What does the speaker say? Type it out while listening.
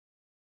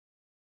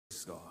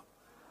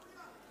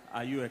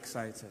Are you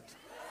excited?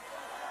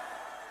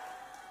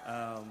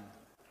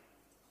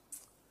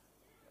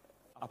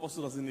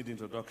 Apostle doesn't need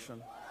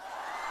introduction.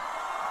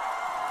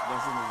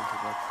 Doesn't need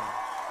introduction.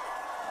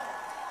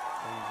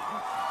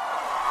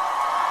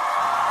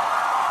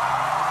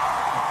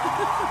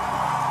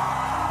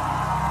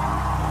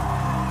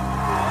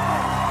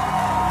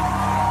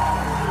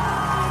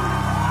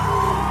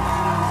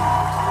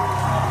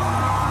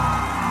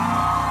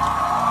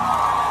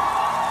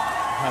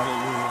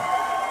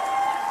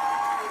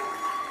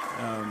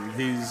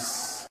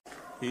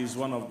 He's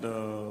one of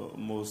the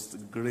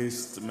most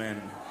graced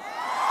men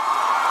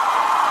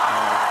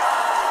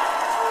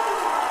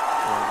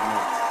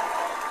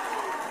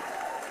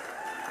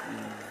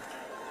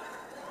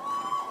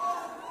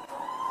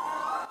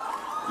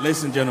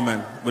Ladies and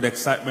gentlemen, with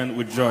excitement,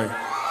 with joy,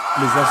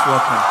 please let's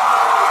welcome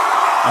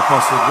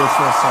Apostle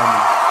Joshua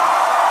Selman.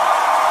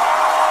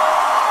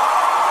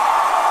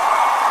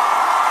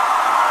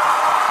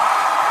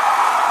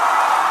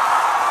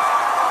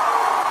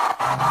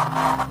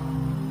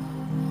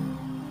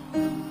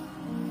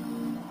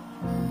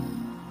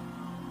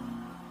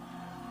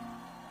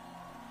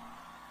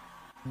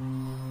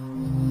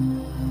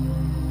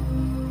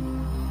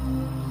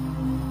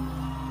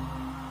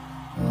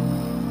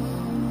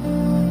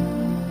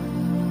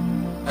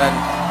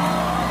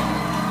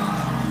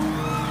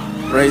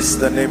 Praise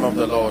the name of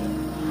the Lord.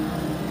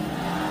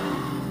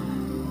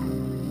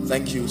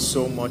 Thank you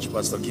so much,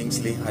 Pastor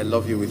Kingsley. I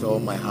love you with all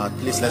my heart.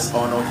 Please let's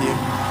honor him.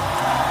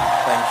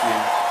 Thank you.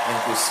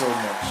 Thank you so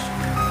much.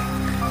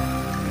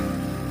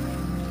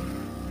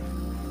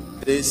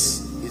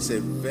 This is a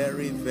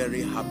very,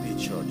 very happy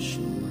church.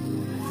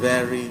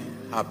 Very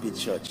happy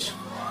church.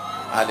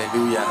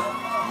 Hallelujah.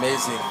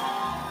 Amazing.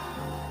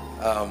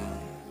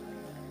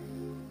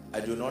 I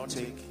do not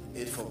take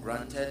it for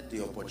granted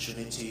the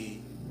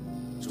opportunity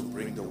to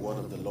bring the word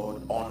of the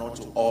Lord. Honor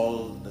to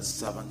all the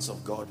servants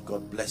of God.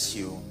 God bless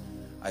you.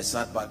 I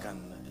sat back and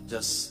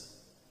just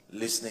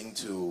listening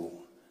to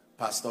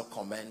Pastor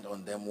comment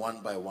on them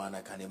one by one.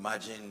 I can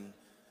imagine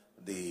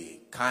the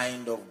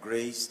kind of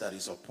grace that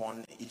is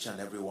upon each and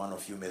every one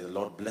of you. May the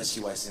Lord bless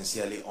you. I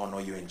sincerely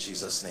honor you in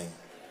Jesus' name.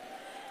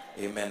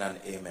 Amen and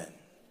amen.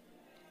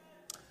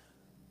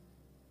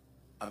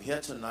 I'm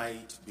here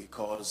tonight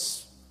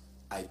because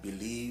I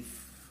believe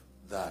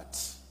that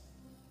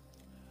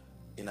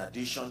in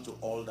addition to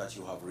all that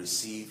you have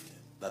received,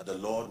 that the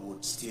Lord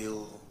would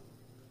still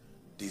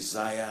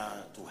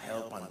desire to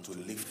help and to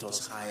lift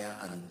us higher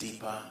and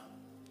deeper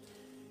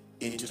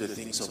into the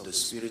things of the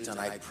Spirit. And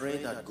I pray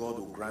that God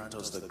will grant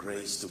us the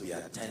grace to be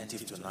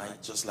attentive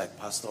tonight, just like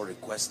Pastor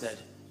requested,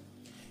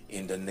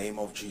 in the name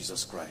of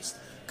Jesus Christ.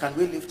 Can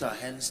we lift our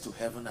hands to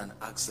heaven and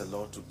ask the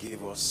Lord to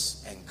give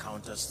us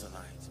encounters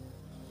tonight?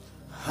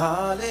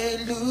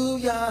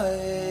 Hallelujah.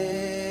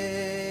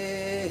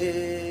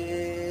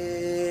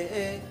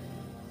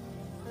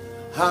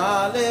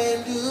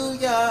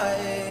 Hallelujah.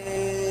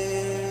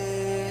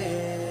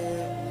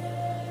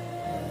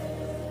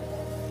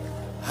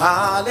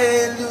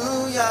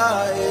 Hallelujah.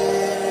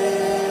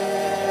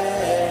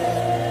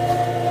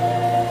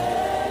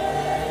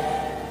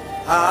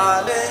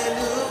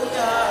 Hallelujah.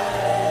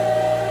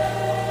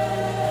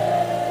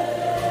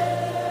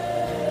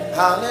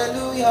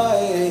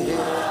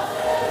 Hallelujah.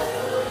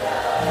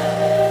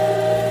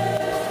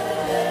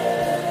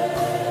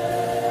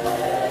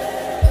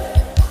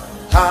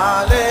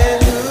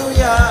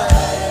 Hallelujah.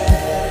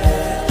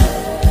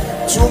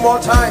 Two more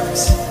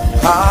times.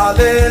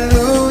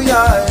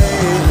 Hallelujah.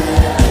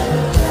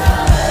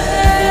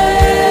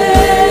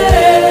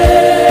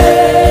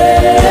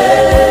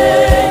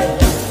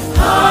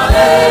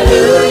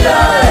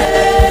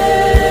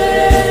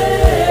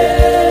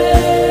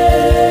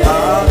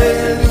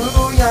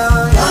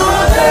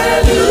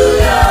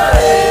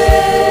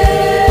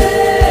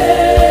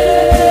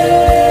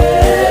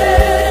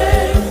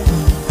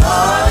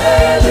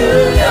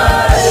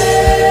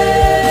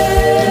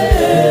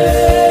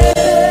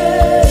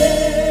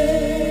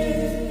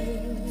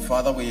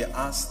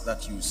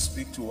 That you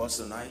speak to us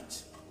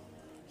tonight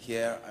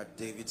here at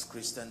David's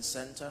Christian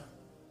Center.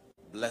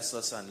 Bless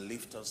us and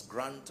lift us.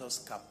 Grant us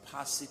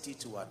capacity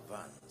to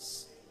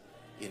advance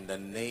in the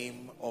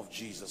name of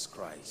Jesus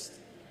Christ.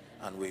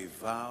 And we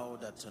vow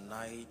that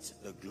tonight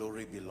the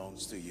glory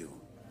belongs to you.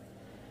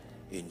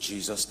 In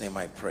Jesus' name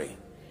I pray.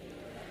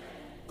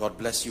 God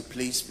bless you.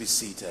 Please be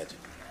seated.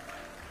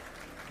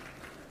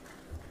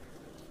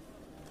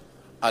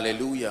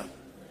 Hallelujah.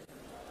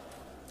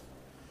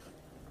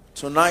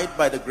 Tonight,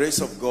 by the grace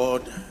of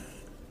God,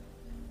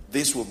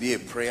 this will be a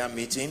prayer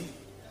meeting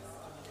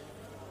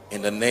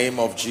in the name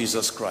of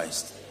Jesus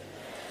Christ.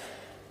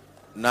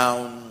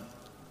 Now,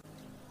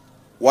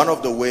 one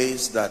of the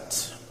ways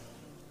that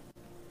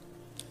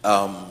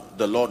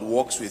the Lord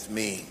works with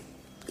me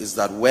is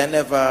that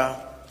whenever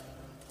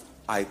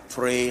I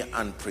pray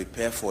and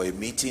prepare for a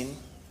meeting,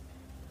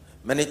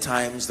 many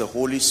times the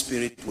Holy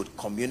Spirit would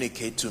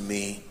communicate to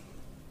me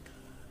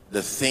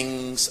the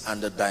things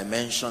and the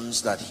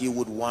dimensions that he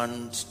would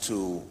want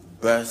to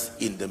birth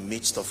in the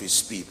midst of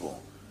his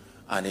people.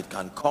 And it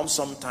can come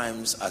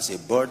sometimes as a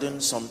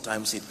burden,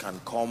 sometimes it can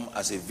come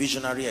as a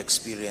visionary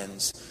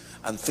experience.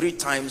 And 3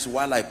 times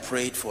while I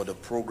prayed for the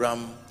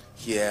program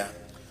here,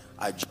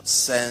 I just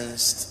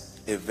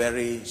sensed a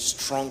very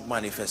strong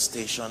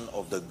manifestation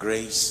of the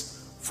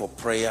grace for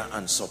prayer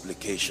and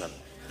supplication.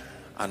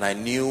 And I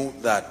knew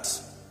that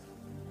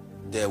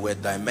there were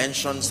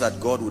dimensions that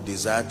God would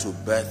desire to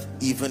birth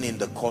even in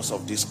the course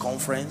of this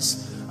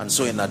conference. And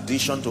so in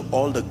addition to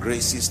all the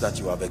graces that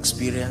you have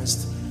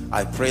experienced,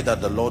 I pray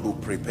that the Lord will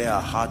prepare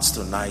our hearts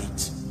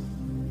tonight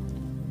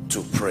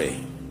to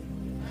pray.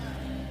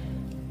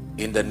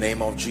 In the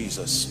name of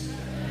Jesus.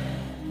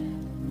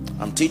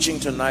 I'm teaching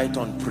tonight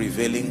on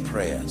prevailing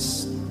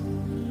prayers.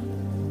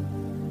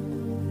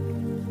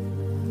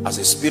 As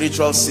a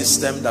spiritual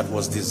system that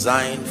was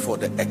designed for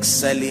the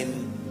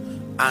excelling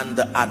and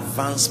the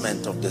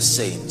advancement of the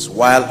saints.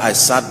 While I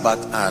sat back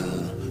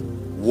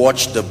and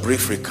watched the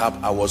brief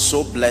recap, I was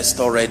so blessed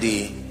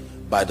already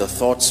by the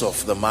thoughts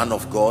of the man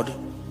of God.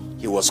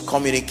 He was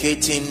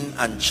communicating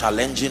and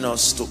challenging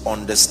us to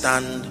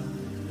understand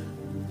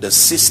the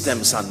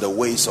systems and the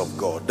ways of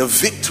God. The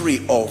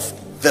victory of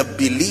the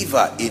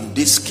believer in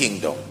this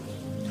kingdom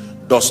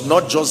does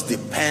not just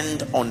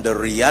depend on the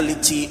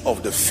reality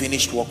of the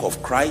finished work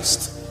of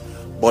Christ,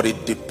 but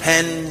it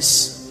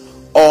depends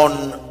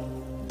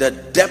on the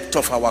depth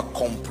of our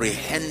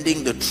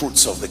comprehending the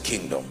truths of the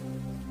kingdom.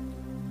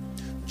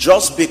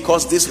 Just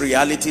because these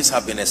realities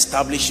have been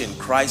established in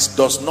Christ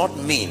does not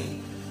mean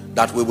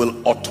that we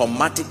will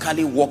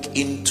automatically walk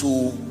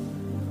into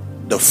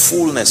the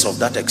fullness of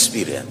that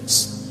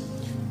experience.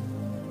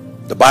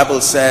 The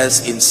Bible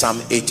says in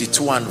Psalm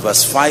 82 and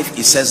verse 5,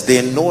 it says,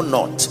 they know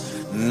not,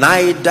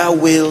 neither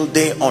will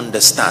they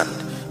understand.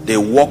 They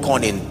walk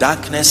on in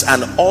darkness,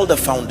 and all the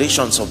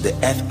foundations of the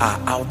earth are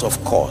out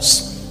of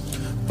course.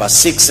 Verse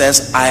 6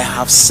 says, I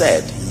have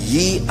said,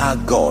 ye are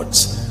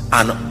gods,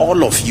 and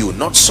all of you,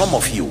 not some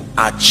of you,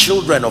 are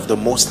children of the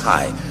Most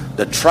High.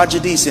 The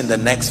tragedy is in the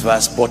next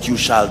verse, but you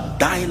shall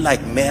die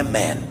like mere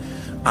men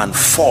and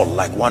fall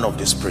like one of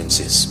these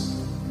princes.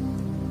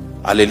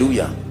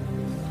 Hallelujah.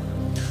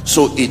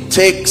 So it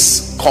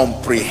takes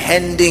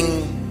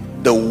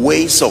comprehending the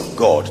ways of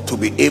God to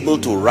be able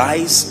to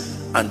rise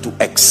and to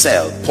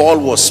excel. Paul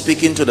was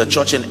speaking to the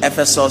church in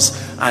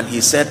Ephesus, and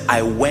he said,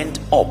 I went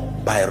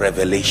up by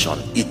revelation.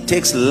 It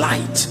takes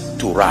light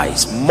to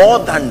rise more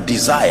than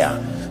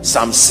desire.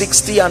 Psalm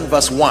 60 and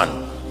verse 1,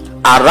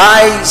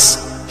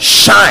 arise,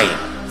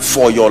 shine,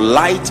 for your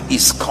light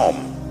is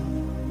come.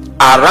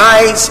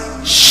 Arise,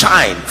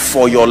 shine,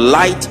 for your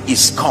light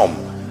is come,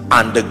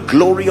 and the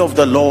glory of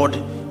the Lord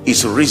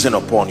is risen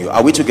upon you.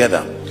 Are we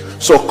together?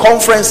 So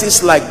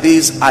conferences like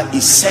these are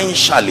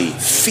essentially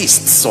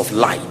feasts of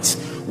light,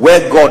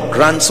 where God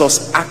grants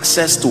us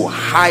access to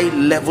high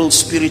level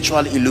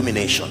spiritual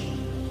illumination,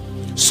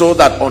 so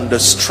that on the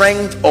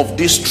strength of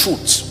these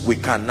truths we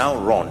can now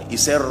run. He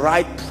said,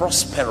 ride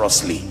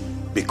prosperously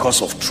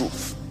because of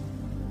truth.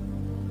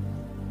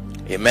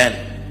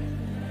 Amen.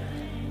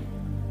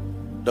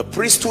 The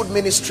priesthood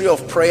ministry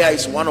of prayer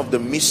is one of the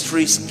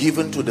mysteries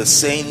given to the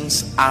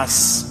saints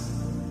as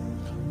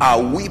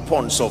our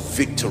weapons of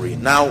victory.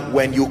 Now,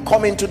 when you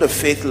come into the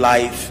faith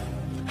life,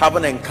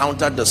 having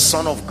encountered the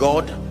Son of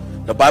God,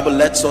 the Bible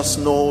lets us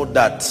know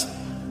that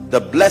the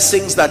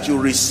blessings that you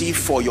receive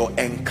for your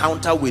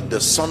encounter with the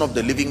Son of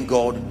the living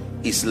God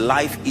is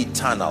life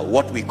eternal,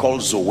 what we call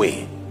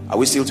Zoe. Are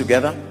we still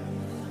together?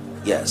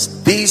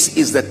 Yes. This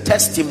is the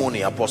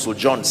testimony, Apostle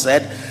John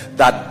said,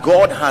 that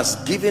God has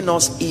given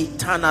us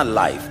eternal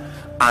life,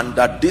 and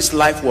that this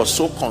life was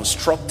so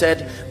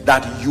constructed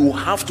that you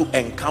have to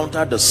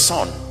encounter the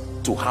Son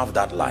to have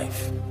that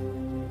life.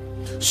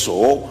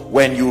 So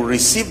when you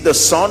receive the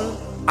Son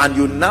and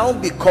you now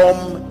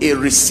become a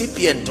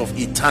recipient of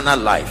eternal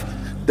life,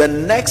 the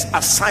next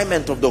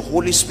assignment of the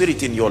Holy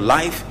Spirit in your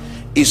life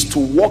is to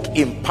walk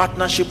in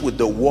partnership with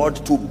the Word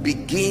to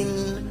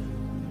begin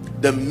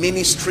the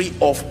ministry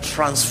of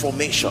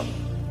transformation.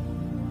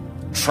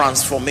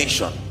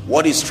 Transformation.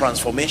 What is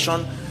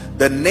transformation?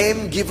 The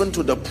name given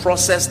to the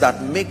process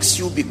that makes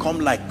you become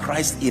like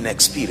Christ in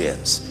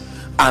experience.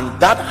 And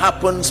that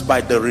happens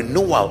by the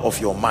renewal of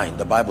your mind.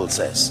 The Bible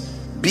says,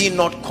 be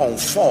not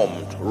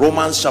conformed.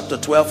 Romans chapter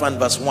 12 and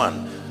verse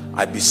 1.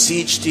 I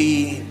beseech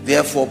thee,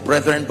 therefore,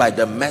 brethren, by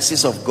the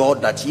mercies of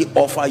God, that ye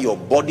offer your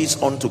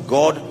bodies unto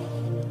God,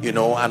 and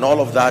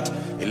all of that,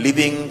 a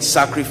living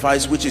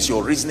sacrifice, which is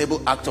your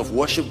reasonable act of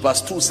worship.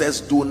 Verse 2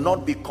 says, do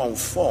not be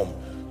conformed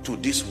to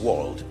this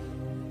world.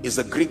 Is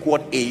the Greek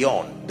word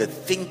aeon, the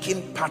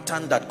thinking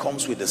pattern that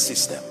comes with the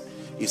system.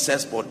 It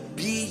says, but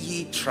be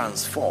ye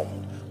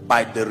transformed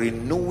by the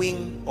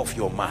renewing of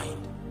your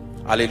mind.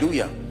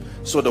 Hallelujah.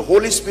 So the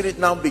Holy Spirit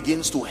now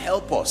begins to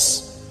help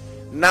us.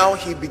 Now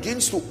he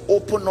begins to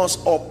open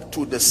us up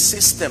to the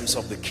systems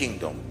of the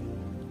kingdom.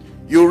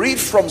 You read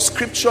from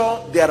scripture,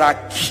 there are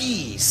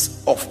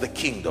keys of the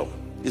kingdom.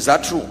 Is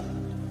that true?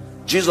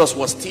 Jesus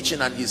was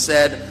teaching and he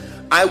said,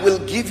 I will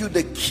give you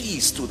the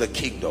keys to the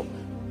kingdom,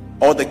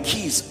 or the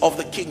keys of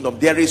the kingdom.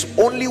 There is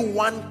only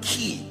one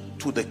key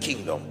to the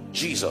kingdom,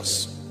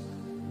 Jesus.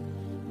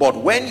 But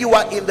when you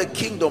are in the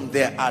kingdom,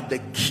 there are the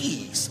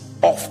keys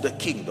of the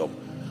kingdom,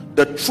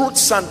 the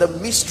truths and the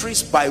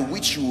mysteries by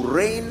which you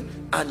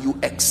reign and you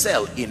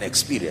excel in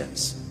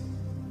experience.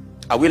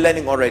 Are we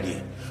learning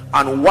already?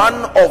 And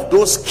one of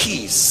those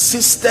keys,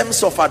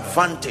 systems of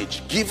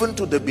advantage given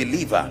to the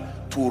believer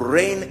to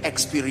reign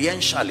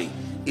experientially,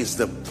 is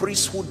the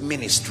priesthood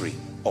ministry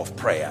of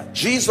prayer.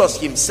 Jesus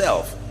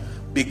himself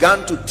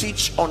began to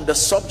teach on the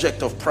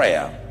subject of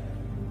prayer.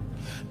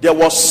 There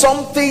was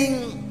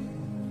something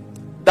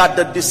that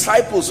the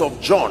disciples of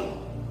John,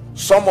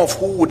 some of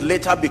who would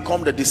later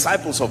become the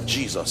disciples of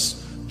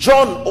Jesus,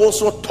 John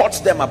also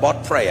taught them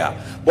about prayer.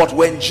 But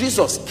when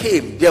Jesus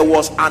came, there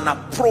was an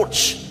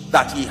approach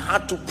that he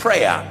had to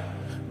prayer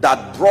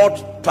that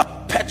brought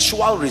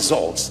perpetual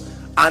results,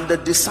 and the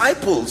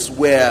disciples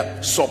were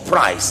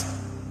surprised.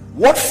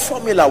 What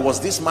formula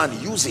was this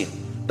man using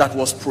that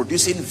was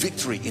producing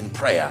victory in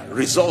prayer,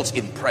 results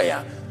in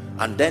prayer?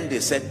 And then they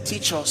said,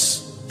 teach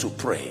us to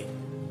pray.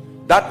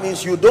 That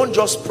means you don't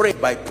just pray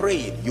by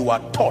praying, you are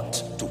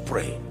taught to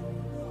pray.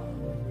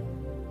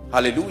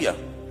 Hallelujah.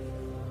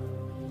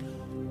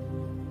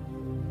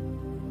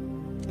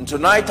 And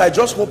tonight I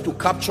just hope to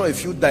capture a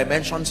few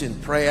dimensions in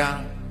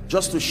prayer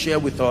just to share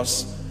with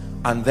us,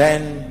 and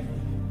then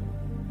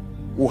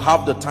we'll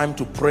have the time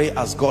to pray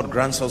as God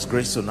grants us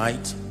grace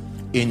tonight,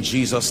 in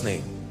Jesus'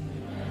 name.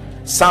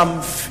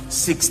 Psalm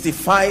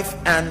 65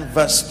 and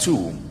verse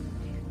 2.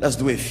 Let's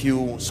do a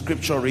few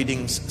scripture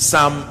readings.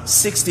 Psalm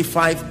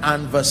 65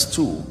 and verse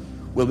 2.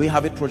 Will we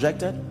have it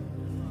projected?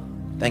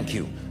 Thank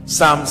you.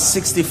 Psalm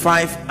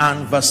 65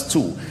 and verse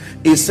 2.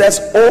 It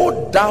says,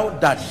 O thou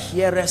that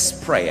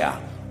hearest prayer,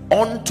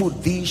 unto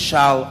thee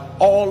shall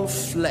all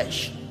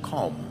flesh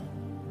come.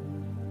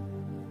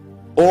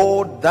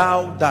 O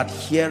thou that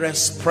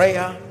hearest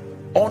prayer,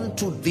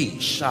 unto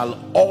thee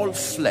shall all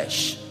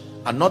flesh.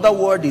 Another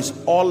word is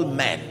all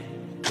men.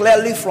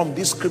 Clearly from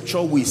this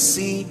scripture we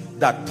see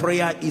that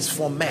prayer is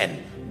for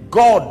men.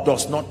 God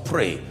does not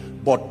pray,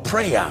 but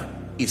prayer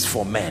is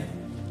for men.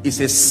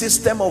 It's a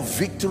system of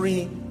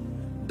victory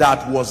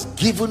that was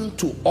given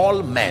to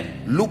all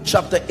men. Luke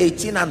chapter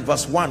 18 and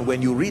verse 1,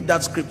 when you read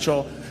that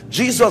scripture,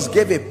 Jesus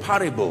gave a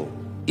parable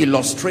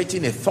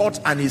illustrating a thought,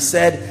 and he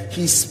said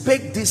he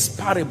spake this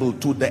parable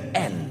to the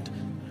end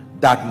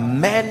that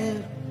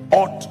men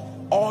ought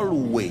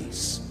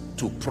always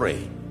to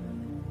pray.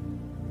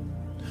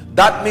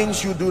 That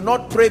means you do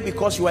not pray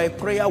because you are a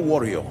prayer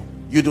warrior.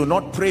 You do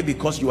not pray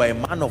because you are a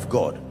man of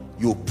God.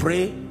 You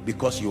pray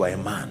because you are a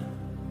man.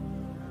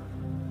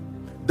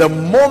 The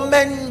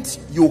moment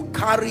you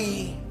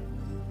carry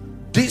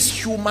this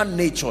human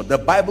nature, the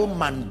Bible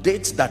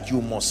mandates that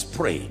you must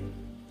pray.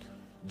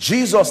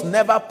 Jesus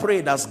never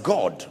prayed as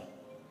God,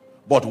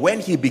 but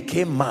when he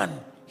became man,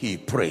 he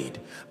prayed.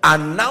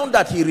 And now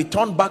that he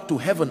returned back to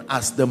heaven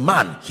as the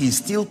man, he's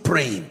still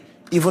praying,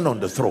 even on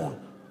the throne.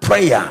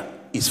 Prayer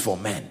is for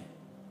men.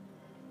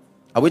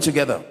 Are we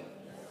together?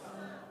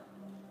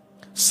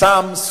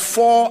 Psalms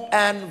 4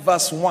 and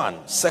verse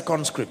 1,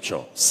 second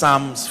scripture.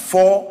 Psalms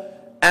 4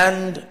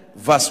 and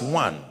verse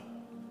 1.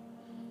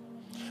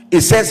 It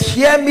says,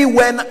 hear me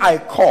when I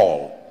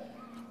call,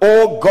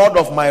 O God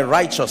of my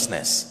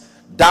righteousness.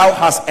 Thou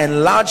hast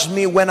enlarged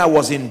me when I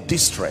was in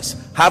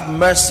distress. Have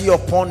mercy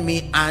upon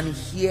me and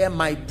hear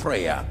my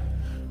prayer.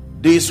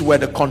 These were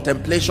the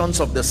contemplations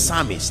of the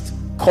psalmist,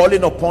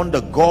 calling upon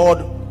the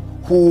God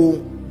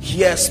who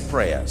hears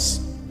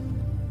prayers.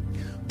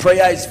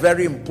 Prayer is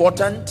very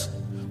important,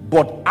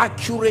 but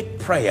accurate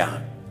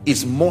prayer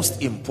is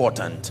most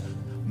important.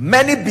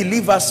 Many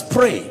believers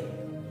pray,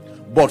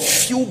 but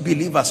few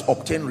believers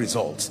obtain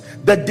results.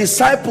 The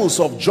disciples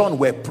of John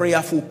were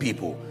prayerful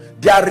people.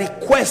 Their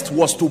request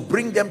was to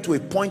bring them to a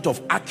point of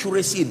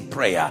accuracy in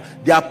prayer.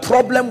 Their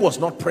problem was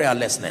not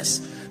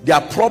prayerlessness.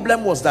 Their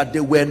problem was that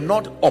they were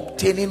not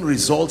obtaining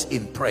results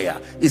in prayer.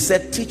 He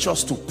said, teach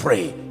us to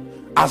pray.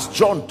 As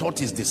John taught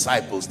his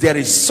disciples, there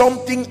is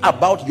something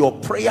about your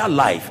prayer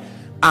life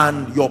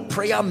and your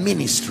prayer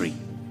ministry.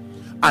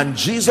 And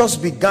Jesus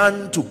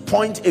began to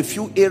point a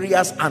few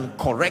areas and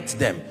correct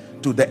them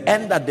to the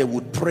end that they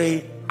would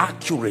pray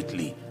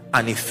accurately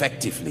and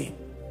effectively.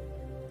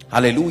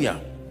 Hallelujah.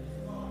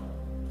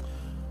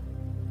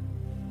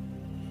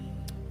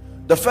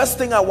 The first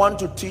thing I want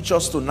to teach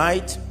us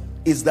tonight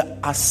is the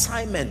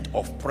assignment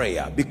of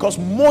prayer, because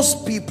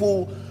most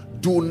people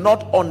do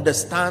not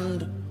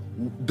understand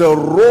the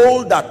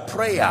role that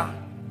prayer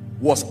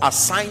was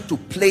assigned to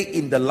play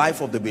in the life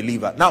of the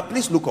believer. Now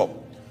please look up.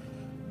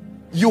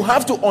 You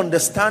have to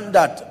understand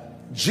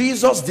that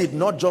Jesus did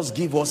not just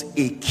give us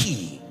a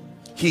key,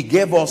 he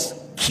gave us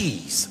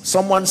keys.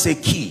 Someone say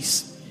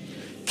keys.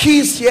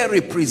 Keys here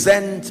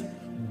represent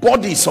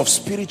bodies of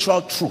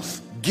spiritual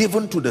truth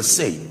given to the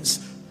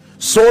saints,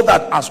 so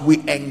that as we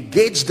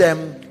engage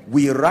them,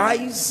 we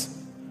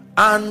rise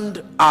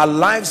and our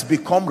lives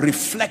become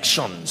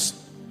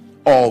reflections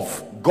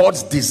of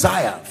God's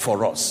desire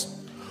for us.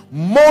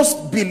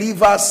 Most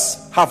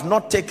believers have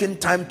not taken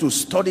time to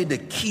study the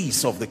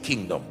keys of the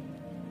kingdom.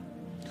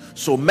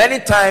 So many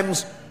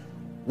times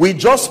we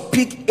just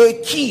pick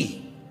a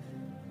key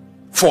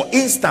For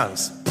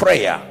instance,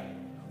 prayer.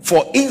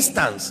 For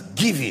instance,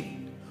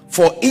 giving.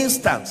 For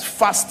instance,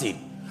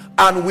 fasting.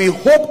 And we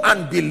hope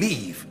and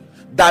believe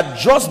that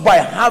just by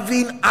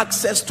having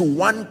access to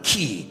one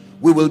key,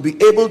 we will be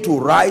able to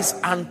rise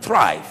and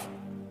thrive.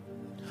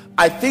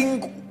 I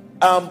think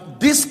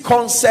this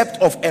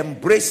concept of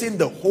embracing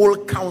the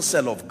whole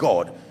counsel of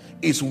God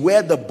is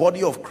where the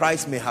body of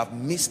Christ may have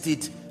missed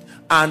it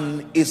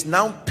and is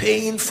now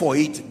paying for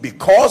it,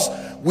 because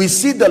we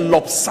see the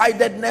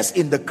lopsidedness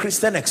in the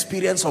Christian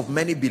experience of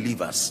many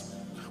believers,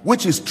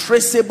 which is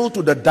traceable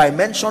to the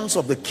dimensions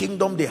of the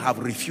kingdom they have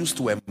refused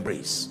to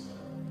embrace.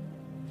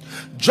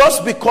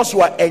 Just because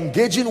you are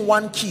engaging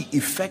one key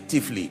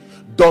effectively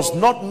does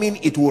not mean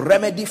it will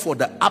remedy for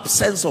the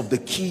absence of the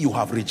key you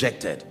have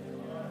rejected.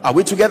 Are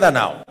we together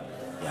now?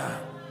 Yeah.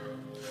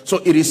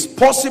 So it is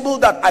possible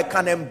that I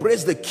can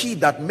embrace the key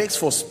that makes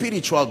for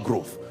spiritual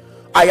growth.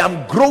 I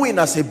am growing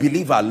as a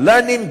believer,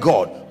 learning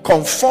God,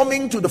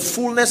 conforming to the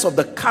fullness of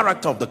the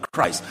character of the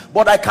Christ,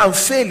 but I can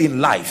fail in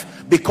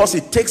life because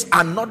it takes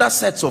another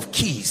set of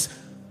keys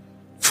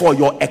for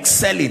your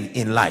excelling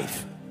in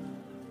life.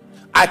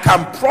 I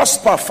can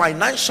prosper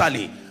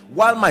financially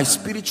while my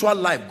spiritual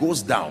life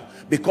goes down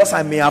because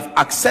I may have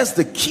accessed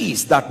the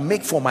keys that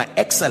make for my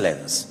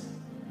excellence,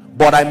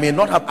 but I may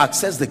not have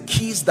accessed the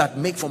keys that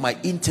make for my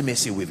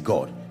intimacy with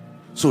God.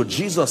 So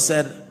Jesus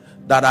said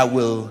that I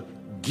will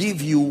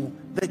give you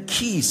the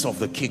keys of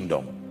the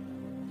kingdom.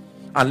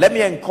 And let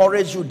me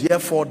encourage you,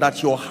 therefore,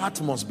 that your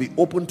heart must be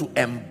open to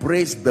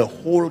embrace the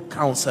whole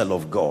counsel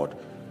of God.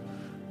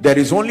 There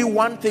is only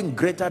one thing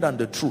greater than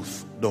the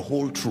truth, the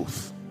whole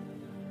truth.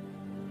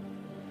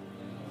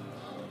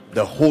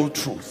 The whole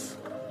truth.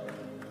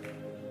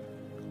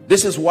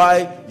 This is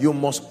why you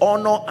must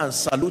honor and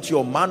salute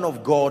your man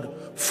of God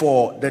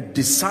for the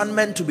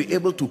discernment to be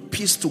able to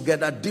piece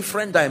together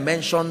different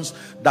dimensions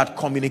that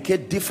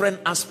communicate different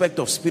aspects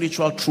of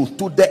spiritual truth,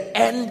 to the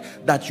end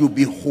that you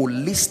be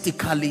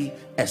holistically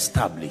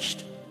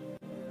established.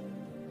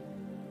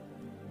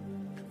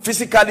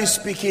 Physically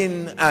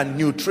speaking and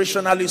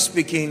nutritionally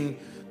speaking,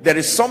 there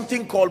is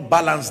something called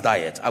balanced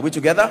diet. Are we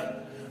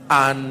together?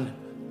 And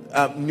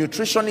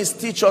nutritionists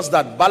teach us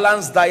that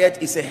balanced diet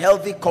is a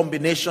healthy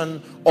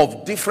combination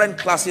of different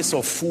classes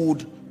of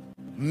food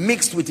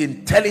mixed with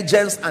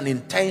intelligence and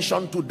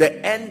intention, to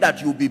the end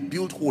that you'll be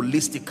built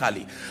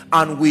holistically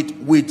and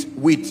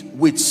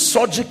with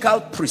surgical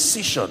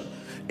precision.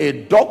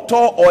 A doctor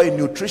or a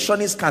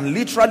nutritionist can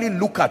literally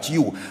look at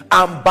you,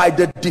 and by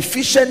the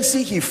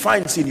deficiency he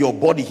finds in your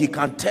body, he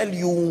can tell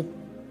you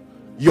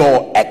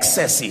your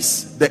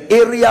excesses, the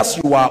areas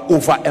you are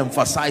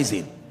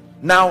overemphasizing.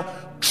 Now,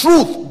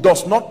 truth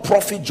does not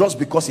profit just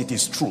because it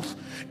is truth.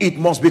 It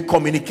must be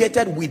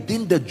communicated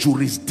within the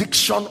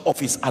jurisdiction of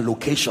his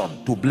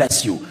allocation to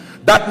bless you.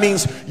 That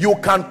means you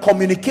can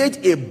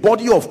communicate a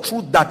body of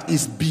truth that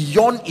is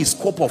beyond his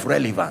scope of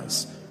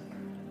relevance.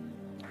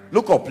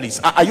 Look up,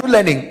 please. Are you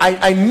learning?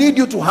 I need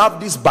you to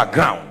have this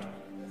background.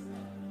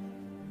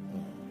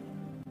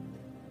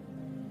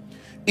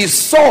 Is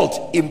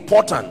salt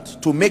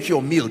important to make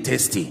your meal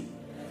tasty?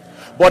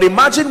 But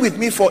imagine with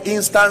me, for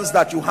instance,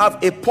 that you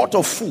have a pot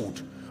of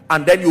food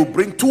and then you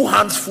bring 2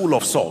 hands full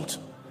of salt.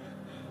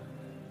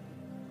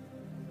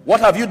 What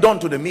have you done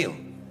to the meal?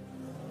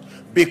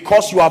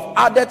 Because you have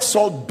added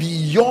salt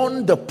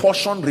beyond the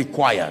portion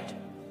required.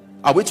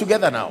 Are we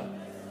together now?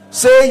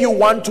 Say you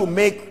want to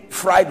make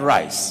fried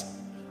rice,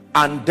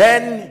 and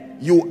then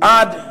you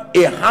add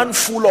a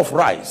handful of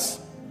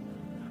rice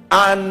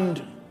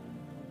and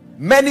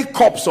many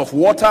cups of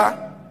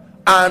water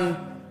and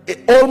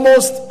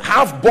almost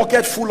half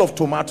bucket full of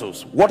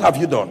tomatoes. What have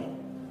you done?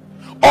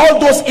 All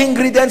those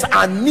ingredients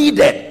are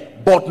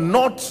needed, but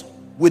not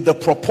with the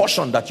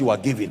proportion that you are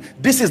giving.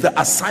 This is the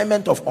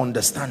assignment of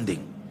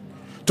understanding,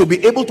 to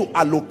be able to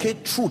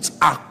allocate truths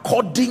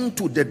according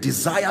to the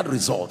desired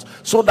result,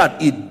 so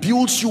that it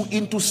builds you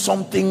into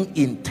something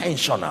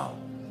intentional.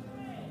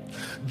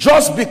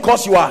 Just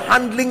because you are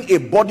handling a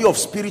body of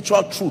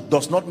spiritual truth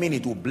does not mean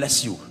it will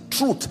bless you.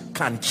 Truth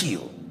can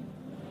kill.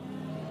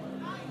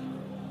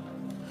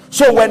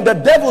 So when the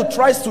devil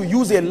tries to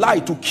use a lie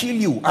to kill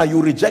you and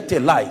you reject a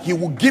lie, he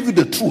will give you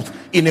the truth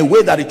in a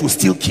way that it will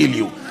still kill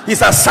you.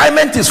 His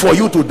assignment is for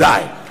you to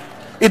die.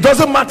 It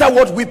doesn't matter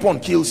what weapon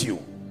kills you.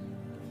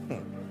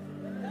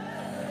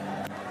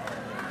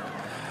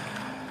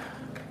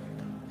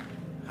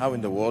 How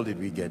in the world did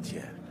we get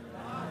here?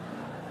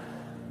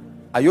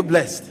 Are you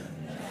blessed?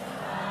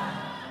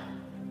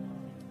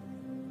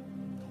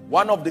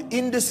 One of the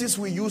indices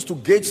we use to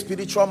gauge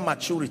spiritual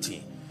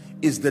maturity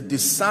is the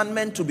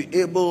discernment to be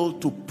able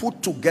to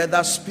put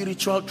together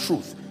spiritual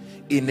truth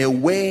in a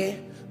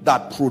way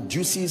that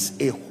produces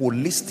a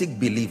holistic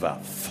believer,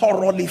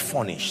 thoroughly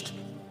furnished.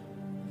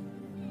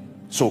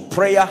 So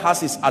prayer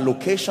has its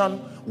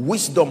allocation,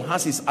 wisdom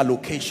has its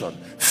allocation,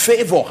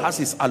 favor has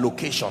its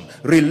allocation,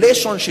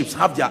 relationships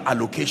have their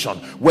allocation.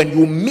 When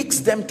you mix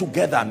them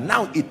together,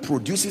 now it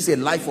produces a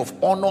life of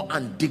honor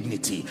and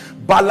dignity,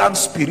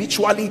 balanced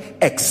spiritually,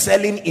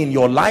 excelling in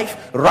your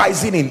life,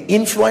 rising in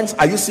influence.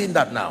 Are you seeing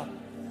that now?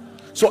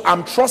 So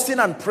I'm trusting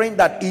and praying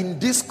that in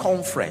this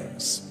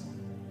conference,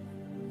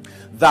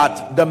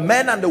 that the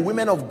men and the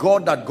women of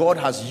God that God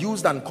has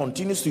used and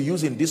continues to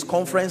use in this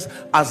conference,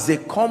 as they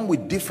come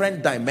with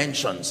different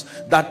dimensions,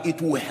 that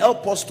it will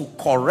help us to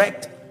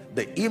correct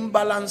the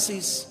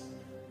imbalances,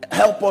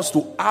 help us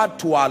to add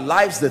to our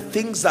lives the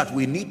things that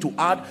we need to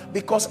add,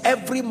 because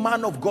every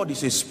man of God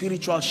is a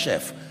spiritual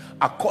chef.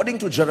 According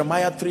to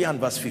Jeremiah 3 and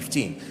verse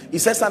 15, he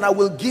says, and I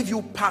will give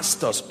you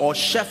pastors or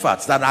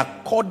shepherds that are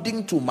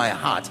according to my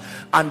heart,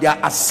 and their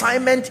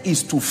assignment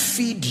is to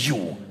feed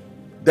you.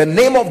 The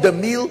name of the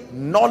meal,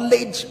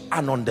 knowledge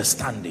and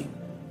understanding.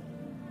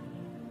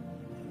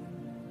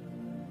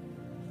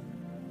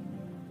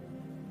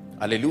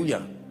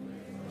 Hallelujah.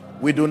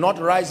 We do not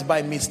rise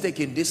by mistake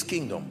in this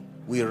kingdom.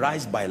 We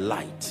rise by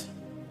light.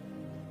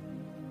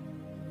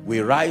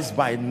 We rise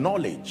by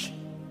knowledge.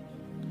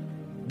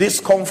 This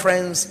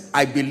conference,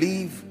 I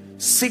believe,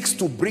 seeks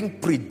to bring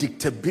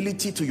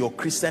predictability to your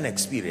Christian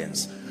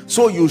experience.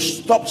 So you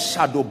stop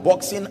shadow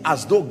boxing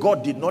as though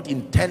God did not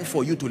intend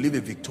for you to live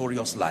a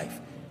victorious life.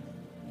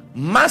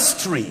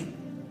 Mastery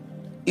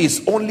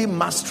is only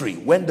mastery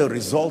when the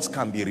results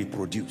can be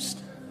reproduced.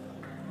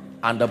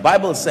 And the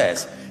Bible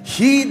says,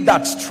 he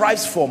that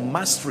strives for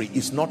mastery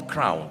is not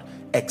crowned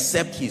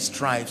except he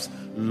strives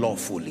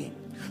lawfully.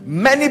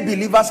 Many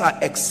believers are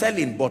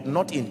excelling, but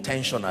not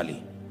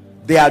intentionally.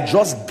 They are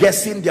just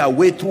guessing their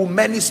way through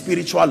many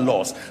spiritual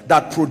laws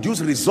that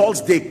produce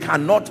results they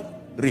cannot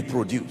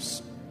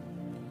reproduce.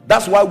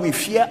 That's why we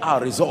fear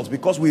our results,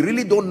 because we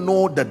really don't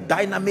know the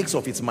dynamics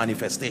of its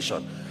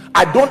manifestation.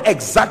 I don't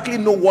exactly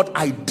know what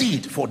I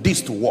did for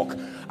this to work.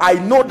 I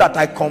know that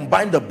I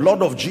combined the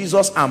blood of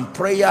Jesus and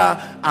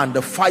prayer and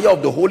the fire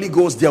of the Holy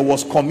Ghost. There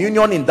was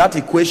communion in that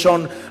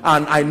equation,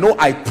 and I know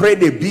I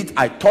prayed a bit,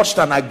 I touched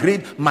and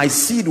agreed, my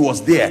seed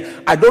was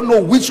there. I don't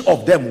know which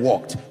of them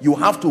worked. You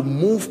have to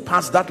move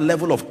past that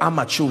level of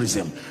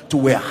amateurism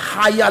to a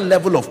higher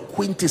level of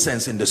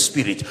quintessence in the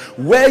spirit,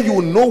 where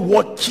you know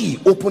what key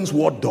opens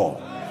what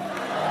door.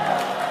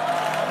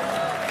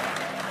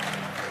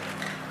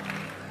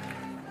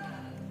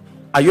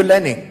 Are you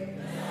learning?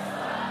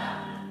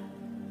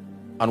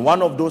 And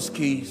one of those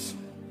keys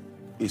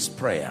is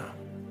prayer,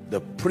 the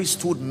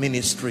priesthood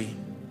ministry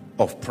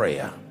of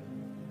prayer.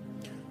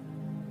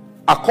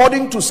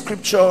 According to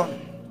scripture,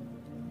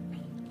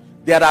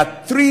 there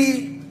are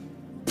three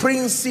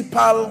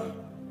principal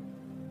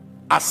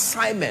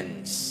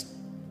assignments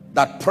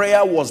that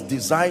prayer was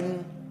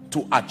designed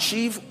to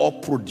achieve or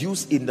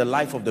produce in the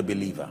life of the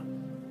believer.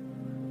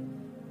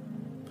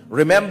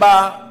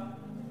 Remember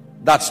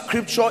that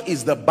scripture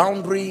is the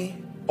boundary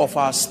of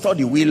our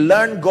study. We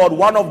learn God.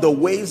 One of the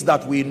ways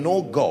that we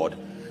know God,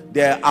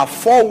 there are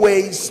 4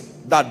 ways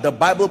that the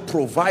Bible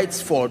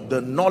provides for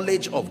the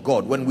knowledge of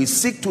God. When we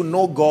seek to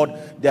know God,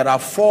 there are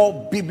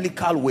 4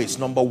 biblical ways.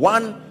 Number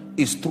 1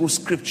 is through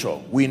scripture.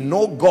 We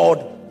know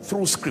God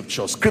through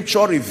scripture.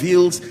 Scripture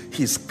reveals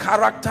his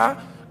character,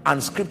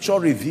 and scripture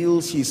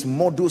reveals his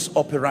modus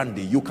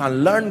operandi. You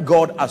can learn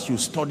God as you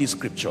study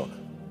scripture.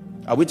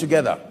 Are we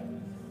together?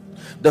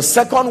 The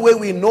second way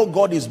we know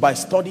God is by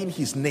studying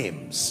his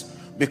names,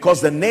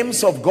 because the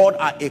names of God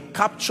are a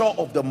capture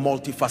of the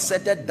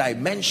multifaceted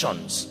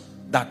dimensions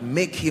that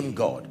make him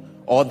God,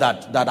 or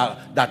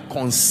that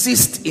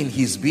consist in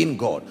his being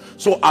God.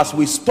 So as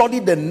we study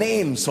the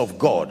names of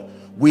God,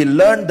 we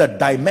learn the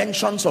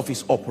dimensions of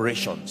his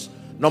operations.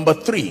 Number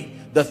 3,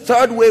 the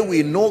third way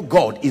we know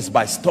God is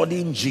by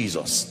studying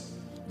Jesus.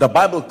 The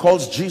Bible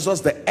calls Jesus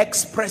the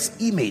express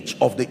image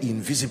of the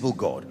invisible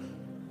God.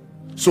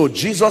 So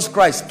Jesus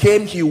Christ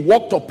came, he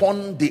walked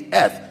upon the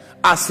earth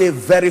as a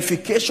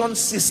verification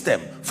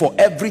system for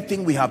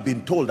everything we have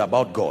been told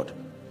about God,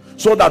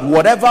 so that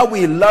whatever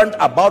we learned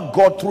about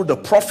God through the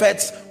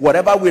prophets,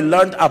 whatever we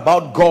learned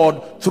about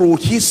God through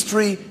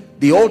history,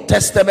 the Old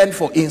Testament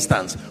for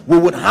instance, we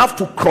would have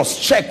to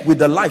cross-check with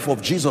the life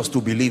of Jesus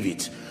to believe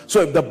it.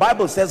 So if the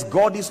Bible says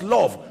God is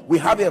love, we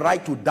have a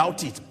right to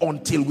doubt it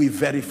until we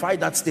verify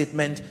that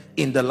statement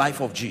in the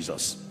life of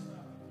Jesus.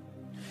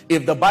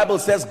 If the Bible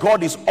says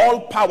God is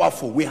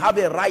all-powerful, we have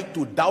a right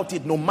to doubt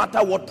it no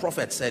matter what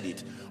prophet said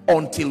it,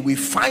 until we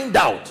find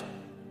out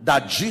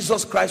that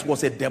Jesus Christ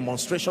was a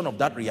demonstration of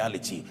that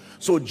reality.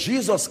 So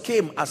Jesus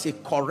came as a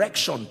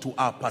correction to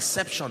our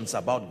perceptions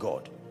about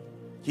God.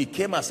 He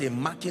came as a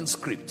marking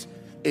script,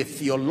 a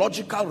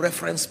theological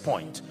reference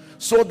point,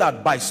 so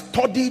that by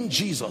studying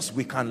Jesus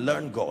we can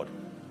learn God.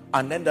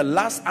 And then the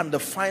last and the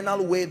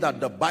final way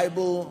that the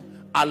Bible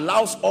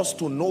allows us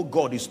to know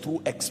God is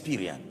through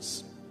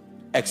experience.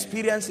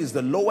 Experience is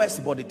the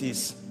lowest, but it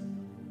is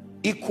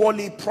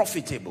equally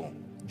profitable.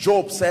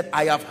 Job said,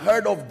 I have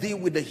heard of thee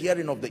with the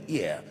hearing of the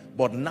ear,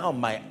 but now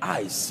my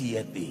eyes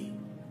seeth thee.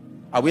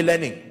 Are we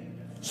learning?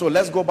 So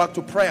let's go back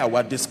to prayer.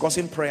 We're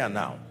discussing prayer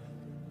now.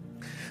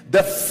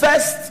 The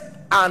first,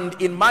 and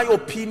in my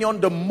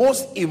opinion, the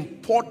most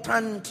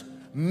important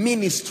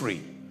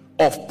ministry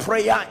of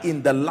prayer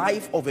in the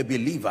life of a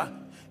believer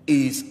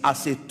is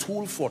as a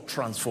tool for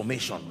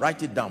transformation.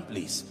 Write it down,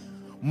 please.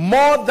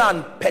 More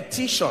than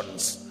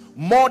petitions,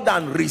 more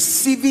than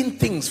receiving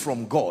things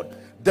from God.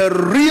 The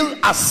real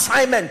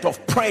assignment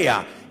of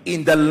prayer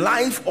in the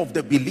life of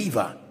the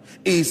believer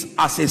is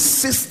as a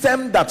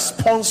system that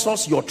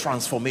sponsors your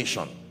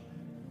transformation.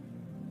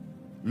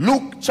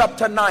 Luke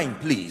chapter 9,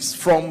 please,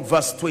 from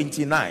verse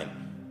 29.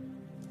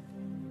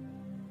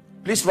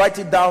 Please write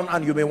it down,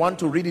 and you may want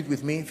to read it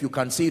with me if you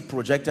can see it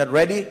projected.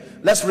 Ready?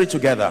 Let's read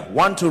together.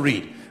 One to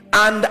read.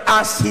 And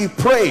as he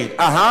prayed,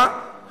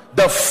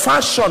 the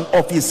fashion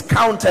of his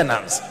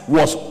countenance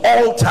was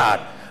altered,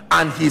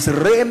 and his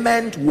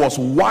raiment was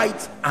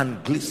white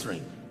and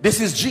glittering. This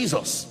is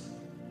Jesus.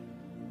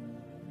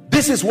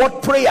 This is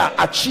what prayer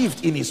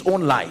achieved in his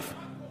own life.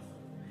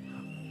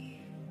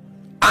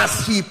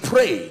 As he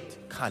prayed,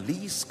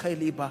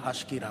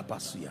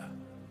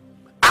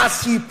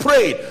 as he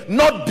prayed,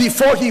 not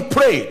before he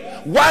prayed,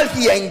 while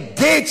he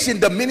engaged in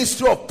the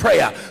ministry of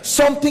prayer,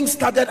 something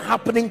started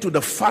happening to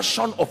the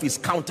fashion of his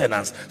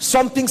countenance.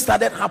 Something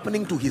started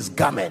happening to his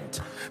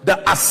garment.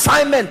 The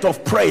assignment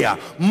of prayer,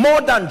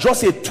 more than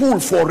just a tool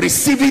for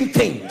receiving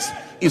things,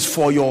 is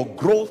for your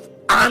growth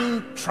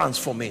and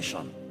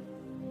transformation.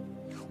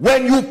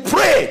 When you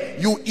pray,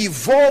 you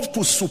evolve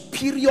to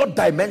superior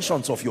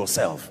dimensions of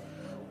yourself.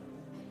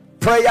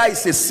 Prayer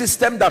is a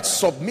system that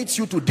submits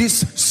you to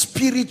these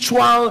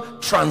spiritual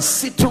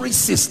transitory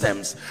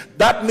systems.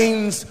 That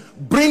means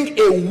bring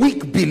a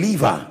weak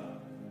believer,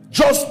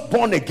 just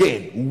born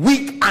again,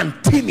 weak and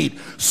timid,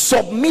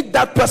 submit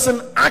that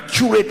person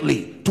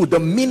accurately to the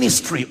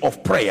ministry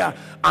of prayer,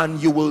 and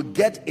you will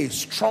get a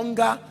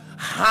stronger,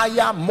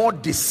 higher, more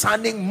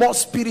discerning, more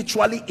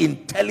spiritually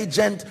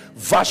intelligent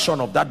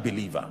version of that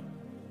believer.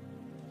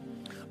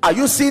 Are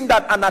you seeing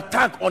that an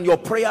attack on your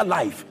prayer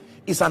life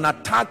is an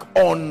attack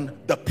on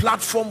the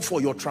platform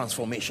for your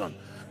transformation?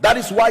 That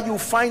is why you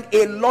find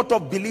a lot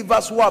of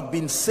believers who have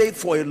been saved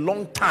for a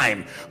long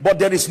time, but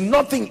there is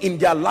nothing in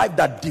their life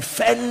that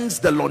defends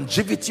the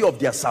longevity of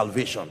their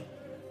salvation.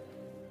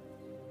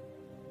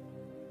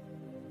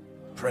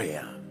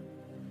 Prayer.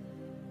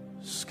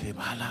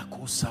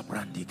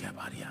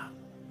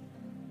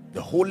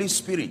 The Holy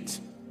Spirit,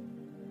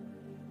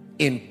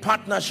 in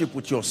partnership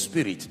with your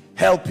spirit,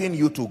 helping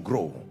you to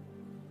grow,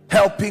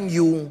 helping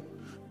you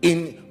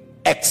in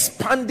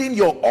expanding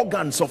your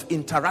organs of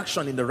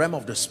interaction in the realm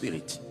of the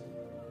spirit.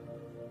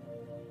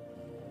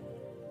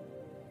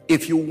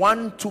 If you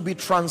want to be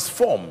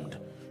transformed,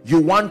 you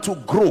want to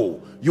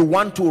grow, you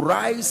want to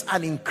rise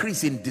and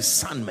increase in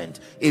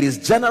discernment, it is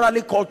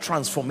generally called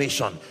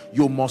transformation.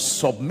 You must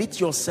submit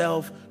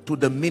yourself to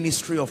the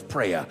ministry of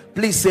prayer.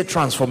 Please say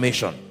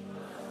transformation.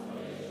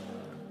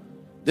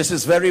 This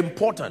is very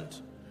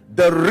important.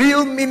 The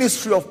real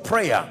ministry of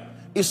prayer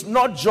is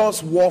not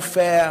just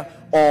warfare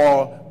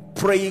or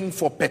praying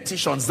for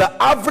petitions. The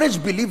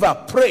average believer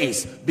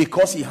prays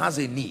because he has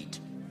a need,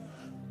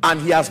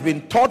 and he has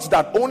been taught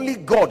that only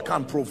God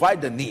can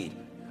provide the need,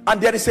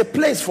 and there is a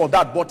place for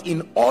that, but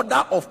in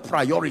order of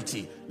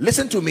priority.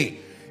 Listen to me.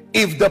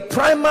 If the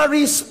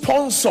primary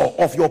sponsor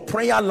of your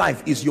prayer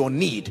life is your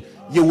need,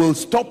 you will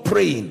stop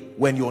praying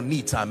when your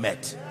needs are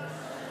met.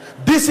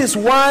 This is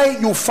why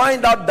you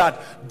find out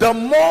that the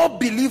more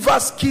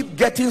believers keep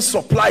getting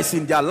supplies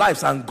in their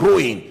lives and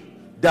growing,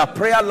 their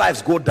prayer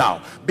lives go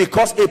down,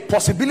 because a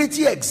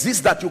possibility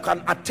exists that you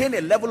can attain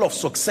a level of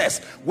success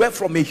where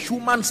from a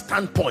human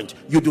standpoint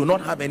you do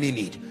not have any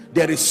need.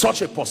 There is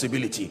such a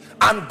possibility,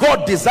 and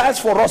God desires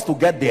for us to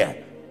get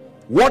there.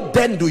 What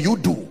then do you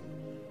do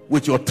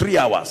with your 3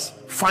 hours,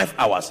 5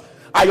 hours?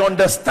 I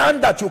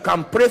understand that you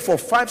can pray for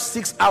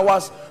 5-6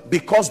 hours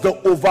because the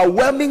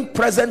overwhelming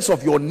presence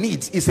of your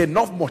needs is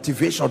enough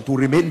motivation to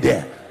remain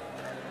there.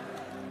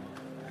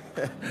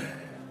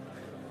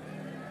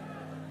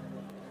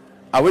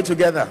 Are we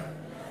together?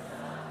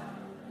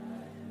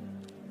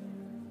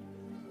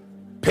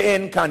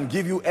 Pain can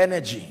give you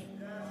energy.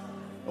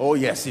 Oh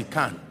yes, it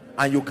can.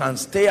 And you can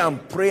stay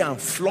and pray and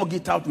flog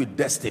it out with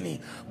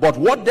destiny. But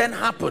what then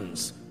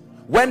happens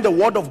when the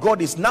word of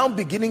God is now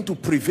beginning to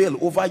prevail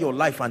over your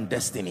life and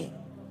destiny?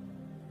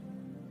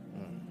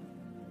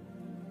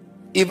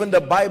 Even the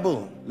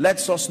Bible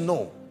lets us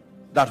know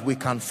that we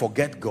can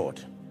forget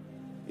God.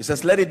 It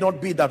says, let it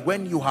not be that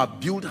when you have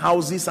built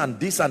houses and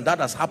this and that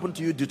has happened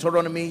to you.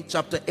 Deuteronomy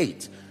chapter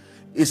 8.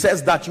 It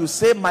says that you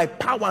say, my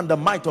power and the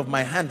might of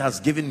my hand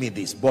has given me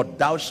this, but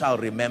thou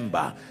shalt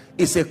remember.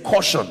 It's a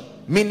caution,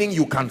 meaning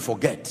you can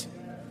forget.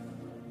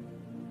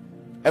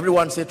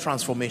 Everyone say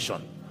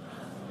transformation.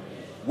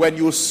 When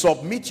you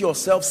submit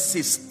yourself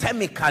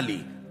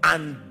systemically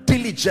and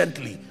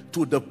diligently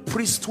to the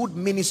priesthood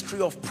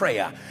ministry of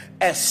prayer,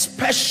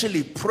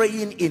 especially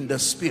praying in the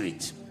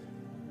spirit.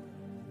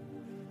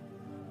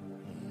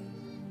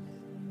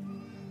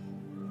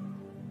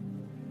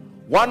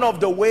 One of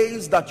the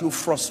ways that you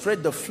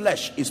frustrate the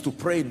flesh is to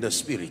pray in the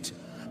spirit,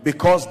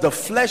 because the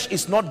flesh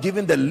is not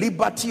given the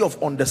liberty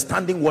of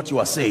understanding what you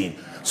are saying,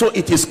 so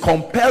it is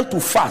compelled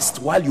to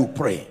fast while you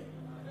pray.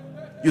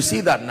 You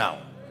see that now?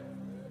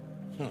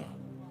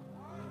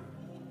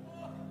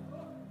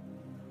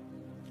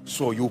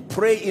 So you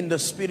pray in the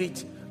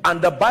spirit,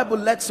 And the Bible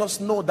lets us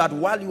know that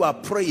while you are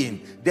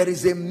praying, there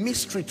is a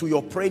mystery to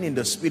your praying in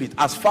the spirit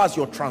as far as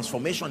your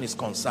transformation is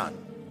concerned.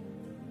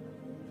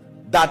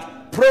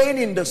 That praying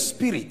in the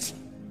spirit,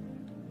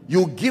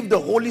 you give the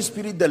Holy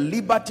Spirit the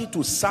liberty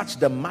to search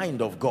the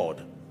mind of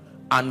God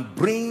and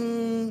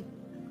bring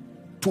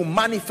to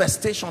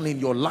manifestation in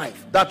your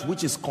life that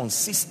which is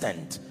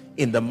consistent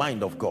in the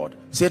mind of God.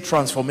 Say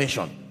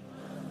transformation.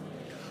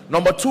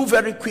 Number two,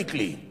 very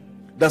quickly,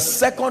 the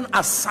second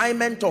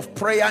assignment of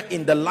prayer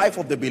in the life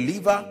of the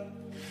believer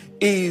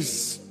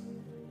is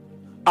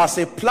as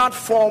a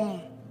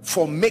platform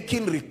for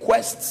making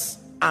requests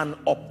and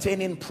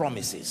obtaining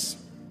promises.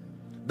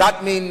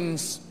 That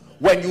means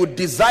when you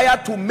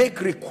desire to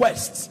make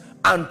requests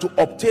and to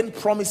obtain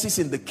promises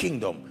in the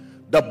kingdom,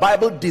 the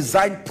Bible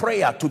designed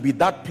prayer to be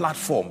that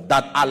platform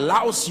that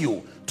allows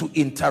you to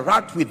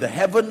interact with the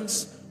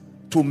heavens,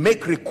 to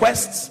make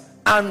requests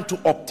and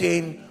to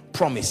obtain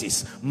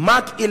promises.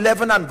 Mark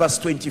 11 and verse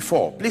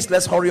 24. Please,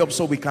 let's hurry up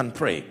so we can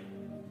pray.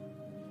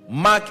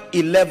 Mark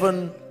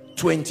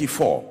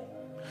 11:24.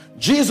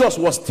 Jesus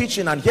was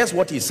teaching, and here's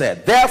what he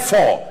said.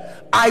 Therefore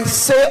I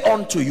say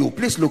unto you,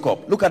 please look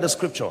up, look at the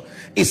scripture.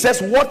 It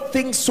says, what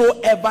things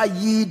soever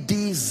ye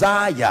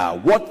desire,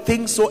 what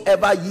things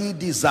soever ye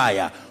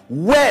desire,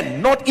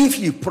 when, not if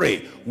ye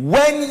pray,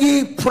 when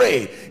ye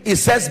pray, it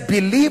says,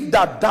 believe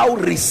that thou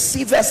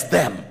receivest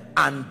them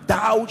and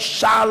thou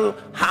shalt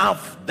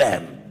have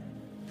them.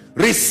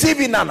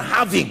 Receiving and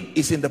having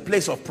is in the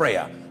place of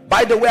prayer.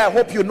 By the way, I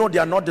hope you know they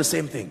are not the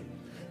same thing.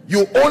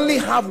 You only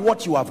have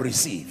what you have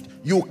received.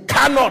 You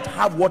cannot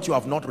have what you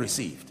have not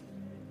received.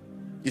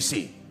 You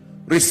see,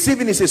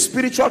 receiving is a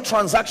spiritual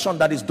transaction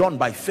that is done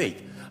by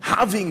faith.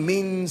 Having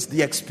means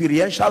the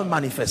experiential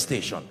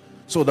manifestation.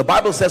 So the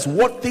Bible says,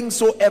 what things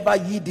soever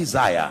ye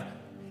desire,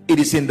 it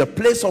is in the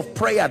place of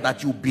prayer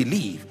that you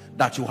believe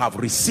that you have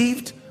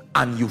received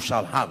and you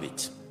shall have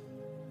it.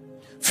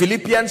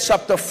 Philippians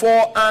chapter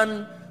 4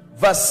 and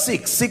verse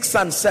 6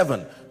 and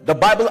 7, the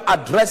Bible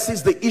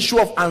addresses the issue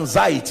of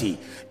anxiety.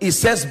 It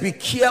says, be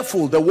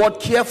careful. The word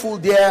careful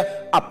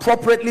there,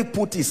 appropriately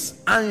put,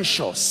 is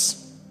anxious.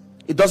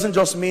 It doesn't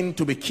just mean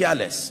to be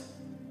careless.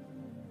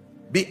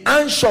 Be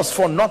anxious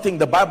for nothing,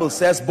 the Bible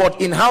says,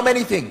 but in how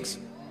many things?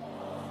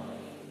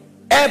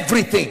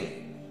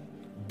 Everything,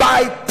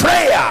 by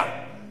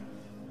prayer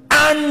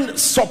and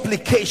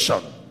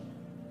supplication.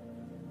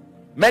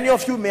 Many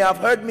of you may have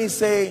heard me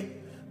say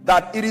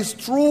that it is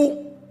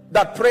true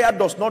that prayer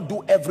does not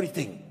do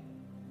everything,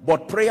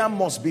 but prayer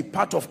must be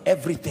part of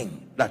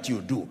everything that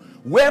you do.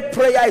 Where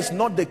prayer is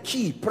not the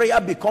key,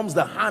 prayer becomes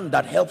the hand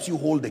that helps you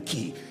hold the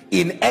key.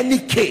 In any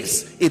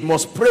case, it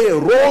must play a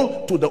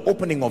role to the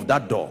opening of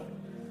that door.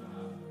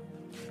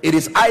 It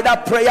is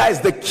either prayer is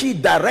the key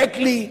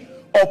directly,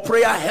 or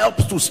prayer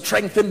helps to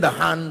strengthen the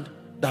hand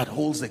that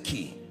holds the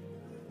key.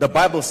 The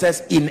Bible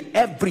says, in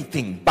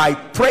everything, by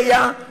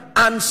prayer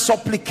and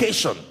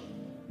supplication,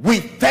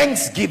 with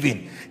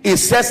thanksgiving, it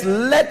says,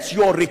 let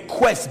your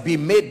request be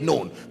made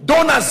known.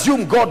 Don't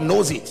assume God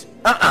knows it.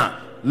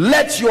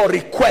 Let your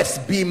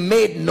request be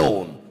made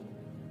known.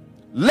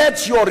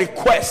 Let your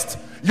request,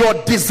 your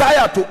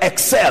desire to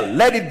excel,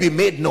 let it be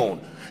made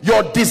known.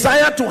 Your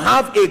desire to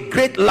have a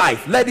great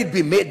life, let it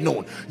be made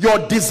known. Your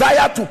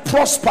desire to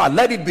prosper,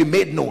 let it be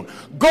made known.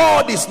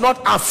 God is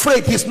not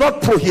afraid. He's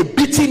not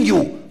prohibiting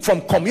you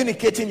from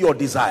communicating your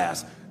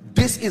desires.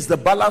 This is the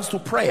balance to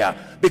prayer,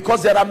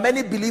 because there are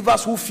many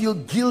believers who feel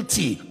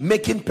guilty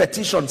making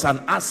petitions and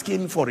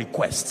asking for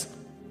requests.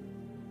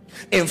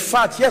 In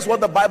fact, here's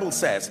what the Bible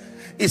says.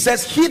 It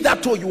says,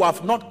 hitherto you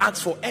have not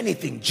asked for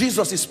anything.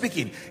 Jesus is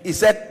speaking. He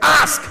said,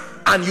 ask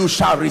and you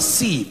shall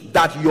receive,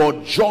 that your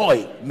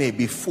joy may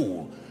be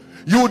full.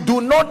 You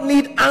do not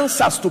need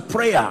answers to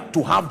prayer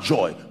to have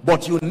joy,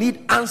 but you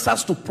need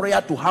answers to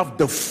prayer to have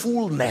the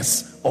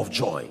fullness of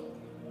joy.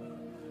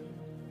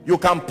 You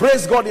can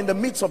praise God in the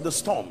midst of the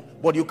storm,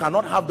 but you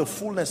cannot have the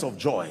fullness of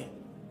joy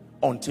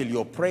until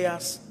your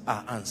prayers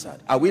are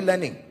answered. Are we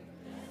learning?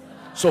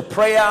 So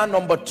prayer,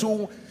 number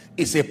two,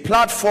 is a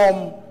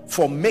platform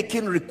for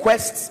making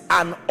requests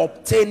and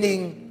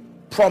obtaining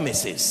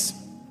promises.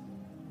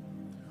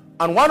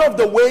 And one of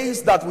the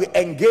ways that we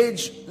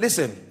engage,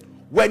 listen,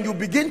 when you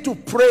begin to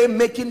pray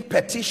making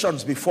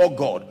petitions before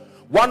God,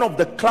 one of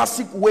the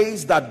classic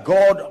ways that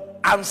God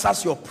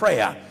answers your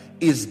prayer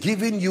is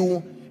giving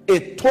you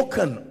a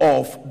token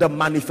of the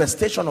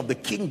manifestation of the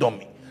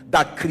kingdom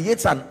that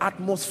creates an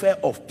atmosphere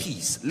of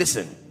peace.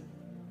 Listen,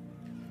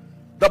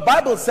 the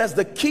Bible says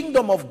the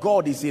kingdom of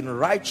God is in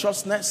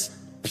righteousness,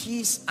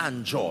 peace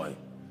and joy.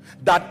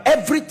 That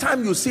every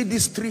time you see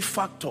these three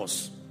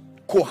factors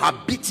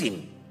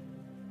cohabiting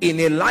in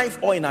a life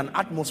or in an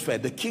atmosphere,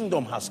 the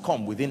kingdom has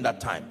come within that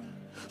time.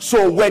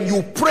 So when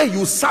you pray,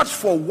 you search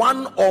for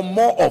one or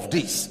more of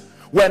these.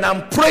 When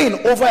I'm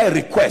praying over a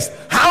request,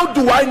 how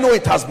do I know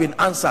it has been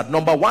answered?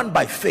 Number one,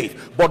 by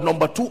faith. But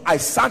number two, I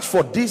search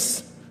for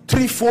these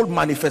threefold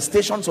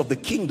manifestations of the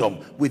kingdom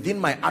within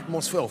my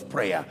atmosphere of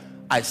prayer.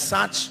 I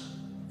search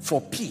for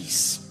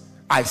peace,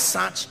 I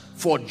search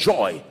for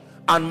joy,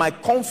 And my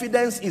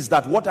confidence is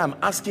that what I'm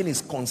asking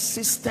is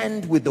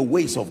consistent with the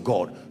ways of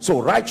God.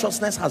 So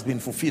righteousness has been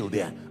fulfilled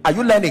there. Are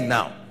you learning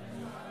now?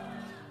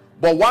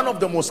 But one of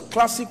the most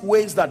classic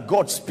ways that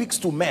God speaks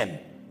to men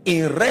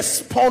in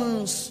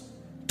response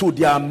to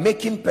their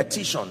making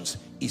petitions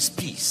is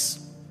peace.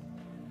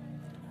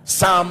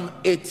 Psalm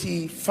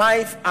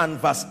 85 and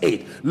verse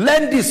 8.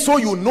 Learn this so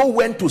you know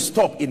when to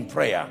stop in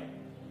prayer.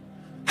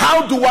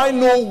 How do I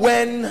know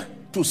when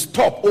to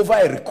stop over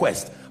a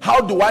request? How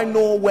do I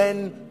know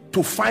when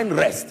to find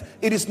rest?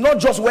 It is not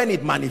just when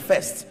it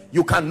manifests.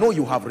 You can know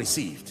you have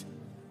received.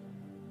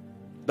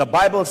 The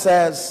Bible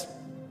says,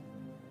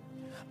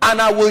 and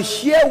I will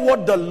hear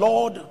what the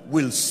Lord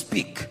will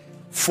speak,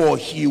 for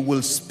he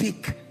will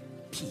speak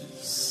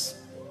peace.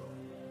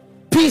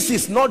 Peace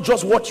is not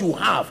just what you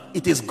have,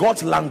 it is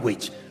God's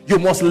language. You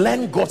must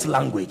learn God's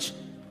language.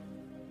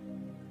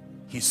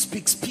 He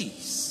speaks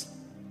peace.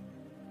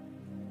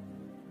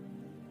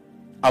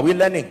 Are we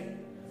learning?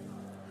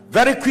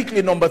 Very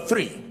quickly, number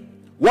 3.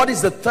 What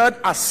is the third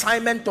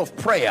assignment of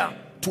prayer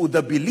to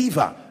the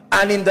believer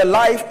and in the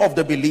life of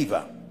the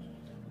believer?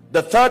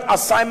 The third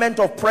assignment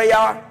of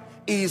prayer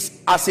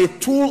is as a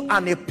tool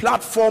and a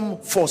platform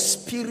for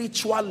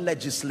spiritual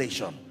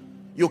legislation.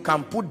 You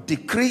can put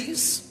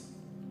decrees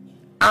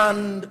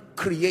and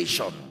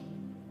creation.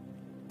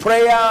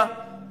 Prayer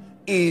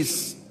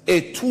is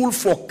a tool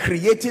for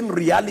creating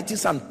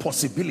realities and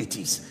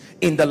possibilities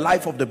in the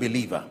life of the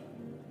believer.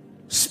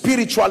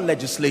 Spiritual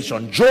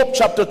legislation. Job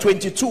chapter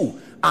 22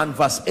 and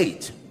verse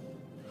 8.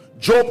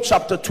 Job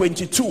chapter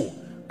 22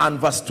 and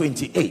verse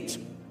 28.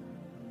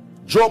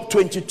 Job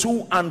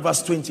 22 and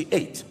verse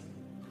 28.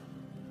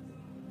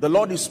 The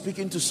Lord is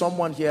speaking to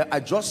someone here. I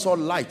just saw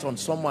light on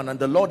someone, and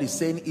the Lord is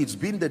saying it's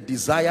been the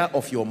desire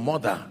of your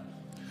mother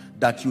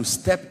that you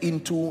step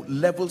into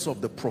levels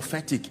of the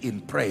prophetic in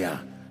prayer,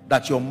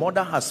 that your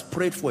mother has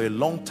prayed for a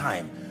long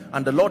time.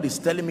 And the Lord is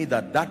telling me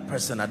that that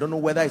person, I don't know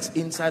whether it's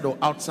inside or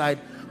outside,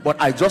 but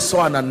I just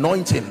saw an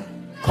anointing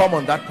come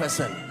on that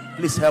person.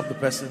 Please help the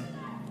person.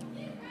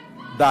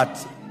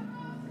 That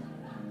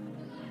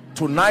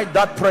tonight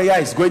that prayer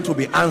is going to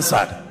be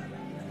answered.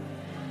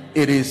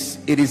 It is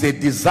a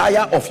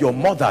desire of your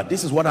mother.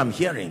 This is what I'm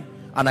hearing,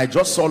 and I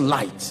just saw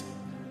light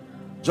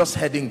just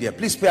heading there.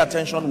 Please pay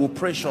attention. We'll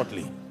pray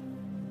shortly.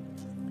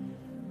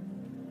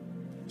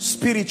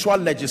 Spiritual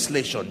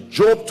legislation.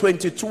 Job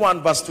 22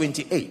 and verse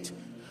 28.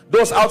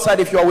 Those outside,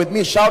 if you are with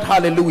me, shout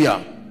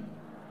hallelujah.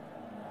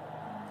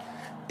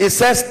 It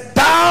says,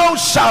 thou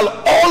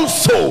shalt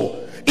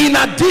also, in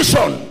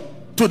addition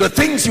to the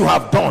things you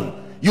have done,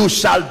 you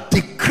shall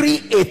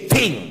decree a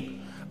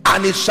thing,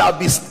 and it shall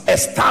be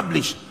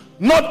established,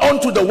 not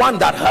unto the one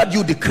that heard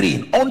you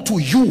decreeing, unto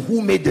you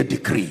who made the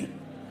decree.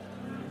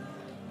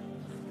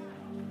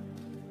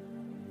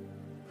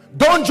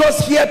 Don't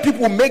just hear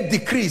people make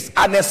decrees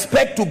and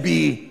expect to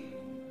be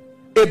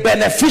a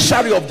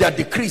beneficiary of their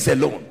decrees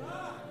alone.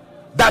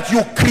 That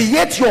you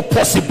create your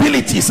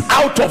possibilities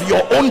out of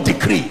your own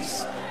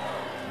decrees.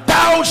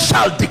 Thou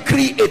shalt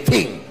decree a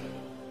thing.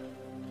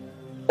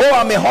 Oh,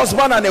 I'm a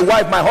husband and a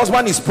wife. My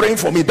husband is praying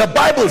for me. The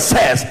Bible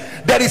says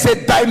there is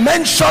a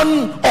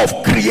dimension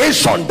of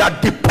creation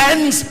that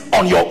depends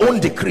on your own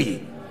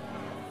decree.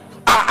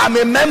 I'm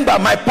a member.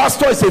 My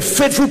pastor is a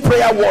faithful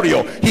prayer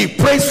warrior. He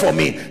prays for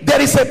me.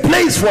 There is a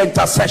place for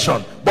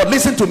intercession. But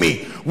listen to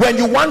me. When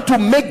you want to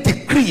make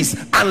decrees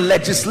and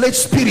legislate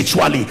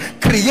spiritually,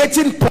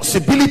 creating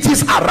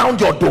possibilities around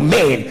your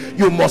domain,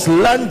 you must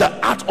learn the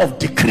art of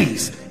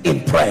decrees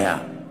in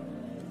prayer.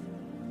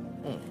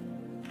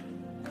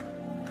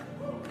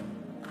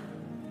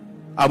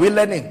 Are we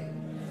learning?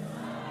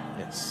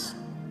 Yes.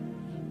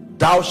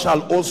 Thou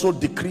shalt also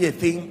decree a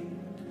thing,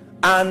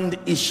 and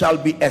it shall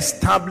be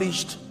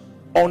established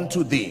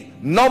unto thee.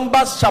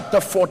 Numbers chapter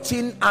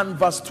 14 and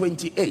verse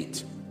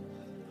 28.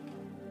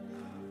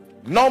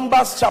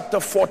 Numbers chapter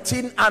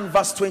 14 and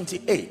verse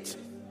 28.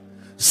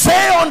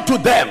 Say unto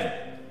them,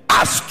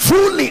 as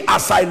truly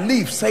as I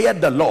live,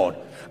 saith the Lord,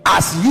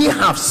 as ye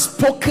have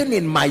spoken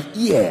in my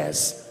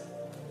ears,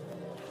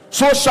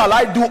 so shall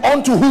I do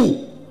unto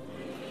who?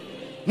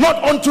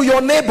 Not unto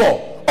your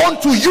neighbor,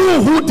 unto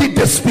you who did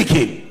the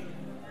speaking.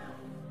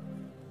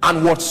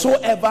 And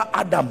whatsoever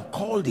Adam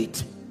called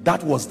it,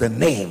 that was the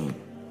name.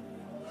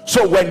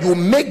 So when you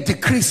make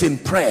decrees in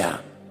prayer,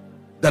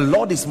 the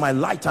Lord is my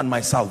light and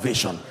my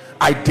salvation,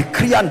 I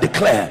decree and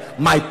declare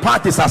my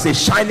path is as a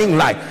shining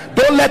light.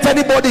 Don't let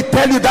anybody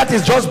tell you that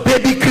is just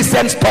baby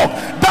Christians talk.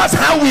 That's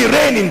how we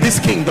reign in this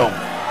kingdom.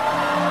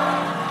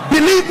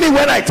 Believe me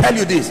when I tell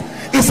you this.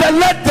 He said,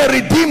 let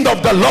the redeemed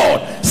of the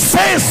Lord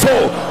say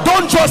so.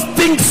 Don't just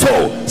think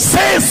so,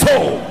 say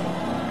so.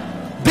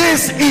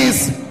 This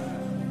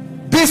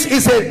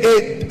is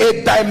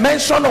a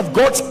dimension of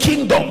God's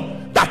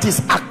kingdom that is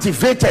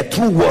activated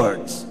through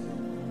words.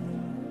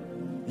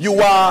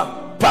 You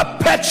are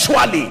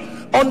perpetually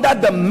under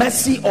the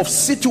mercy of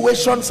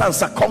situations and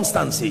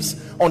circumstances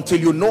until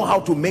you know how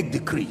to make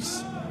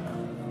decrees.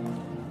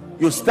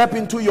 You step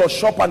into your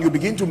shop and you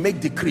begin to make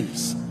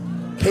decrees.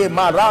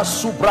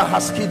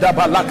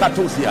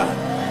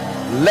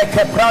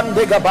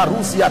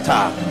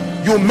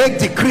 You make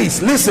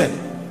decrees. Listen,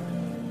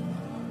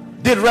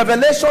 did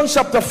Revelation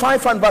chapter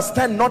 5 and verse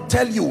 10 not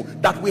tell you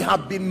that we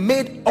have been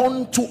made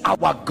unto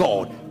our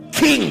God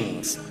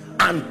kings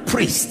and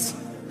priests?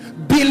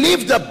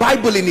 Believe the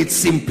Bible in its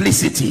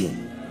simplicity.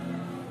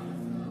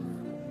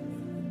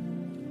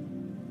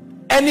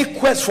 Any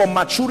quest for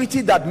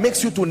maturity that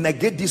makes you to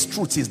negate these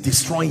truths is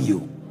destroying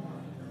you.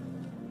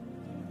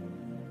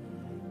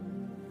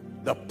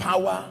 The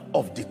power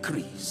of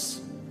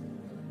decrees.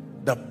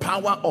 The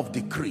power of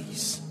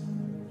decrees.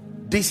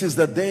 This is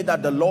the day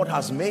that the Lord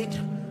has made.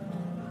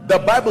 The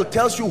Bible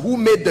tells you who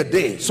made the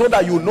day so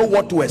that you know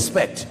what to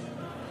expect.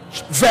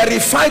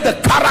 Verify the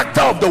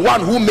character of the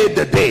one who made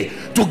the day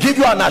to give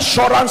you an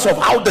assurance of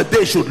how the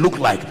day should look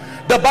like.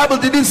 The Bible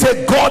didn't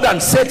say God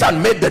and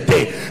Satan made the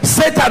day.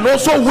 Satan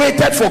also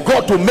waited for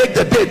God to make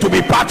the day to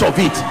be part of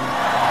it.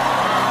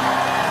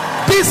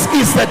 This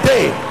is the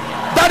day.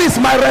 That is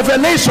my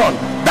revelation.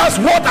 That's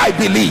what I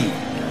believe.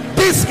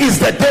 This is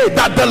the day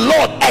that the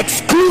Lord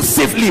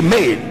exclusively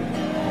made.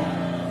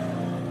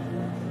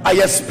 I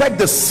expect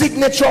the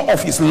signature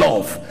of his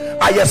love.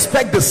 I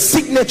expect the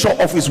signature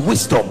of his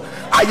wisdom.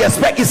 I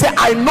expect, he said,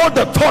 I know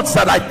the thoughts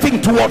that I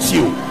think towards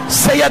you,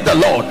 saith the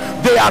Lord.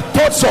 They are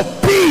thoughts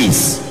of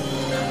peace.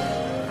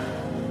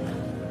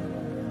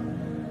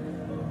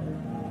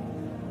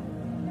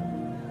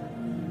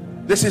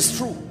 This is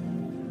true.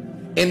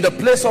 In the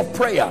place of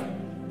prayer,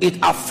 it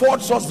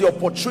affords us the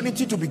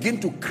opportunity to begin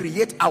to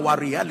create our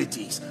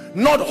realities,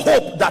 not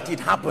hope that it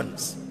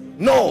happens.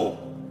 No,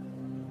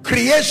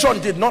 creation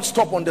did not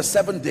stop on the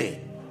seventh day.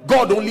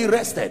 God only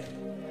rested.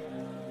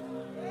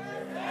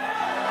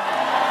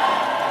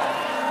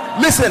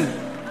 Listen,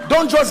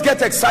 don't just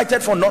get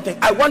excited for nothing.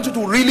 I want you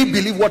to really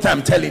believe what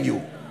I'm telling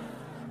you.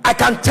 I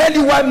can tell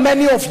you why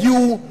many of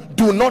you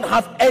do not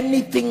have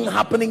anything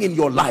happening in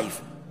your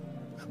life,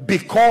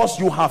 because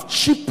you have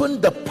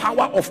cheapened the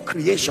power of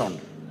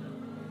creation.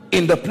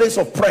 In the place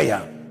of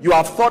prayer, you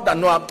have thought that,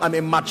 no, I'm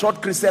a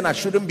matured Christian, I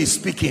shouldn't be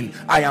speaking,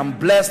 I am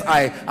blessed,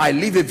 I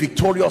live a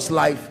victorious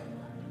life.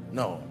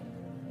 No.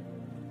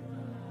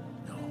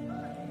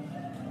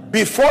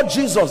 Before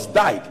Jesus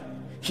died,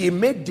 he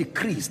made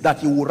decrees that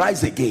he will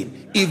rise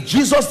again. If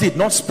Jesus did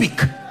not speak,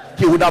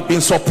 he would have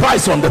been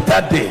surprised on the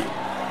third day.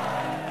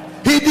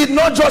 He did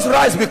not just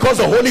rise because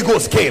the Holy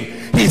Ghost came.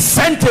 He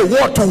sent a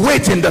word to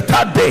wait in the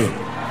third day.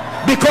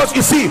 Because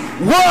you see,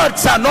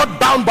 words are not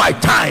bound by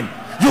time.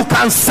 You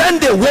can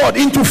send a word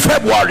into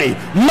February,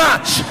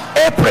 March,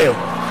 April.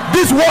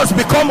 These words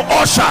become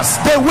ushers.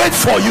 They wait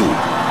for you.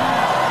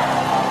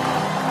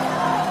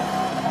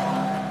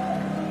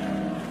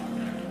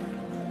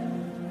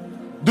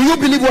 Do you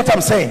believe what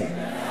I'm saying?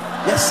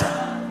 Yes, sir.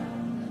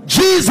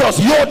 Jesus,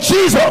 your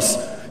Jesus,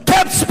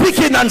 kept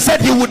speaking and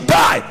said he would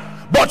die,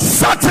 but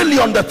certainly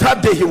on the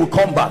third day he will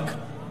come back.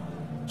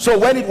 So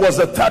when it was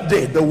the third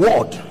day, the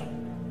word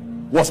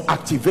was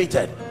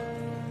activated.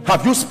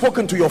 Have you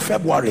spoken to your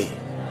February?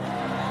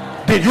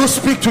 Did you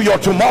speak to your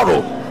tomorrow?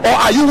 Or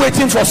are you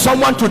waiting for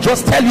someone to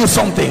just tell you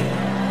something?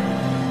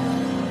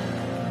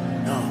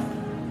 No.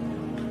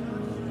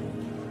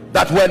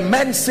 That when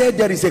men say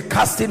there is a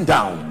casting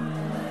down,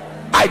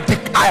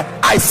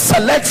 I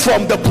select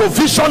from the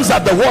provisions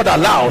that the word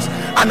allows,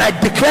 and I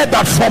declare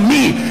that for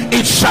me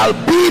it shall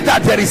be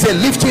that there is a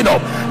lifting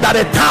up, that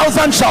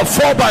 1,000 shall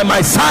fall by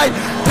my side,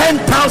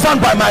 10,000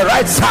 by my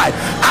right side,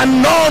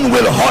 and none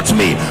will hurt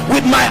me.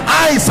 With my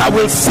eyes I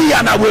will see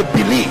and I will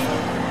believe.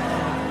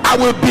 I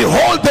will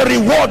behold the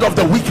reward of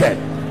the wicked.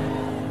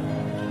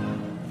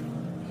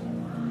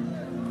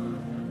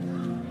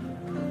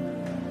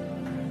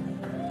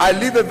 I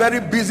live a very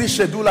busy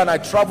schedule and I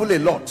travel a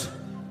lot.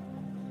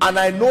 And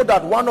I know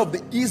that one of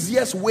the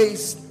easiest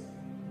ways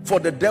for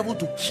the devil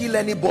to kill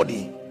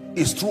anybody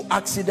is through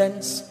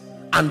accidents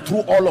and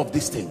through all of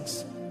these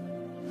things.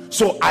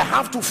 So I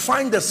have to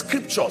find the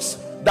scriptures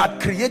that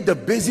create the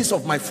basis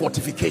of my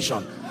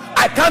fortification.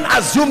 I can't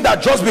assume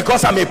that just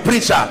because I'm a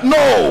preacher.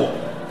 No,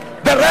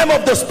 the realm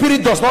of the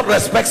spirit does not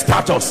respect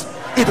status.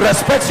 It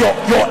respects your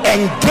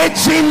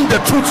engaging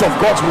the truths of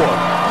God's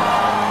word.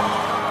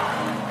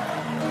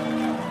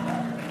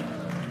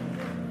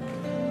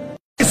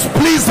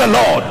 Please the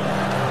Lord,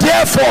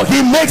 therefore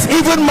he makes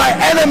even my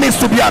enemies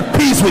to be at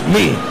peace with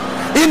me.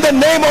 In the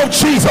name of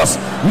Jesus,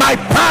 my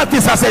path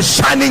is as a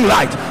shining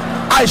light.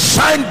 I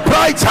shine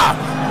brighter,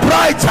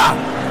 brighter,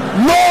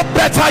 no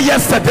better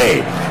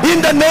yesterday.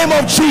 In the name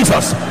of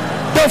Jesus,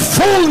 the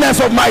fullness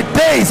of my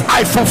days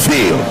I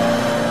fulfill.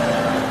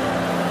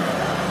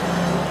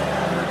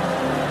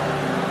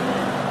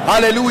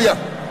 Hallelujah.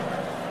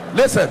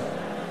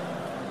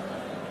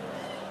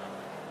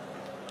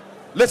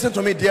 Listen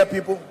to me, dear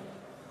people.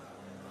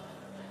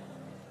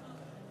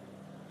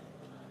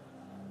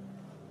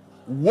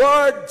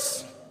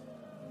 Words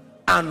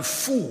and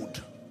food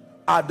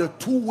are the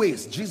two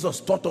ways Jesus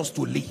taught us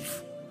to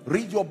live.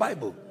 Read your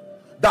Bible.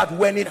 That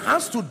when it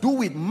has to do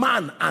with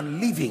man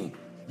and living,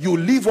 you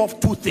live off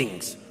two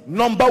things.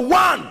 Number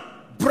one,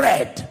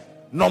 bread.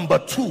 Number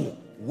two,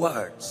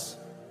 words.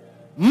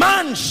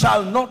 Man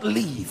shall not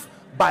live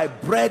by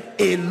bread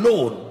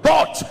alone,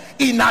 but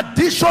in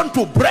addition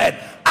to bread,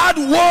 add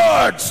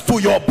words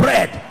to your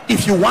bread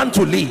if you want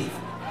to live.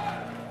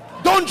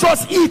 Don't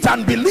just eat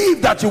and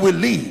believe that you will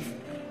live.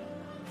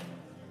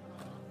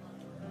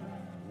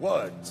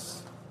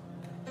 Words,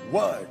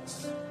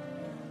 words,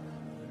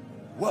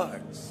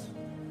 words.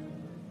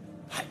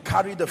 I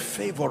carry the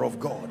favor of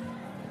God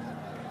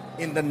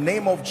in the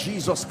name of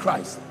Jesus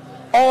Christ.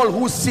 All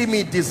who see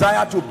me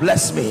desire to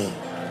bless me.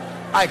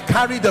 I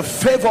carry the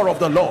favor of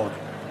the Lord,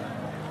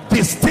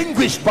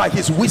 distinguished by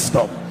his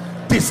wisdom,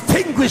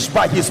 distinguished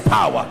by his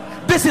power.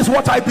 This is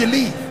what I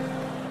believe.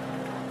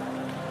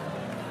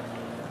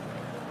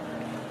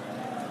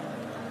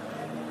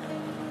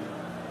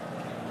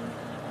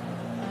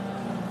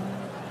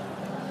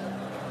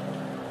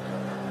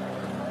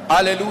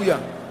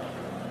 Hallelujah.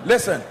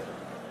 Listen,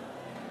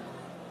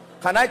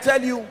 can I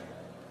tell you,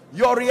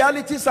 your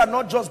realities are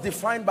not just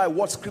defined by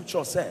what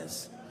scripture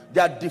says.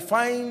 They are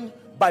defined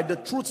by the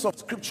truths of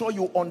scripture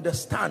you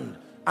understand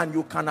and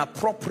you can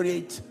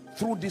appropriate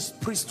through this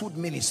priesthood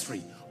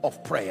ministry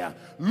of prayer.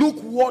 Look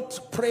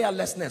what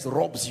prayerlessness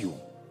robs you.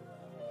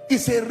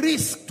 It's a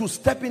risk to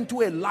step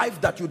into a life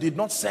that you did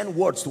not send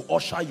words to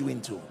usher you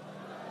into.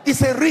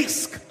 It's a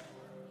risk.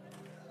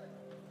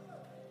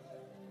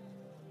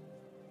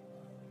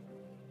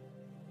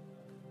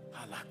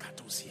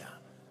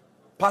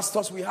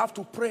 Pastors, we have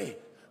to pray.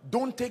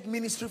 Don't take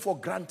ministry for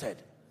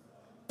granted.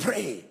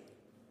 Pray.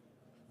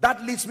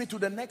 That leads me to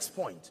the next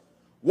point.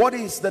 What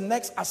is the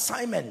next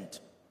assignment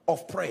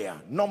of prayer?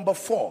 Number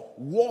 4,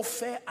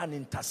 warfare and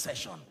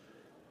intercession.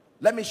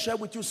 Let me share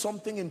with you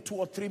something in 2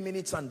 or 3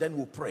 minutes and then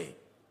we'll pray.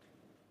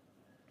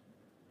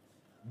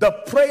 The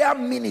prayer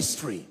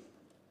ministry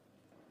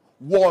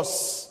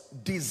was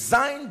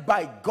designed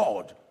by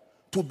God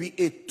to be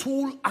a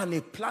tool and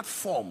a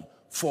platform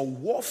for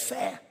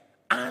warfare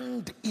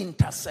and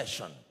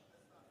intercession.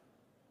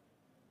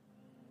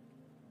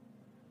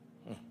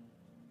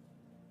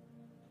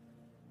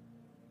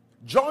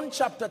 John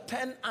chapter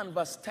 10 and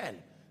verse 10.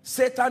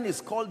 Satan is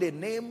called a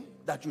name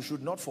that you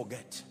should not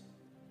forget.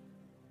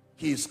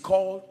 He is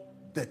called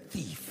the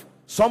thief.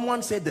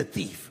 Someone say the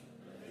thief.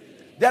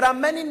 There are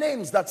many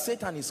names that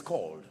Satan is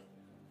called.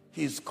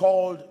 He is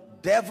called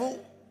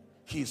devil.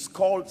 He is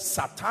called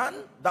Satan.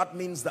 That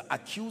means the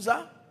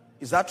accuser.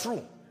 Is that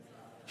true?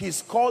 He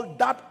is called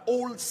that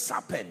old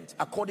serpent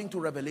according to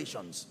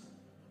Revelations.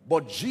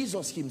 But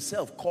Jesus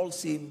himself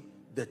calls him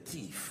the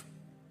thief.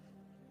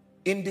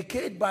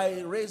 Indicate by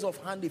raise of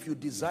hand if you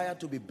desire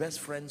to be best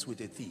friends with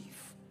a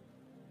thief.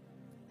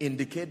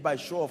 Indicate by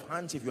show of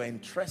hands if you are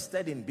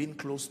interested in being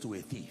close to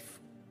a thief.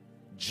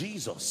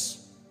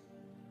 Jesus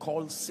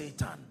called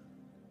Satan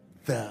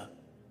the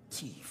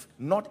thief,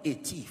 not a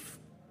thief.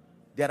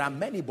 There are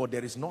many, but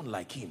there is none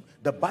like him.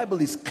 The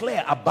Bible is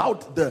clear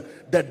about the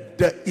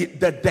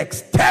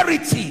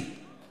dexterity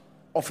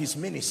of his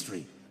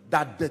ministry,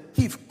 that the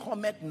thief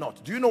cometh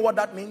not. Do you know what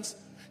that means?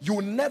 You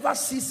never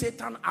see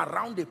Satan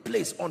around a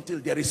place until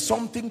there is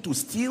something to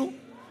steal,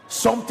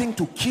 something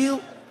to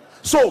kill.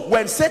 So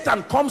when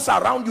Satan comes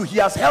around you, he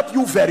has helped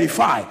you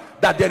verify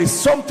that there is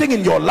something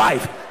in your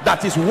life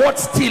that is worth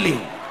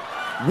stealing,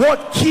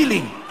 worth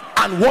killing,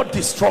 and worth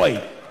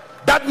destroying.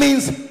 That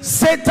means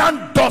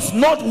Satan does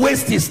not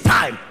waste his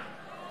time.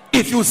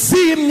 If you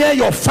see him near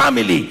your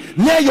family,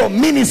 near your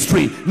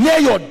ministry, near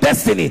your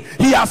destiny,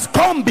 he has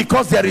come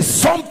because there is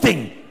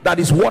something that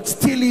is worth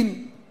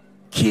stealing,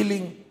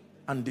 killing,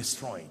 and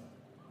destroying.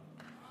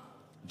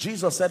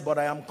 Jesus said, but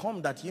I am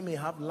come that ye may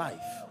have life,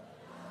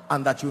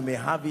 and that you may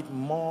have it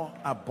more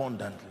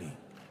abundantly.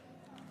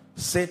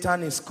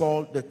 Satan is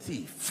called the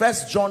thief.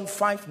 1 John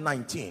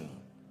 5:19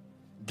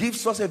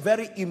 gives us a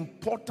very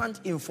important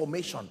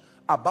information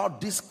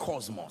about this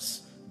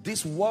cosmos,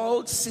 this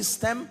world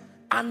system,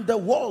 and the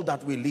world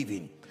that we live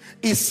in.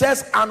 It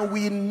says, and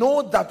we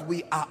know that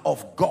we are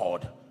of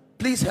God.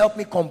 Please help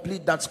me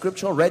complete that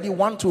scripture. Ready?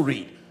 1 to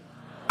read.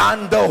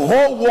 And the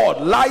whole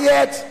world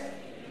lieth.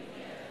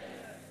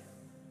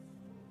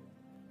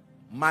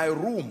 My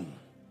room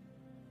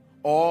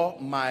or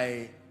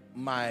my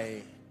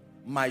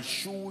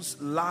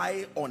shoes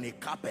lie on a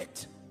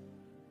carpet.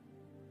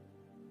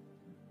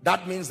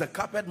 That means the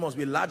carpet must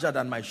be larger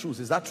than my shoes.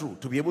 Is that true?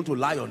 To be able to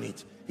lie on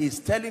it. He's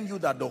telling you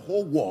that the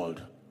whole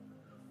world,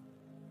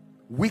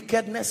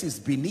 wickedness is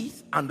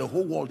beneath and the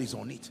whole world is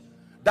on it.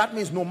 That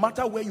means no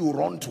matter where you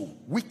run to,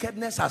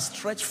 wickedness has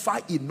stretched far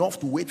enough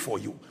to wait for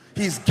you.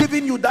 He's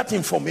giving you that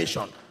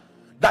information,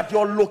 that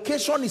your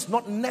location is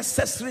not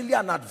necessarily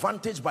an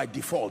advantage by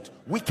default.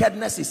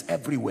 Wickedness is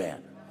everywhere.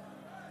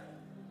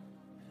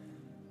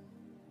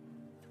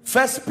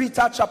 1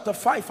 Peter chapter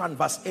 5 and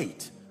verse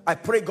 8. I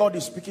pray God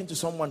is speaking to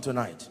someone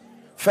tonight.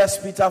 1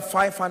 Peter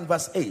 5 and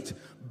verse 8.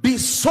 Be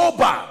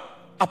sober.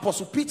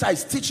 Apostle Peter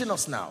is teaching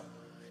us now.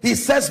 He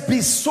says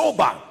be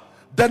sober.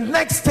 The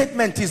next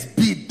statement is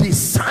be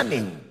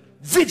discerning,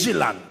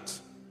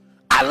 vigilant,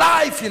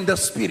 alive in the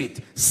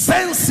spirit,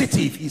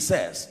 sensitive, he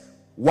says.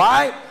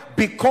 Why?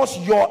 Because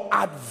your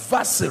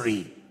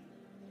adversary,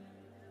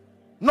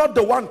 not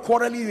the one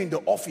quarreling you in the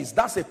office,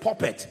 that's a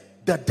puppet,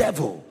 the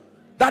devil,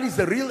 That is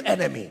the real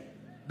enemy.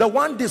 The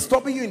one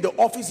disturbing you in the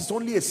office is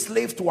only a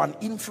slave to an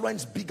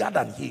influence bigger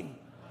than him.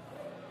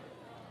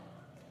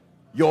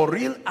 Your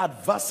real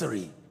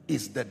adversary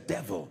is the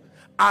devil.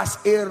 As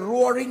a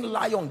roaring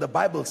lion, the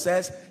Bible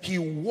says, he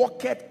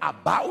walketh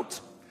about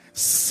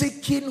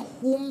seeking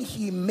whom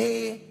he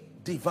may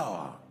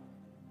devour.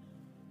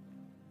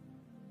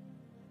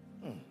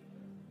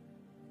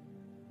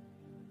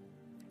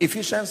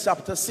 Ephesians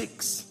chapter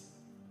 6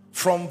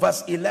 from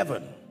verse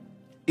 11.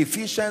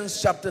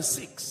 Ephesians chapter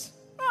 6.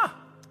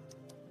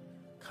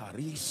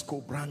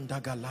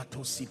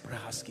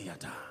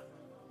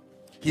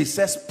 He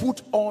says,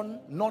 put on,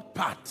 not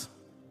part,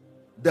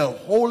 the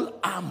whole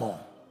armor.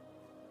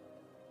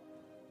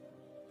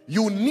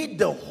 You need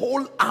the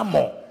whole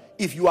armor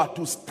if you are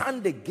to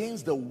stand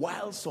against the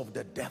wiles of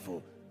the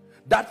devil.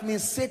 That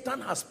means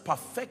Satan has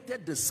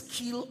perfected the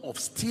skill of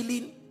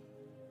stealing,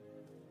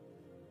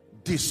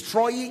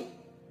 destroying,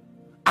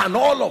 and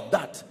all of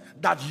that,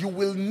 that you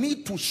will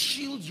need to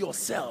shield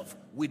yourself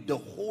with the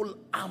whole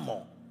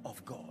armor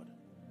of God.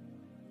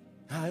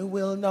 I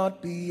will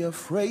not be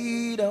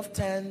afraid of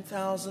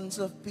 10,000s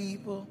of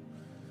people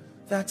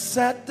that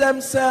set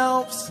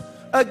themselves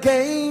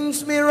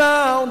against me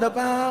round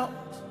about.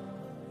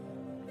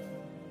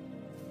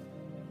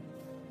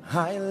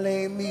 I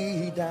lay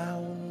me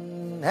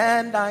down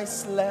and I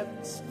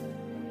slept.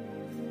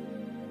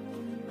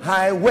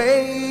 I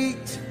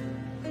wait,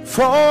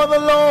 for the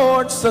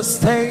Lord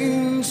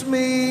sustains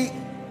me.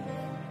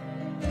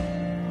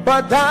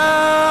 But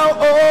thou,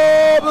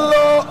 O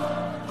Lord,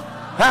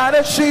 had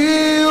a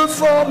shield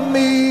for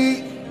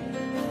me,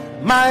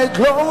 my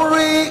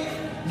glory,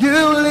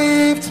 you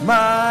lift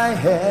my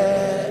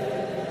head.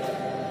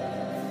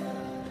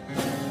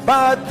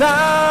 But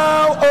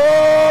thou,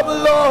 O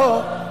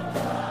Lord,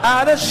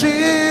 had a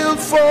shield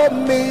for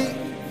me,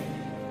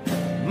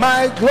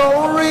 my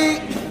glory,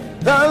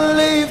 the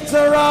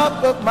lifter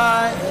up of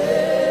my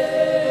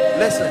head.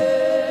 Listen,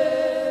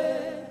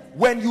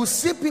 when you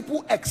see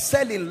people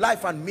excel in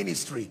life and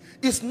ministry,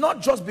 it's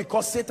not just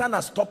because Satan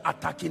has stopped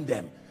attacking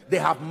them. They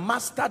have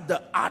mastered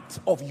the art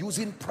of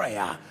using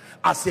prayer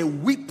as a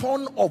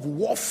weapon of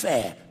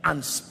warfare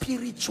and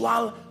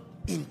spiritual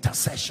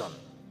intercession.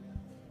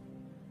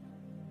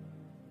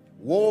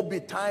 Woe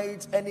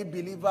betides any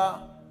believer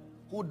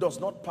who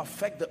does not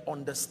perfect the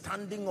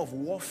understanding of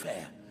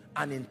warfare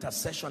and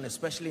intercession,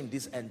 especially in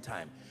this end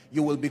time.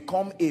 You will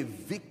become a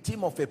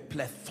victim of a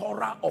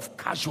plethora of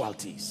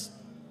casualties.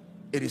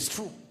 It is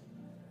true.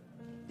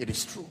 It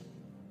is true.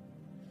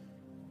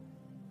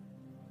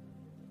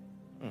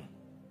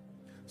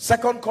 2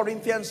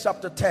 Corinthians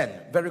chapter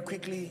 10, very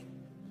quickly.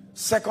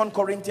 2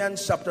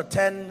 Corinthians chapter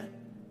 10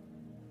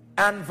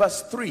 and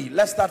verse 3.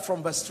 Let's start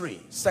from verse 3.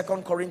 2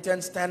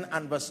 Corinthians 10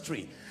 and verse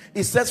 3.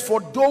 It says,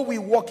 for though we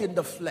walk in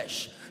the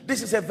flesh.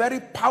 This is a very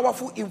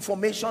powerful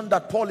information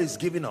that Paul is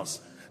giving us.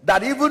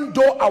 That even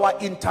though our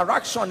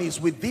interaction is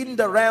within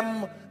the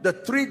realm, the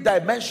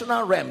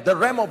three-dimensional realm, the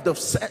realm of the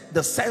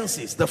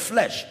senses, the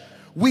flesh,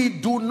 we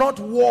do not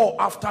war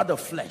after the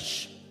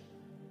flesh.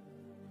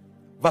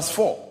 Verse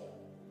 4.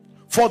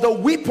 For the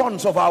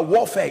weapons of our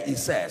warfare, he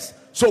says.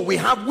 So we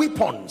have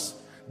weapons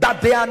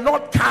that they are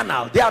not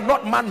carnal, they are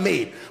not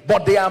man-made,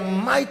 but they are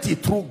mighty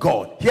through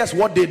God. Here's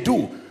what they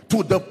do: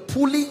 to the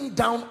pulling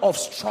down of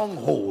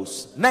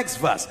strongholds. Next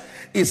verse,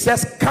 it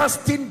says,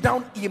 casting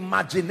down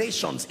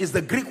imaginations, is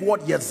the Greek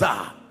word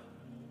yezah,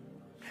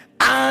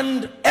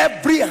 and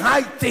every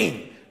high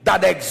thing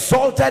that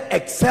exalted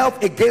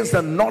itself against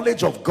the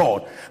knowledge of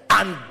God,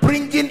 and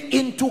bringing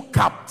into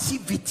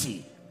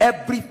captivity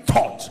every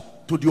thought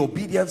to the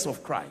obedience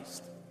of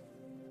Christ.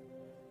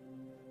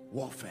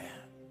 Warfare.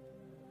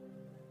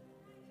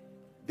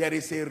 There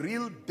is a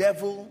real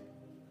devil,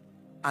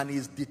 and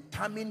is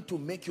determined to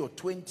make your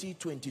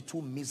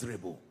 2022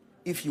 miserable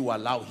if you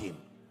allow him.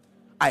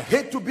 I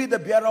hate to be the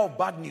bearer of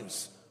bad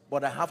news,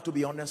 but I have to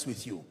be honest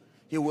with you.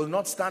 He will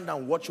not stand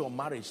and watch your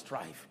marriage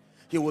thrive.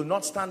 He will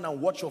not stand and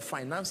watch your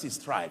finances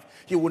thrive.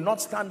 He will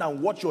not stand and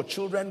watch your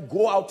children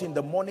go out in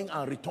the morning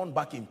and return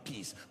back in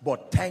peace.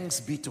 But thanks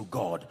be to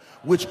God,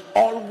 which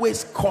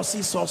always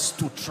causes us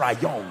to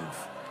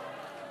triumph.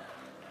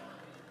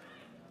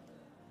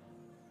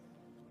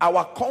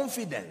 Our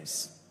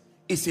confidence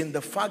is in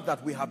the fact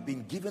that we have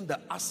been given the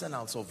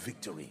arsenals of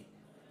victory.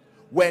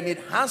 When it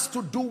has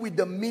to do with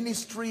the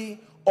ministry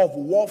of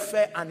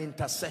warfare and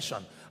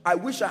intercession, I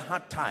wish I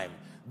had time.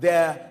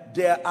 There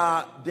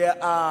are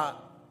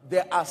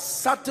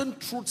certain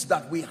truths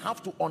that we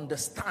have to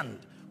understand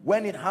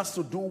when it has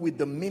to do with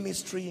the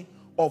ministry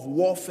of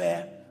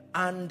warfare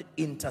and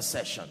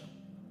intercession.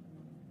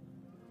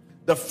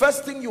 The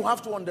first thing you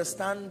have to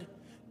understand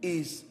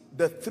is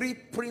the three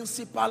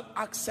principal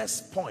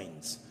access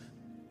points.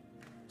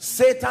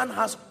 Satan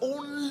has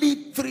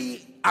only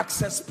three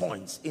access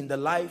points in the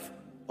life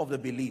of the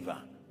believer.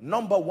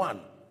 Number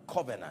one,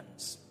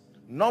 covenants.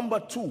 Number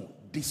two,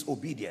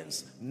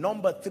 disobedience.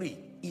 Number three,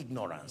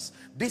 ignorance.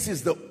 This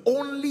is the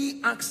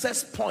only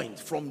access point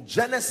from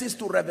Genesis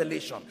to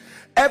Revelation.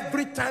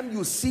 Every time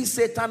you see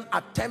Satan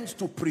attempt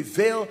to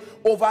prevail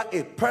over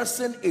a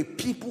person, a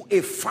people,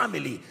 a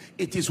family,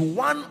 it is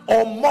one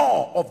or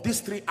more of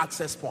these three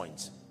access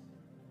points.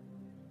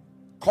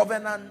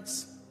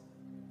 Covenants,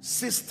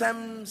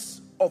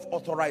 systems of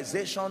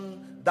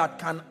authorization that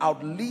can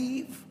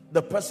outlive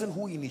the person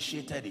who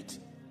initiated it.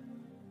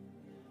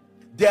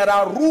 There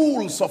are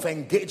rules of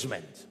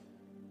engagement.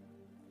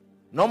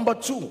 Number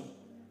two,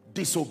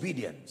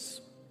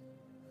 disobedience.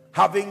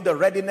 Having the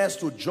readiness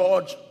to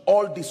judge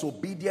all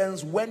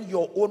disobedience when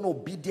your own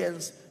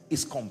obedience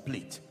is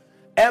complete.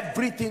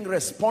 Everything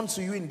responds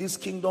to you in this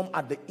kingdom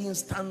at the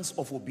instance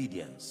of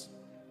obedience.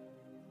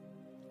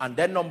 And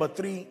then number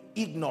three,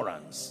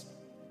 ignorance.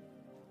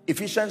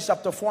 Ephesians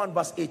chapter 4 and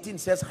verse 18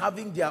 says,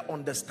 having their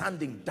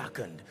understanding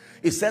darkened.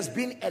 It says,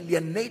 being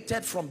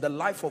alienated from the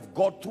life of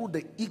God through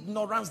the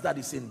ignorance that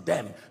is in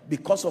them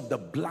because of the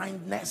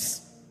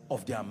blindness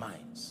of their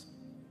minds.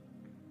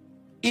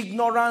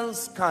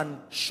 Ignorance can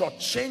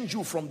shortchange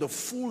you from the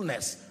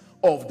fullness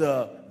of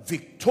the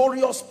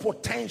victorious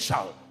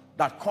potential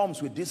that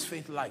comes with this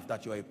faith life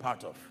that you are a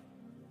part of.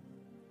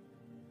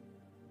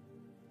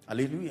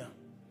 Hallelujah.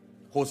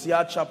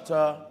 Hosea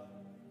chapter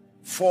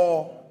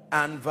 4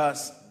 and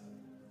verse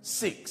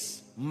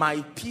 6.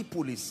 My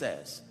people, it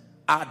says,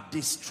 are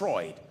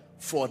destroyed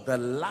for the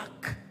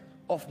lack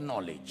of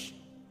knowledge.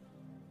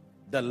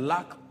 The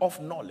lack of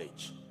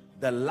knowledge.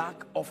 The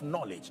lack of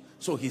knowledge.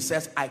 So he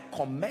says, I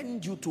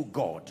commend you to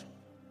God.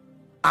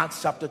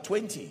 Acts chapter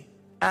 20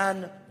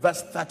 and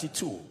verse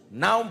 32.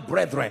 Now,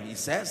 brethren, he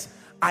says,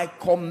 I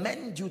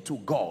commend you to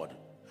God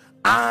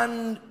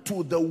and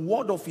to the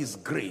word of his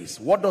grace.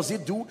 What does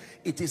it do?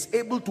 It is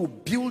able to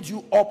build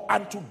you up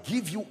and to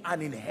give you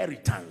an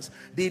inheritance.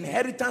 The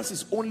inheritance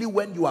is only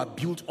when you are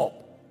built up.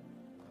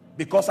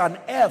 Because an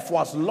heir,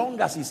 for as long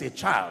as he's a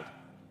child,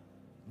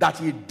 that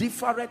he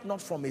differeth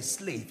not from a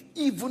slave,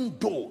 even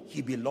though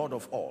he be Lord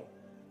of all.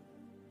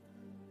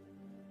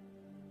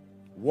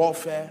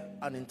 Warfare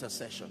and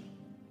intercession.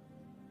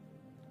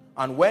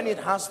 And when it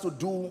has to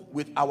do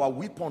with our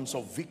weapons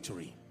of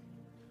victory,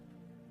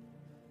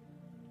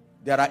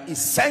 there are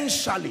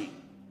essentially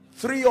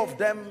three of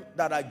them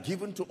that are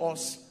given to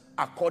us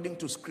according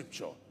to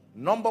scripture.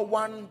 Number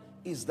one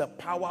is the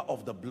power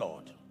of the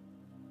blood.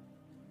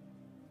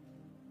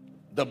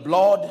 The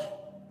blood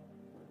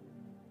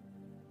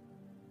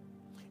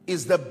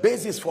is the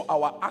basis for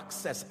our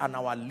access and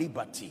our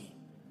liberty.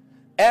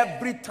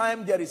 Every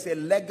time there is a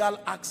legal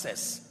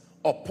access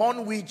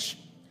upon which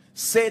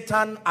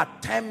Satan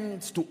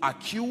attempts to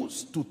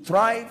accuse, to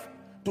thrive,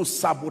 to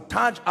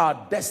sabotage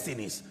our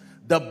destinies,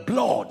 the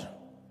blood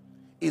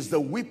is the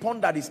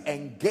weapon that is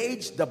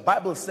engaged. The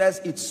Bible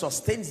says it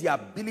sustains the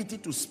ability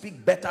to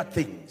speak better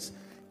things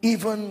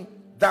even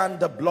than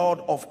the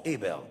blood of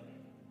Abel.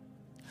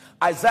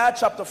 Isaiah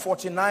chapter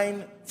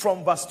 49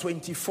 from verse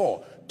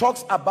 24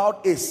 talks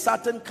about a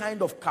certain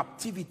kind of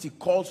captivity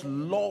called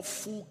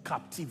lawful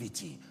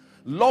captivity.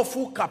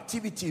 Lawful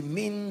captivity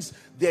means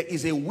there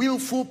is a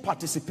willful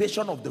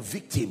participation of the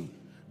victim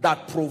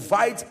that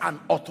provides an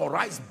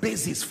authorized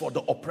basis for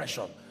the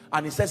oppression.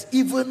 And it says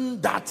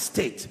even that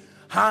state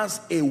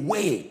has a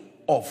way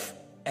of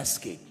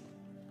escape.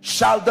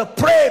 Shall the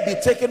prey be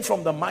taken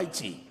from the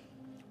mighty,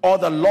 or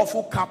the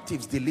lawful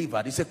captives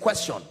delivered? It's a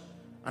question.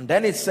 And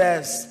then it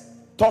says,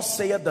 thus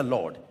saith the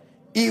Lord,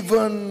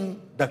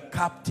 even the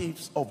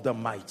captives of the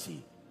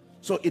mighty.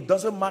 So it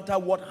doesn't matter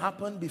what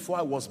happened before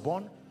I was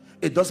born.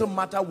 It doesn't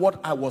matter what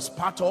I was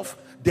part of.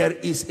 There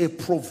is a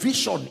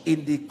provision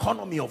in the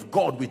economy of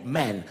God with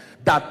men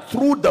that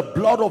through the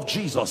blood of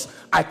Jesus,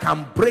 I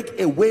can break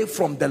away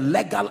from the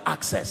legal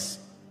access.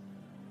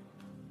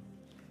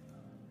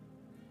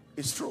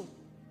 It's true.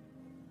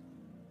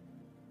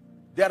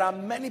 There are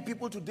many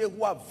people today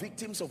who are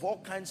victims of all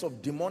kinds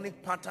of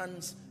demonic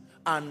patterns,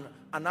 and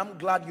I'm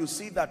glad you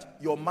see that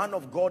your man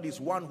of God is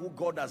one who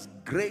God has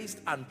graced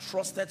and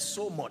trusted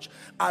so much.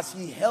 As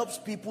he helps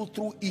people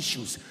through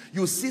issues,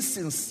 you see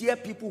sincere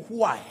people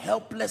who are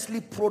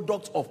helplessly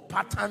products of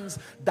patterns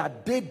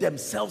that they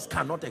themselves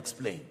cannot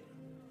explain.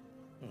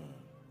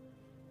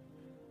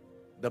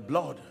 The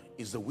blood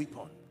is the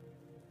weapon.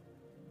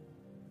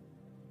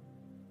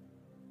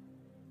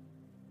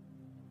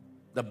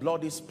 The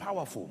blood is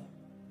powerful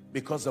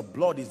because the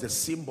blood is the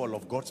symbol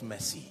of God's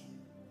mercy.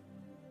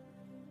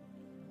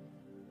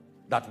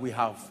 That we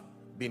have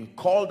been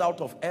called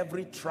out of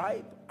every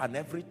tribe and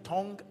every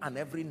tongue and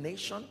every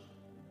nation.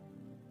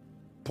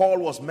 Paul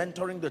was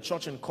mentoring the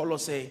church in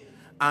Colossae,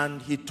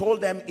 and he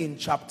told them in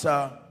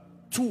chapter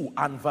 2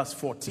 and verse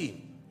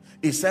 14,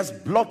 it says,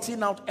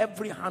 blotting out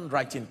every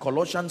handwriting,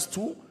 Colossians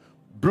 2,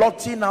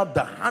 blotting out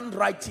the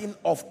handwriting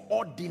of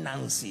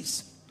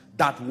ordinances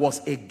that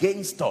was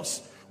against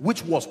us,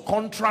 which was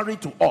contrary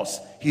to us.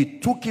 He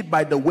took it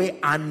by the way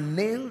and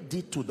nailed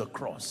it to the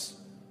cross.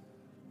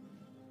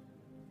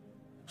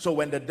 So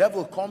when the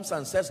devil comes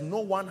and says no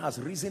one has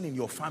risen in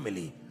your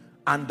family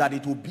and that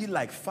it will be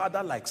like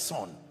father like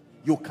son,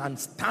 you can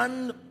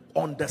stand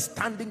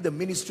understanding the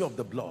ministry of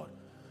the blood.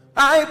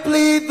 I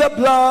plead the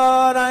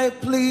blood, I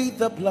plead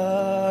the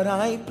blood,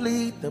 I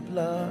plead the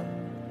blood,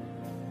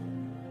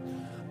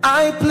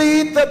 I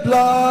plead the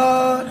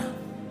blood,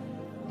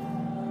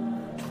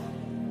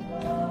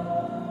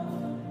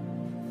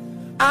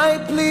 I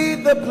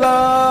plead the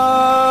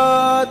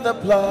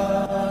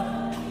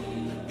blood,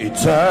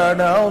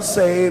 eternal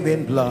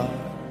saving blood.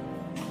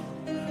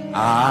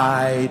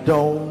 I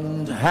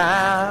don't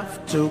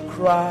have to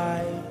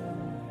cry.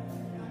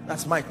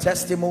 That's my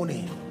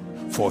testimony.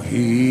 For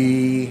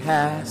he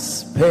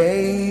has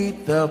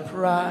paid the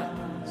price.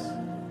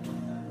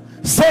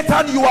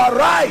 Satan, you are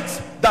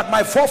right that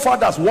my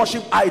forefathers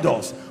worship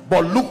idols,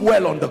 but look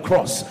well on the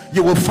cross.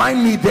 You will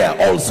find me there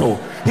also.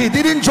 He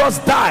didn't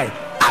just die,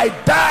 I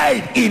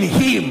died in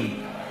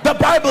him. The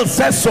Bible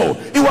says so.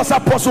 It was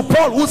Apostle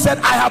Paul who said,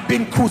 I have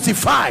been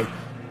crucified.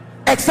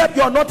 Except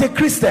you are not a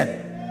Christian.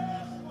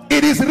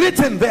 It is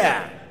written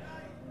there.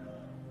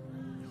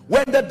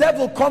 When the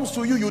devil comes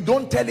to you, you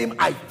don't tell him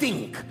I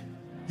think.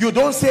 You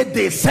don't say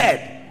they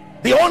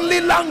said. The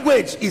only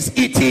language is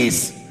it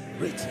is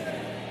written.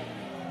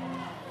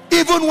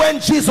 Even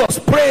when Jesus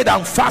prayed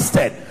and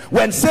fasted,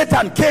 when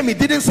Satan came, he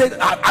didn't say,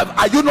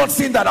 are you not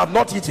seeing that I've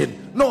not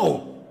eaten?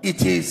 No,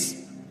 it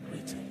is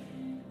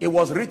written. It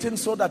was written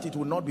so that it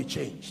will not be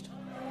changed.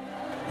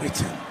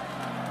 Written.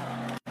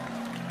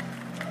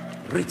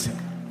 Written.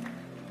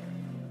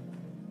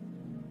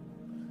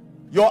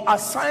 Your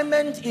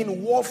assignment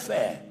in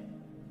warfare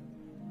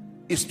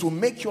is to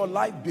make your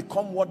life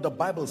become what the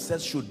Bible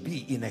says should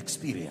be in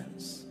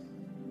experience.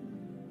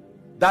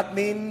 That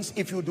means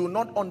if you do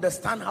not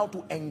understand how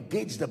to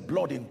engage the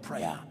blood in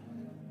prayer,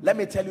 let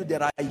me tell you,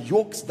 there are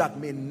yokes that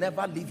may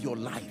never leave your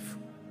life.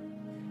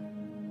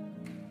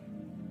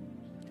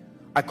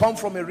 I come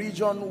from a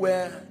region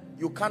where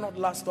you cannot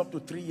last up to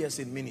 3 years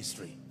in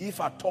ministry, if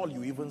at all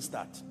you even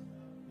start.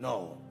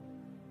 No,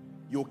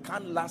 you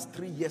can't last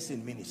 3 years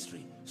in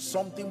ministry.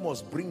 Something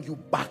must bring you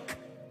back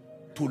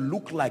to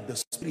look like the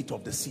spirit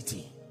of the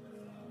city.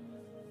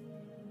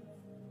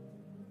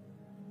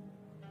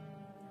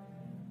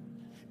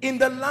 In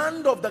the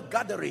land of the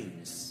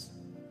gatherings,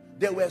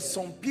 there were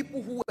some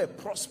people who were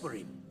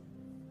prospering,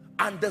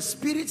 and the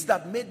spirits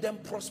that made them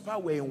prosper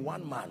were in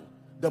one man.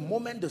 The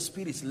moment the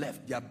spirits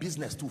left, their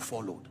business too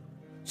followed.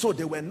 So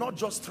they were not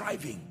just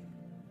thriving.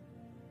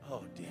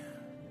 Oh dear.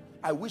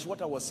 I wish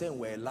what I was saying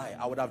were a lie.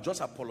 I would have just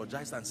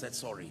apologized and said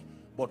sorry.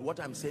 But what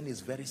I'm saying is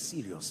very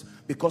serious,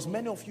 because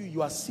many of you,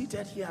 you are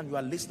seated here and you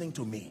are listening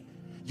to me.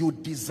 You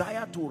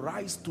desire to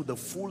rise to the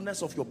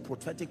fullness of your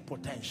prophetic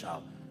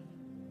potential.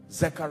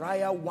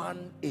 Zechariah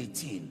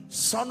 1:18,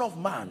 Son of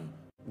man,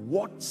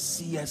 what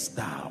seest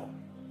thou?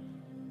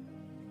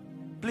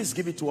 Please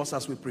give it to us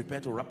as we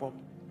prepare to wrap up.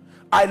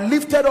 I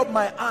lifted up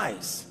my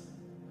eyes,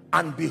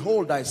 and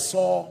behold, I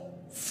saw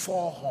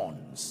 4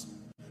 horns.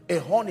 A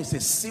horn is a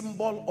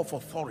symbol of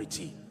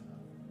authority.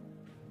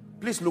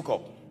 Please look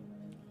up.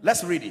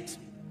 Let's read it.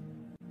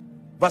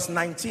 Verse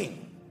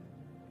 19.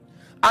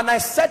 And I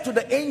said to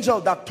the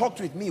angel that talked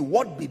with me,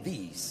 what be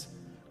these?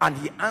 And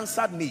he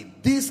answered me,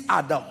 these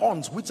are the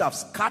horns which have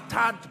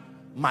scattered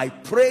my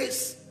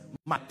praise,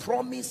 my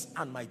promise,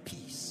 and my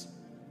peace.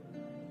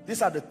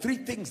 These are the 3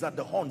 things that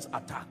the horns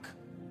attack.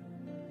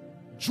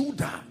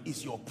 Judah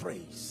is your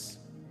praise.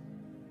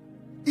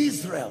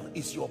 Israel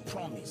is your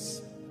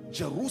promise.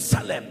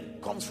 Jerusalem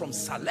comes from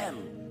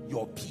Salem,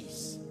 your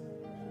peace.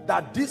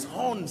 That these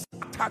horns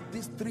attack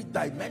these 3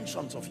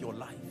 dimensions of your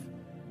life.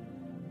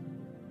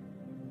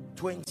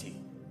 20.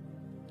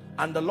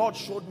 And the Lord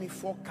showed me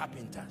 4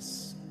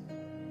 carpenters.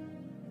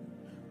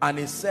 And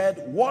he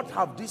said, what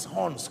have these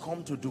horns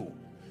come to do?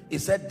 He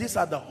said, these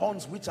are the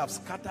horns which have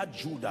scattered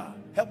Judah.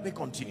 Help me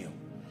continue.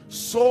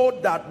 So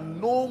that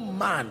no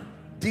man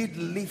did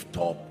lift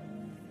up.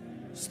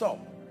 Stop.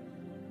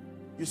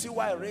 You see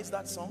why I raised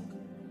that song?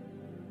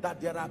 That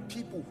there are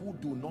people who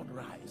do not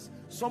rise.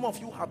 Some of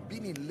you have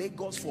been in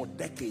Lagos for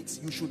decades.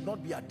 You should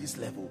not be at this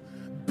level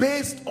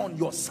based on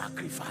your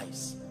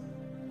sacrifice.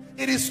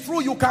 It is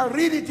true, you can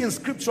read it in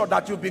scripture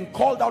that you've been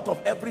called out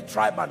of every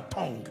tribe and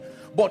tongue.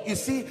 But you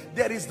see,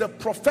 there is the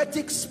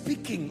prophetic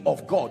speaking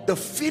of God, the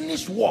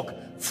finished work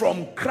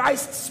from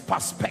Christ's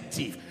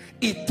perspective.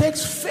 It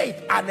takes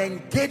faith and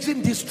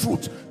engaging this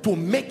truth to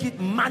make it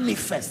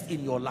manifest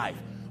in your life.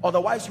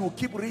 Otherwise, you will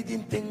keep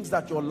reading things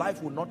that your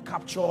life will not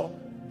capture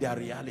their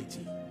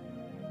reality.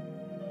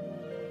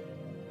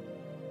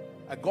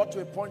 I got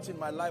to a point in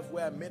my life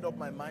where I made up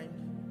my mind.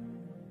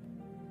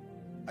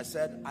 I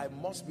said, I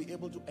must be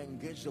able to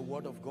engage the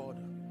word of God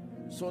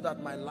so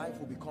that my life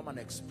will become an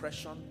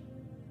expression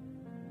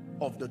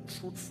of the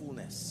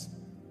truthfulness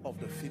of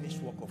the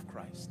finished work of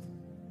Christ.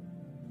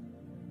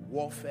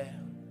 Warfare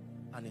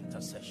and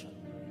intercession.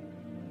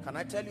 Can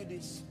I tell you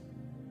this?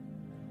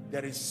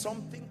 There is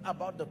something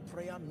about the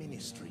prayer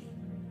ministry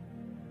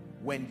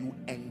when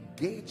you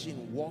engage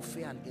in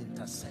warfare and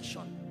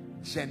intercession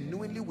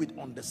genuinely with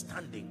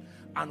understanding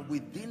and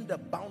within the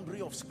boundary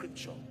of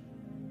scripture.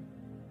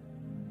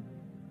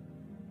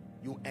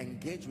 You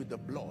engage with the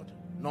blood.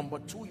 Number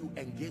 2, you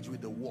engage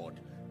with the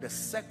word. the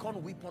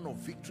second weapon of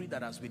victory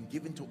that has been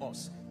given to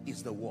us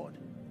is the word.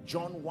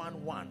 John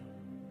 1:1.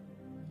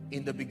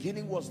 In the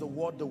beginning was the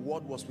word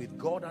was with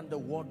God, and the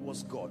word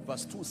was God.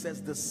 Verse 2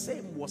 says the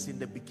same was in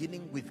the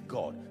beginning with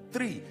God.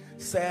 3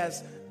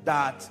 says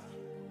that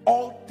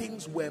all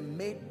things were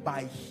made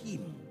by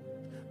him,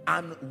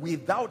 and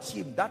without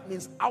him, that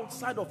means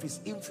outside of his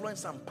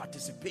influence and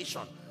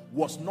participation,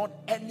 was not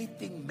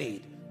anything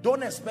made.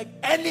 Don't expect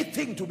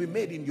anything to be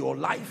made in your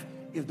life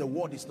if the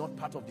word is not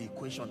part of the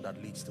equation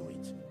that leads to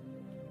it.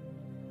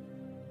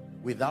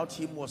 Without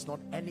him was not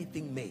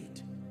anything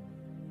made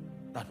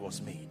that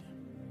was made.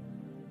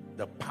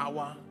 The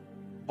power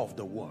of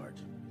the word.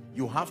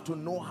 You have to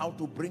know how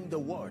to bring the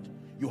word.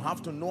 You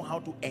have to know how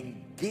to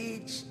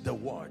engage the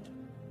word.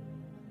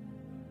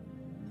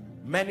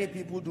 Many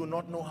people do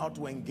not know how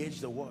to engage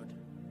the word.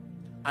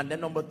 And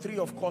then number 3,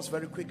 of course,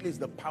 very quickly, is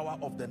the power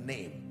of the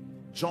name.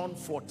 John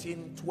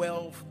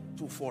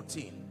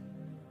 14:12-14.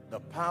 The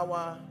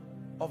power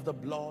of the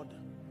blood,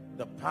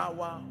 the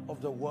power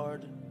of the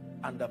word,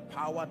 and the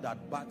power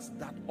that backs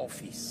that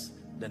office,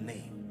 the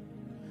name.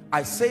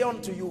 I say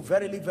unto you,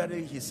 verily,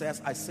 verily, he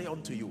says, I say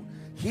unto you,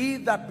 he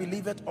that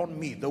believeth on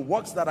me, the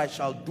works that I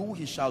shall do,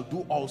 he shall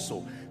do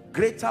also.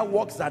 Greater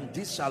works than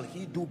this shall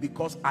he do,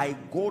 because I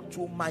go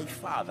to my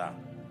Father.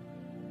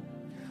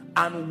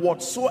 And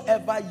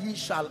whatsoever ye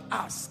shall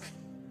ask,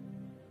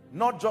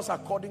 not just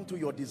according to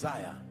your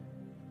desire,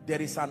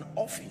 there is an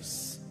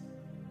office.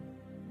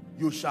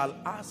 You shall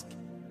ask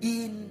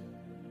in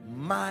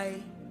my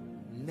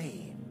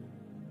name.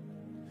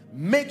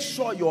 Make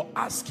sure your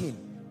asking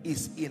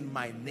is in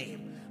my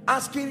name.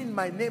 Asking in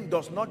my name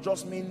does not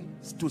just mean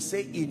to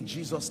say in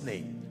Jesus'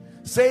 name.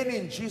 Saying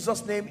in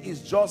Jesus' name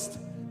is just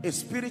a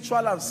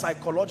spiritual and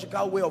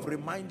psychological way of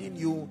reminding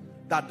you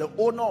that the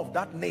owner of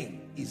that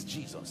name is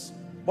Jesus.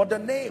 But the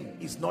name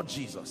is not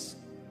Jesus.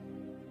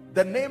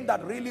 The name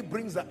that really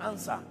brings the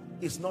answer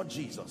is not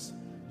Jesus.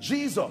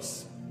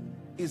 Jesus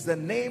is the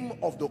name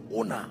of the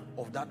owner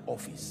of that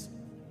office.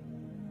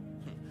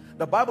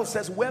 The Bible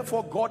says,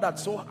 wherefore God had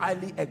so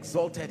highly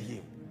exalted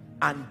him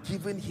and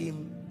given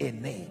him a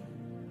name.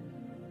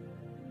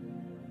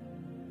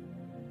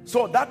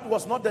 So that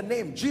was not the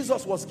name.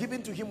 Jesus was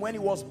given to him when he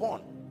was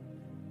born.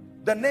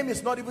 The name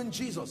is not even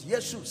Jesus.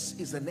 Jesus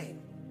is the name.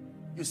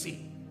 You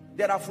see,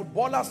 there are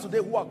footballers today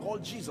who are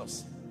called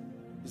Jesus.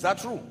 Is that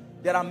true?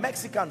 There are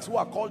Mexicans who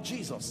are called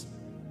Jesus.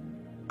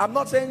 I'm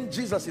not saying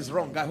Jesus is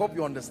wrong. I hope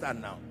you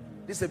understand now.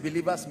 This is a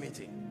believers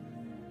meeting.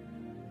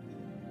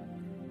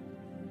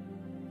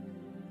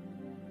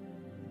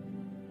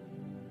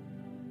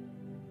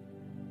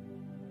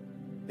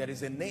 There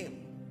is a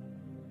name,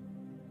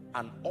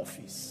 an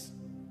office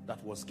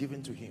that was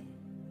given to him.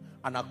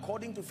 And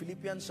according to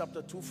Philippians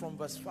chapter 2 from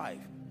verse 5,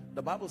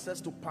 the Bible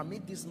says to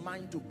permit this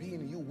mind to be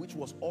in you, which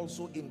was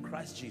also in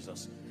Christ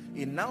Jesus.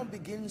 It now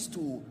begins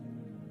to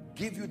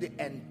give you the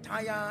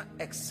entire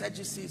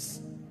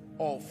exegesis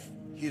of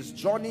his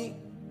journey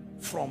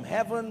from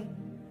heaven,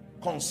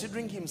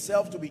 considering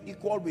himself to be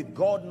equal with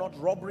God, not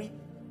robbery,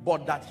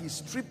 but that he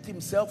stripped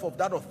himself of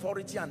that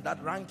authority and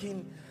that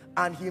ranking,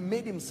 and he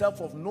made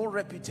himself of no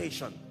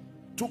reputation,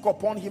 took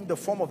upon him the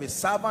form of a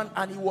servant,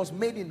 and he was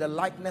made in the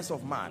likeness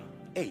of man.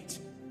 8.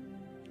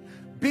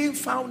 Being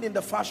found in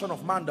the fashion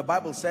of man, the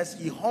Bible says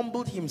he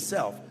humbled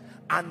himself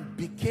and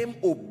became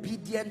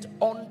obedient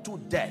unto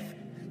death,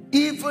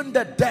 even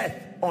the death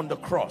on the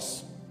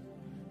cross.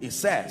 It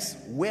says,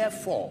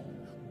 wherefore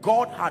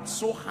God had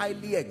so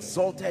highly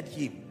exalted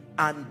him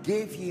and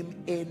gave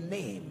him a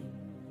name,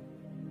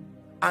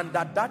 and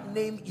that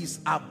name is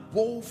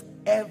above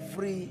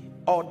every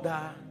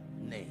other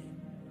name.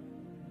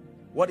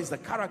 What is the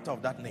character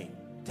of that name?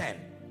 10.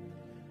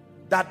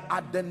 That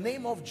at the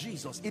name of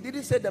Jesus, it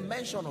didn't say the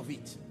mention of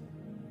it.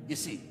 You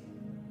see,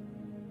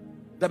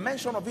 the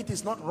mention of it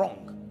is not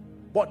wrong,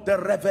 but the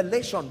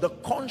revelation, the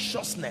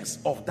consciousness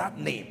of that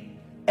name,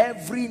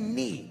 every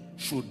knee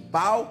should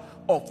bow,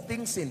 of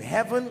things in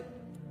heaven,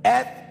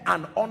 earth,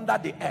 and under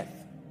the earth.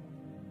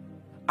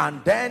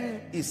 And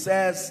then it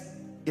says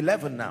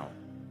 11 now,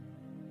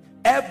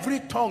 every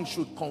tongue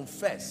should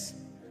confess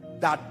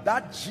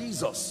that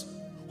Jesus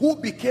who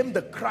became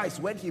the Christ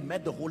when he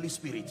met the Holy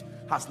Spirit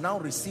has now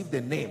received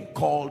a name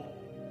called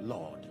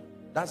Lord.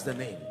 That's the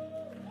name.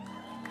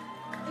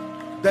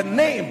 The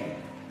name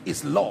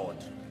is Lord.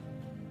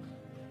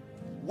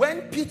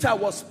 When Peter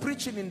was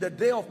preaching in the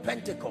day of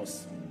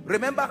Pentecost,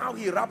 remember how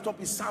he wrapped up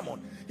his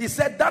sermon? He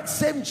said that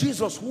same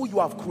Jesus who you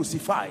have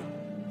crucified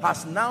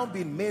has now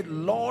been made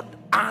Lord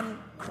and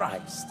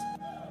Christ.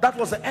 That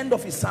was the end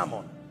of his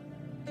sermon.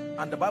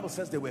 And the Bible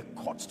says they were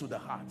cut to the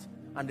heart.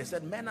 And they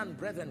said, men and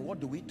brethren, what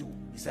do we do?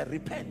 He said,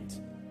 repent.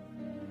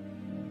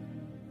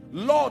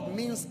 Lord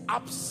means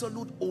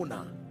absolute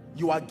owner.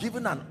 You are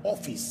given an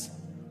office.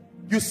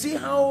 You see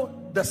how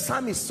the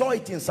psalmist saw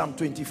it in Psalm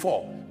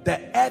 24.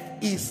 The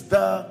earth is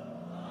the...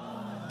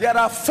 There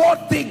are 4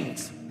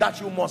 things that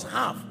you must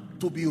have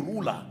to be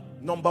ruler.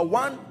 Number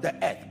 1, the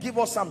earth. Give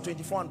us Psalm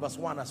 24 and verse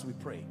 1 as we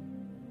pray.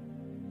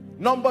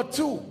 Number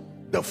 2,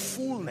 the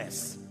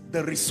fullness,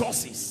 the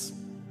resources.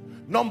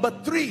 Number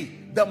 3,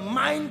 the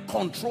mind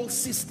control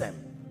system.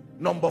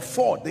 Number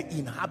 4, the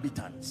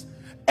inhabitants.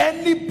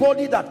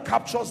 Anybody that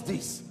captures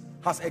this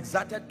has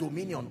exerted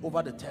dominion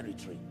over the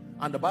territory.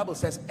 And the Bible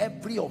says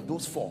every of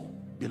those 4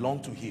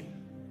 belong to him.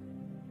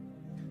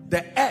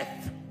 The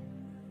earth,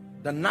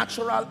 the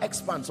natural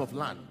expanse of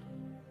land.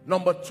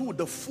 Number 2,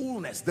 the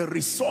fullness, the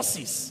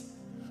resources.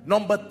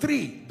 Number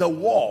 3, the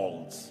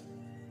walls,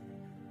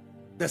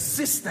 the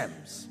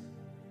systems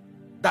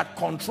that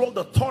control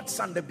the thoughts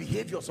and the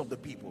behaviors of the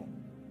people.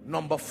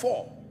 Number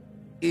 4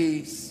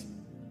 is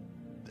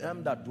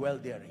them that dwell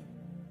therein.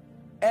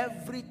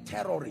 Every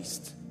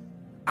terrorist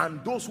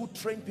and those who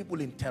train people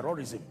in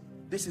terrorism,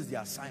 this is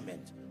the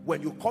assignment.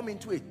 When you come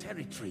into a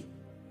territory,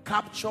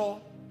 capture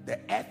the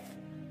earth,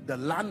 the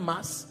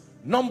landmass.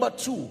 Number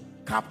 2,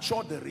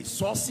 capture the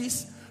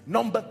resources.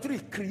 Number 3,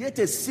 create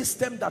a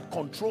system that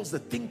controls the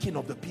thinking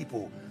of the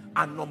people.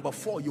 And number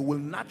 4, you will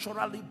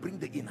naturally bring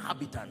the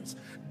inhabitants.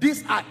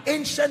 These are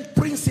ancient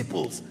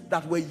principles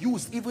that were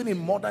used even in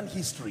modern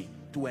history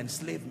to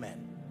enslave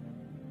men.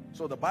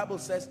 So the Bible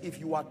says if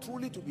you are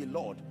truly to be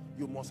Lord,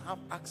 you must have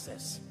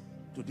access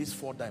to these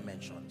 4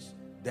 dimensions: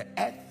 the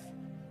earth,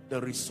 the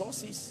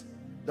resources,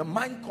 the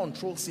mind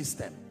control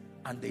system,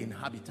 and the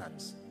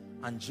inhabitants.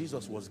 And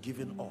Jesus was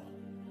given all.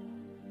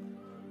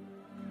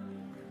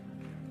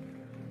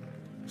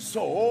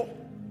 So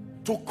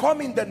to come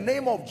in the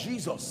name of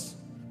Jesus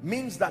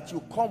means that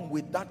you come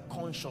with that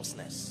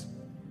consciousness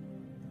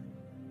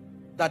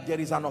that there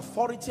is an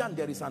authority and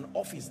there is an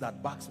office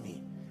that backs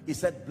me. He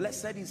said,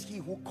 blessed is he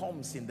who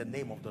comes in the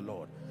name of the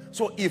Lord.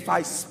 So if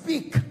I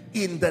speak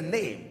in the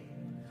name,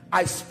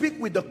 I speak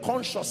with the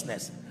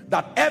consciousness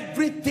that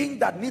everything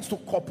that needs to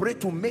cooperate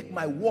to make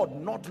my word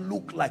not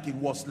look like it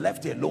was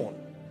left alone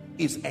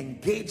is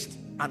engaged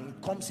and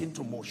comes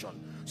into motion.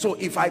 So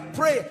if I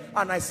pray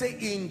and I say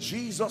in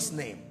Jesus'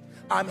 name,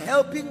 I'm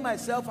helping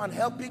myself and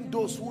helping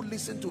those who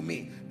listen to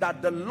me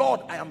that the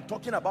Lord I am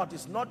talking about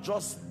is not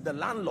just the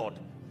landlord,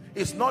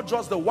 it's not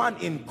just the one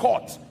in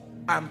court.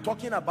 I'm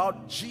talking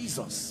about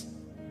Jesus,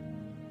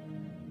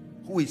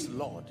 who is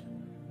Lord.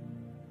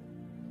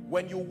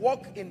 When you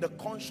walk in the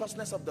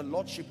consciousness of the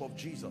Lordship of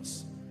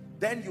Jesus,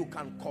 then you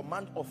can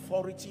command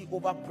authority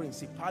over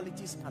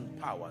principalities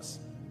and powers.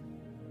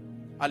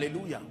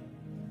 Hallelujah.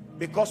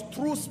 Because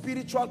true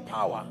spiritual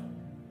power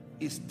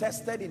is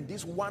tested in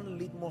this one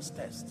litmus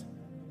test.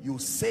 You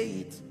say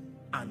it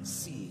and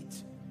see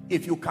it.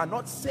 If you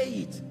cannot say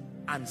it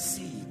and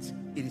see it,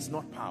 it is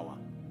not power.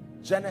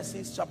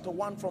 Genesis chapter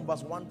 1 from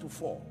verse 1 to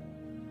 4.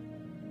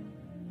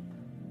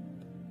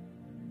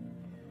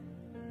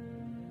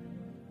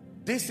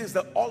 This is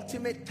the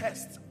ultimate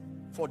test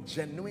for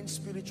genuine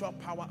spiritual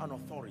power and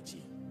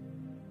authority.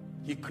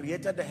 He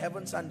created the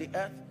heavens and the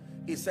earth.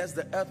 He says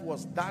the earth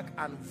was dark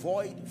and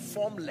void,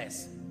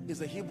 formless. Is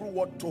the Hebrew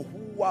word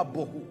tohu wa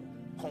bohu,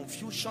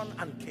 confusion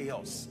and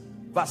chaos.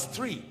 Verse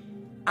 3,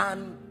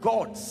 and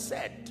God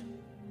said,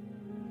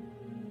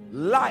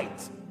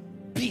 light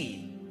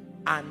be,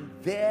 and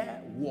there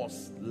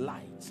was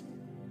light.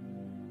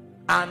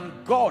 And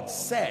God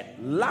said,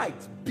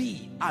 light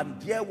be,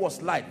 and there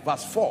was light.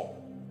 Verse 4,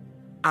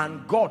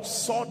 and God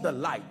saw the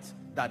light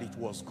that it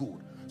was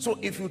good. So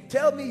if you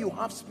tell me you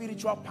have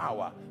spiritual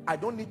power, I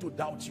don't need to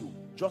doubt you.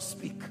 Just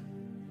speak.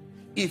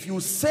 If you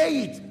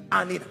say it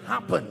and it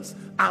happens,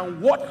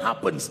 and what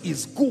happens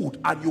is good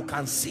and you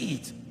can see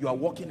it, you are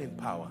walking in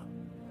power.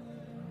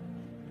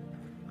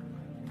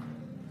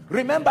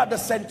 Remember the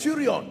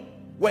centurion,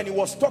 when he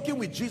was talking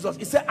with Jesus,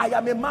 he said, I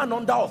am a man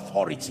under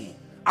authority.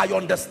 I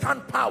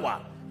understand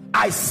power.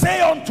 I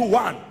say unto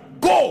one,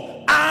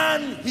 go,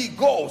 and he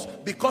goes,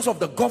 because of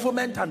the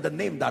government and the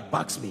name that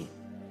backs me.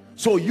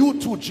 So you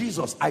too,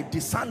 Jesus, I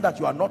discern that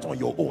you are not on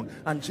your own.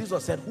 And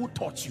Jesus said, who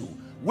taught you?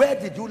 Where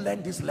did you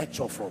learn this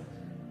lecture from?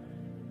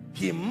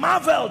 He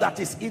marveled at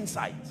his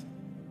insight.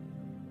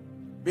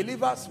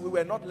 Believers, we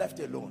were not left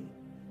alone.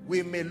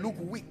 We may look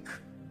weak,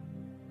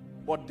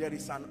 but there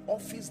is an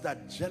office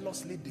that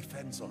jealously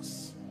defends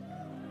us.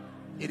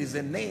 It is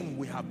a name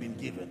we have been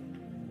given.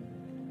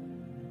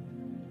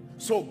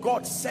 So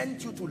God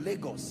sent you to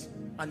Lagos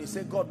and he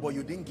said, God, but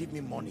you didn't give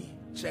me money.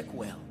 Check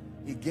well.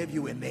 He gave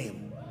you a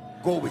name.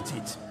 Go with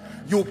it.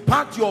 You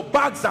packed your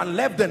bags and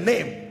left the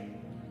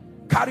name.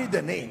 Carry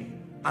the name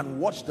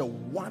and watch the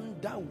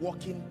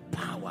wonder-working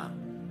power.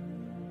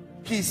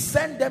 He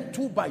sent them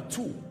 2 by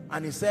 2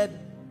 and he said,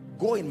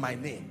 go in my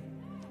name.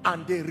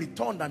 And they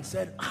returned and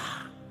said,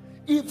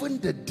 even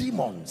the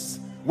demons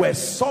were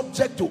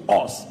subject to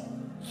us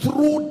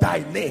through thy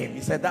name.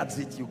 He said, that's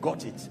it, you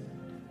got it.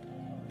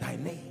 Thy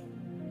name.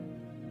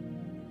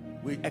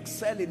 We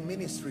excel in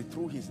ministry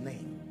through his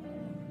name.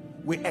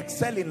 We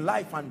excel in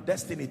life and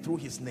destiny through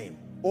his name.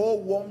 Oh,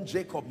 warm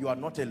Jacob, you are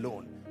not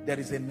alone. There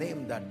is a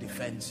name that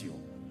defends you.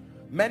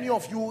 Many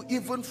of you,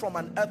 even from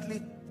an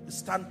earthly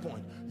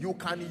standpoint, you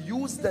can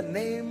use the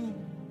name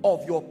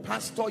of your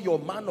pastor, your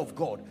man of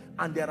God,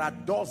 and there are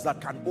doors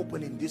that can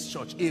open in this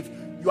church. If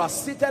you are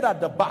seated at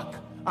the back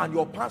and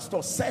your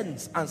pastor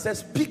sends and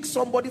says, pick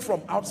somebody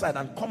from outside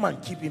and come and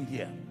keep him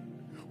here.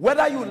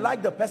 Whether you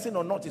like the person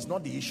or not is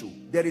not the issue.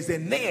 There is a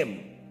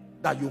name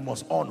that you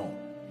must honor,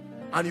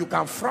 and you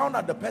can frown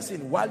at the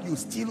person while you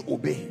still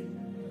obey.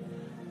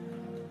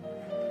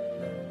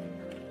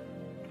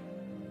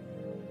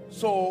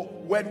 So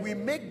when we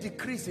make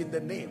decrees in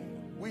the name,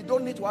 we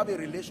don't need to have a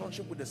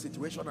relationship with the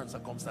situation and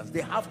circumstance.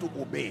 They have to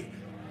obey.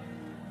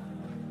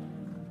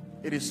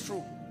 It is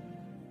true.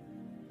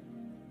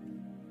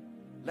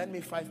 Lend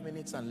me 5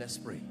 minutes and let's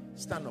pray.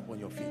 Stand up on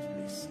your feet,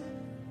 please.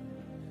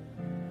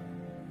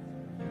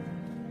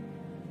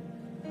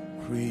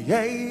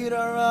 Creator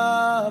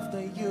of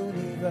the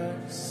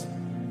universe,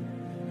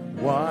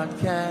 what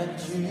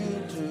can't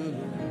you do?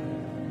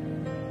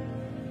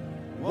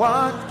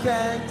 What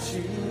can't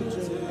you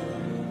do?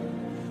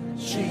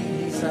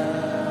 Jesus,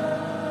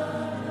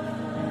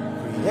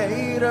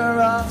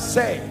 creator of,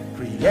 say,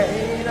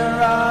 creator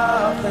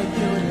of the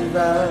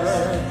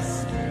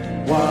universe,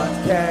 what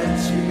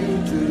can't you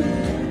do?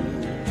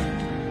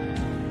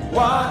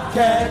 What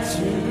can't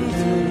you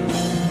do?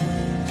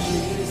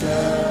 Jesus,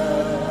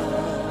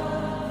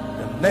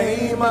 the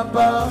name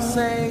above,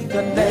 say,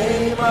 the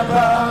name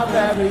above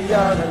every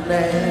other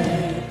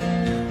name.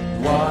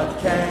 What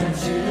can't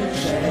you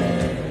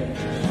change?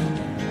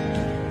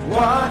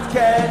 What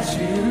can't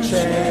you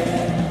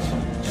change?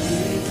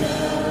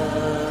 Jesus,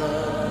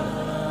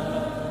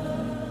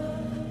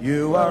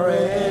 you are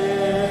able,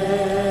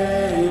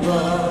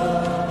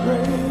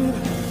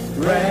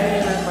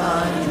 great and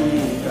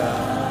mighty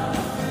God.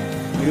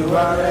 You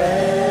are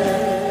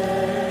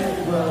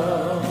able,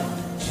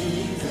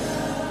 Jesus.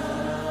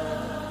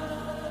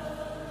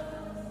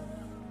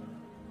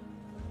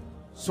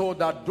 So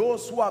that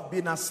those who have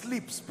been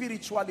asleep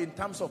spiritually in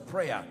terms of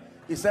prayer,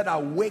 he said,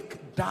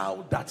 awake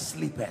thou that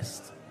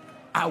sleepest.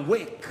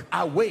 Awake,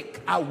 awake,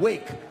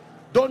 awake.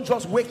 Don't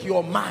just wake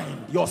your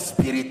mind, your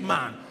spirit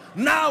man.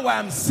 Now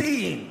I'm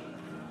seeing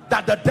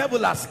that the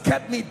devil has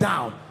kept me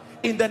down.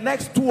 In the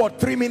next 2 or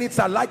 3 minutes,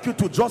 I'd like you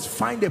to just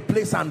find a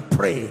place and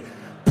pray.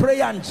 Pray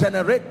and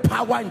generate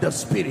power in the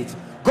spirit.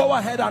 Go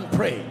ahead and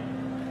pray.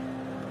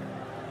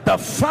 The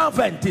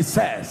fervent, it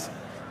says,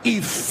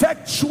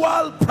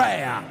 effectual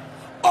prayer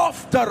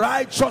of the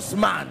righteous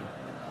man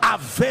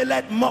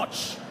availeth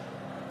much.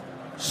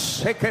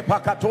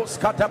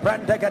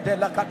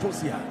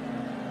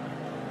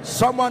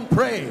 Someone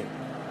pray.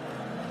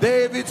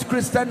 David's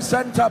Christian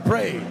Center,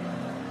 pray.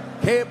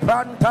 Pray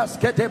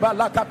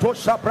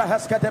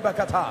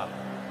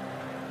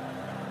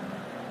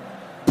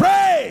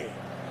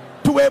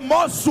to a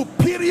more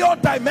superior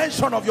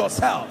dimension of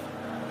yourself.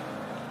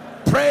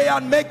 Pray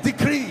and make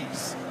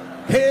decrees.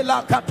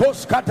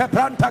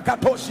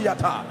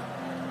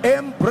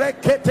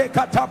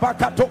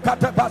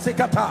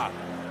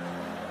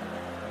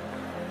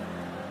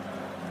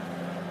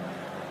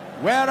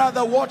 Where are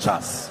the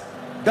watchers?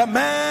 The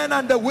men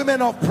and the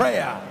women of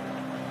prayer.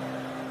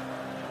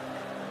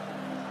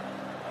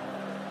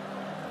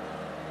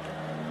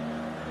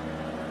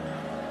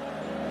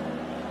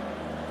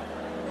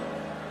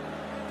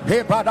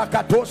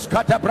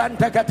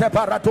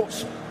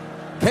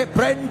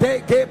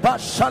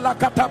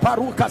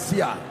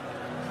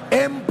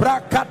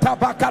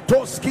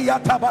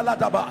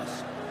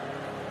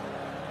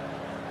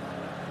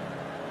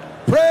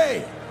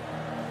 Pray.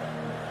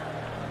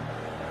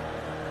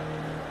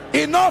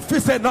 Enough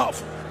is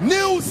enough.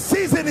 New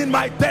season in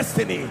my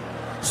destiny.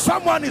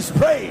 Someone is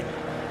praying.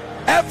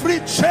 Every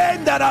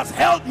chain that has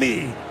held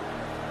me,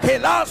 the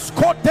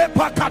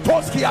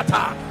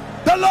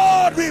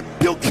Lord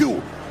rebuke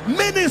you.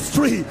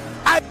 Ministry,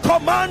 I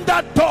command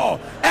that door,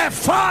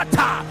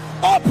 Ephata,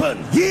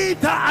 open.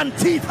 Hita and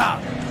Tita,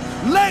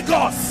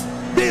 Lagos,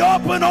 be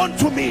open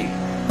unto me.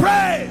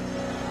 Pray.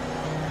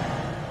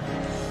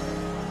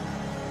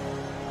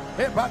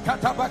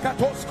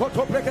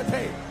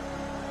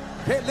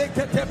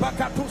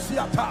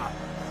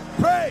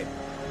 Pray.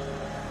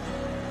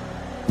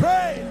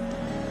 Pray.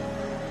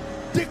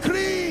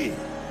 Decree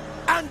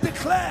and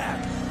declare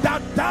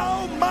that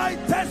thou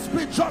mightest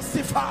be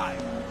justified.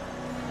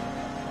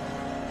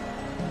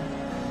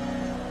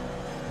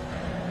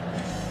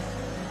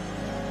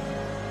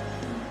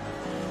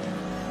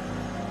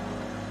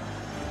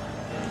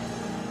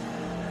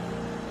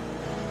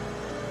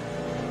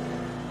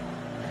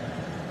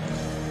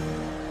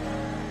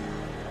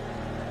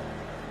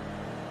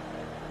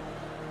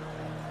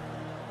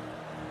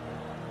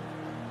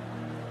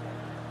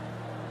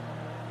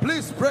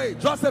 Please pray,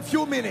 just a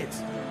few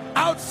minutes.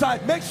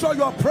 Outside, make sure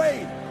you're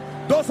praying.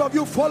 Those of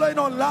you following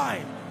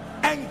online,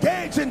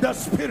 engage in the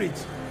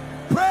spirit.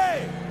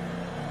 Pray.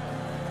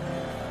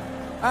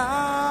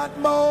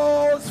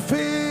 Atmosphere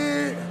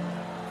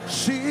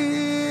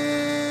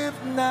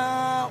shift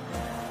now.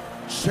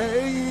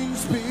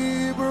 Chains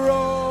be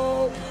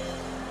broke.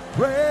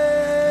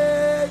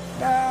 Break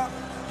out.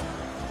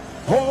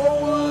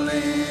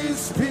 Holy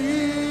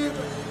Spirit,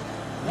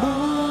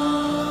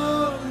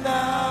 move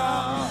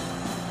now.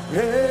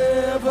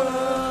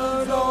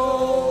 Heaven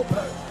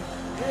open.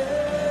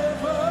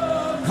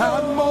 Heaven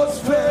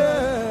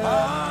atmosphere.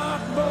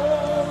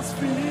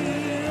 Atmosphere.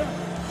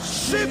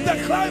 Shift the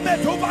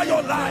climate over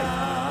your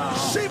life.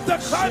 Shift the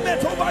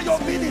climate over your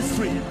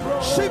ministry.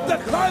 Shift the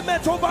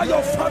climate over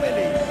your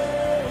family.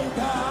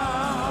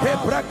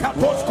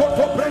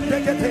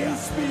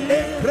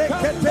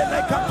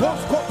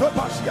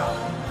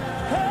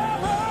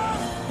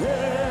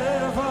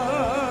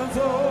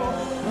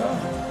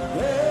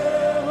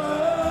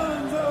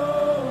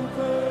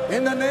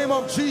 In the name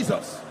of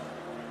Jesus.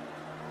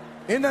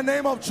 In the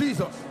name of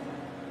Jesus.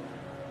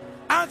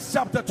 Acts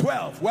chapter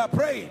 12. We're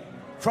praying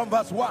from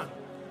verse 1.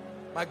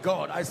 My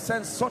God, I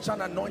sense such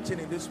an anointing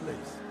in this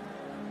place.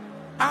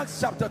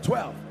 Acts chapter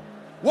 12.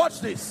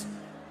 Watch this.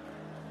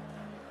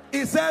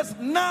 It says,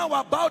 now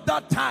about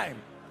that time,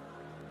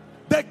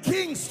 the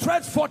king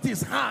stretched forth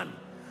his hand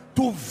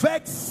to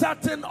vex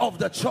certain of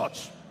the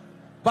church.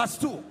 Verse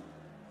 2.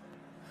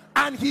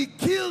 And he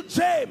killed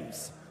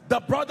James, the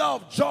brother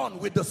of John,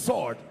 with the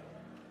sword.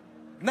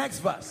 Next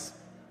verse.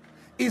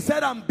 He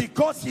said, and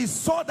because he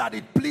saw that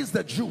it pleased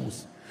the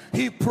Jews,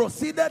 he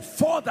proceeded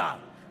further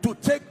to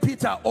take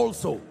Peter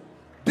also.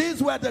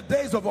 These were the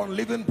days of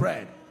unleavened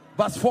bread.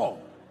 Verse 4.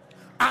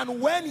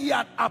 And when he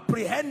had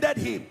apprehended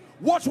him,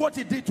 watch what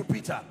he did to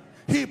Peter.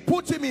 He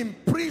put him in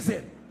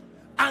prison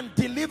and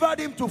delivered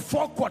him to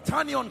 4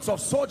 quaternions of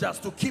soldiers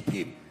to keep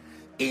him,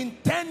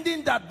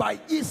 intending that by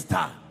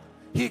Easter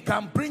he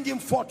can bring him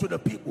forth to the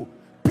people.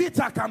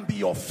 Peter can be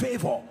your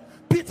favor.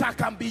 Peter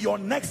can be your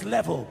next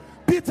level.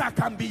 Peter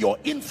can be your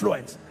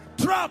influence.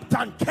 Trapped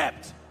and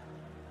kept.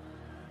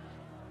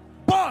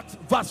 But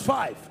verse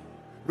 5,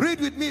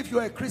 read with me if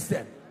you're a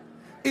Christian.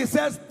 It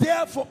says,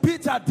 therefore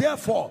Peter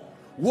therefore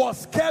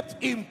was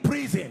kept in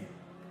prison.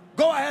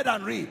 Go ahead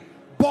and read.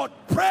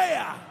 But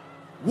prayer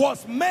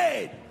was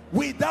made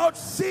without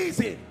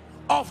ceasing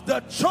of the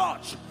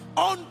church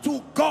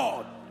unto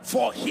God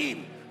for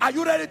him. Are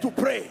you ready to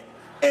pray?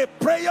 A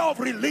prayer of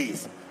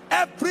release.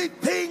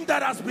 Everything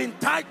that has been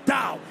tied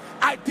down,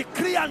 I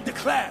decree and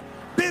declare,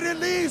 be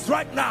released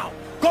right now.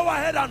 Go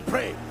ahead and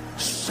pray.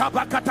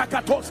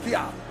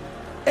 Shabakatakatoskia.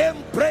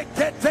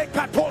 Embrekete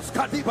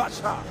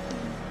dibasha.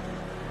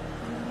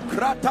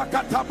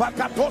 Kratakata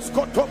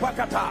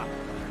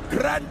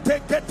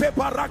Grantekete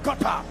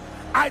barakata.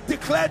 I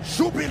declare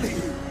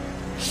jubilee,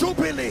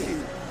 jubilee,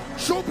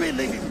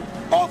 jubilee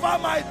over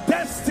my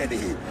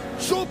destiny,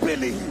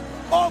 jubilee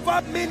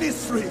over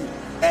ministry,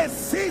 a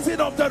season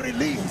of the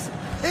release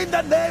in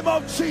the name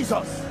of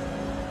Jesus.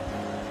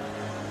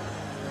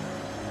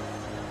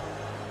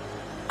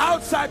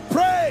 Outside,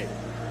 pray.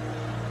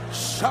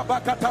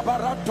 Shabakata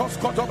barantos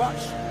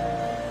kotobash.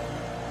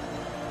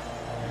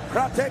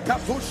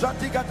 Kratekatusha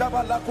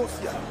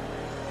digadabalakosia.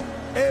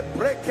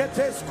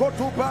 Ebreketes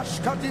kotubash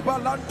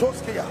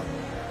kadibalantoskia.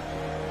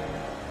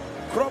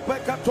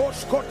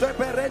 Kropekatosh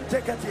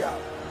koteberente katia.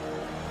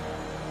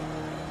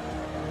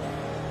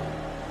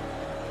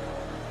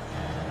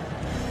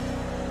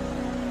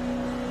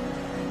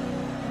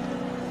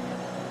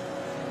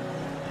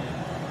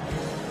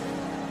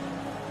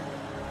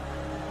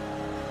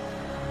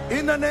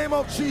 In the name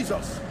of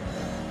Jesus.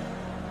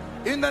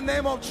 In the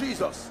name of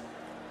Jesus.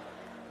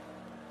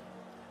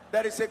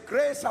 There is a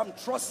grace I'm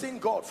trusting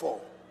God for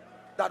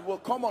that will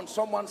come on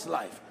someone's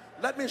life.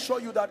 Let me show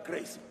you that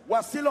grace.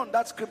 We're still on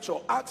that scripture,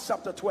 Acts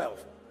chapter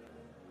 12.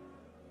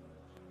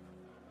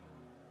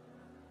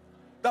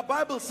 The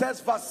Bible says,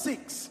 verse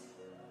 6.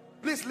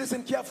 Please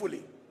listen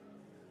carefully.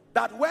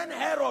 That when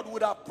Herod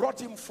would have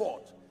brought him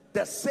forth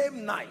the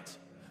same night,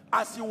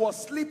 as he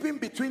was sleeping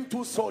between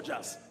 2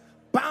 soldiers,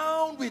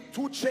 bound with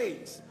 2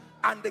 chains,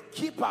 and the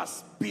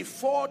keepers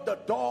before the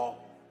door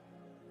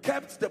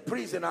kept the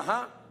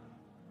prisoner.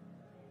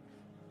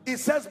 It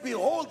says,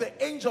 behold, the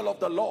angel of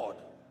the Lord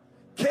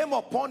came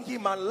upon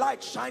him, and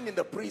light shined in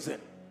the prison,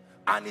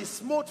 and he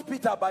smote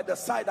Peter by the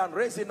side and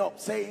raised him up,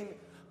 saying,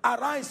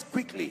 arise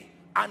quickly.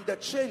 And the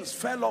chains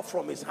fell off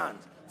from his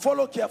hands.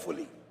 Follow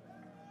carefully.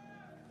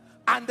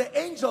 And the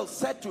angel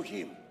said to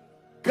him,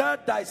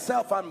 gird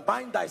thyself and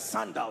bind thy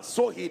sandals.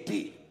 So he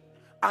did.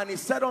 And he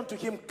said unto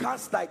him,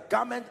 cast thy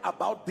garment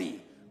about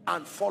thee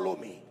and follow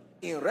me.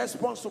 In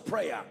response to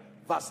prayer,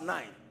 verse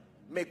 9,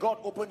 may God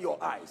open your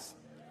eyes.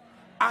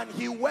 And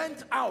he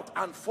went out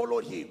and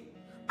followed him,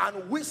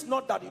 and wist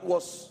not that it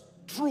was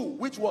true,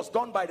 which was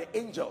done by the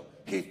angel.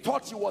 He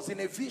thought he was in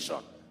a vision.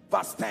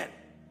 Verse 10,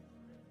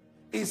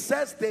 it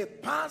says they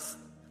passed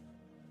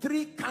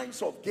 3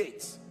 kinds of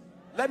gates.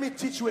 Let me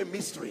teach you a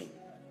mystery.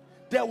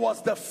 There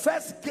was the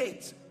first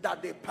gate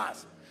that they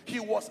passed. He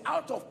was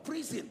out of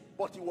prison,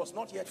 but he was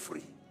not yet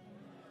free.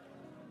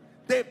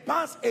 They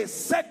passed a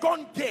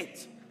second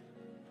gate.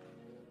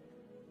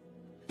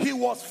 He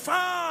was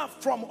far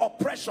from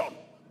oppression,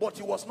 but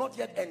he was not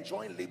yet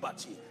enjoying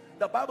liberty.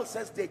 The Bible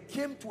says they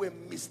came to a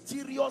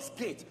mysterious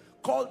gate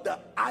called the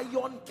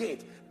Iron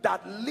Gate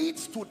that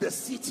leads to the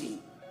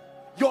city.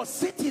 Your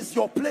city is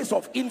your place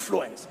of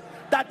influence.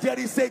 That there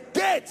is a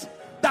gate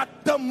that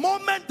the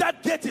moment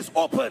that gate is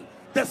open,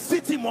 the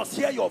city must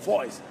hear your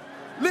voice.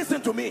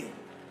 Listen to me.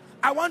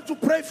 I want to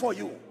pray for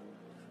you,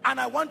 and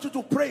I want you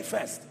to pray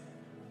first.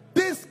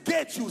 This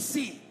gate you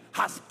see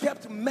has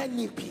kept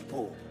many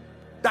people.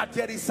 That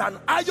there is an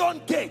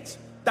iron gate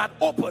that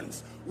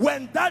opens.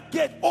 When that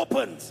gate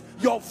opens,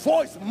 your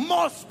voice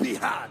must be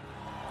heard.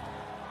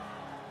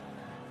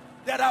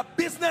 There are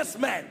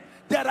businessmen,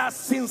 there are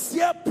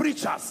sincere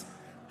preachers,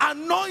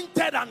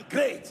 anointed and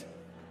great,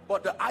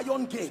 but the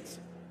iron gate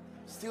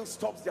still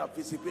stops their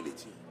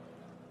visibility.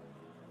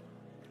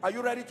 Are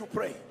you ready to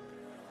pray?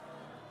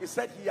 He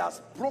said he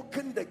has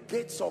broken the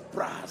gates of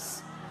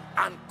brass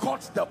and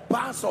cut the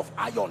bars of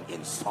iron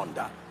in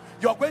sunder.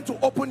 You're going to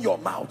open your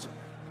mouth,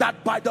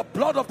 that by the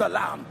blood of the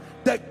Lamb,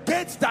 the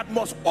gates that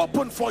must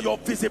open for your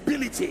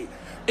visibility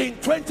in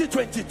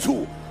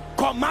 2022,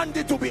 command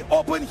it to be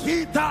open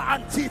hither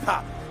and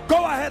thither.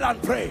 Go ahead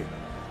and pray.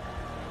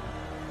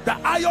 The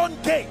iron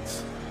gate,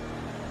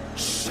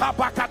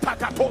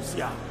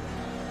 Shabakatakatosia,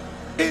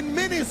 in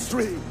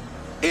ministry,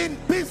 in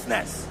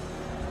business,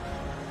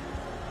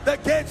 the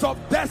gates of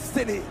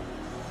destiny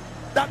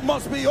that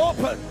must be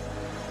opened,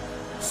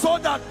 so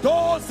that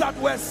those that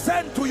were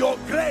sent to your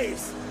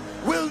grace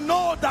will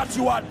know that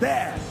you are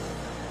there.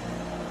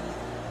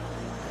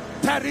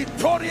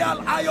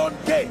 Territorial iron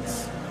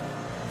gates,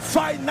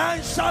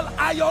 financial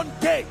iron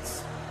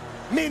gates,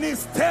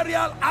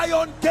 ministerial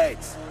iron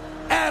gates.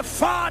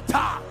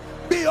 Ephata,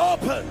 be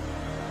open.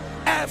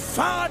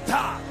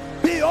 Ephata,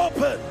 be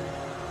open.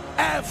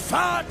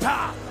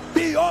 Ephata,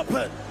 be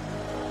open.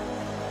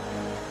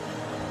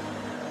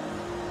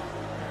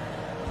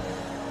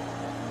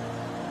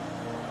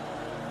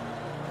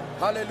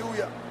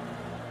 Hallelujah.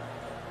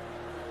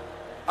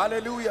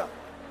 Hallelujah.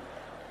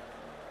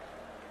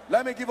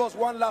 Let me give us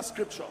one last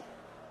scripture.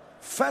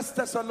 1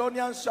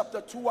 Thessalonians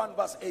chapter 2 and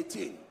verse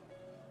 18.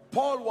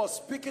 Paul was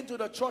speaking to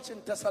the church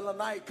in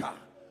Thessalonica,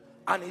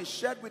 and he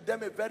shared with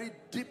them a very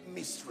deep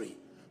mystery.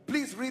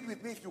 Please read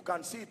with me if you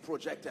can see it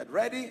projected.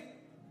 Ready?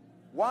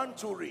 1,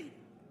 2, read.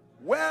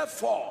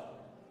 Wherefore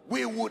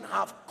we would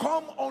have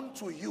come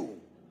unto you,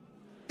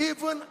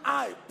 even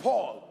I,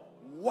 Paul,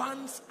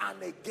 once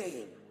and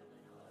again.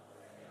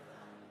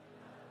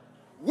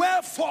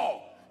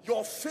 Wherefore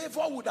your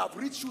favor would have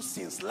reached you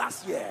since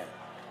last year.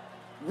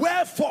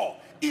 Wherefore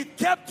it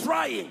kept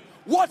trying.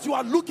 What you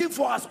are looking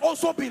for has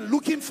also been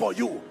looking for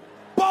you,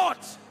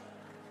 but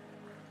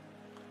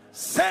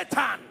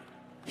Satan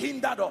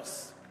hindered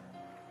us.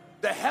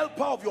 The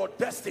helper of your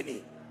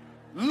destiny,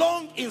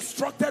 long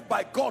instructed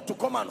by God to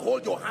come and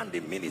hold your hand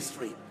in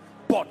ministry,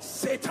 but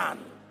Satan.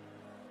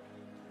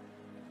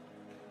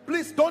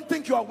 Please don't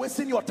think you are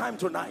wasting your time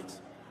tonight.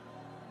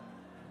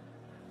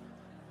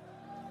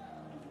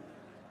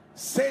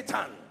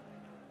 Satan,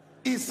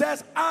 he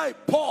says, I,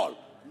 Paul,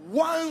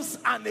 once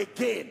and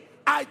again,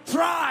 I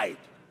tried.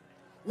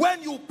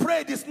 When you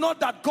prayed, it's not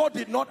that God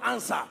did not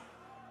answer.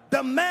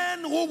 The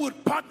man who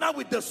would partner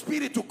with the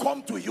Spirit to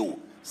come to you,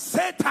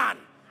 Satan,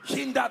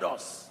 hindered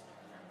us.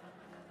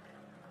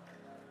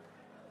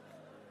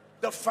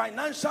 The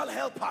financial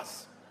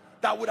helpers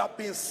that would have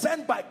been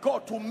sent by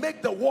God to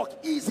make the work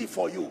easy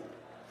for you,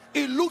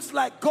 it looks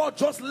like God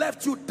just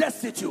left you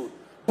destitute,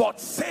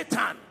 but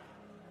Satan.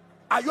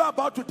 Are you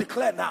about to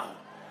declare now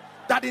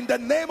that in the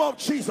name of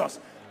Jesus,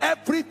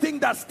 everything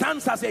that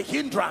stands as a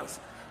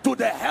hindrance to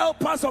the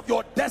helpers of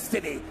your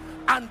destiny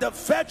and the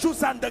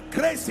virtues and the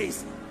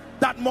graces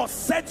that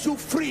must set you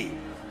free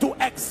to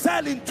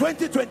excel in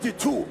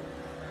 2022,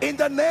 in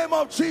the name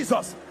of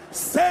Jesus,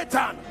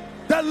 Satan,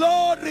 the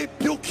Lord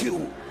rebuke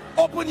you.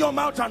 Open your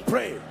mouth and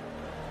pray.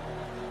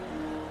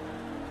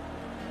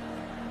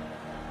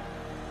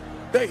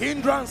 The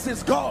hindrance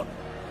is gone.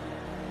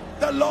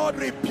 The Lord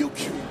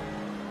rebuke you.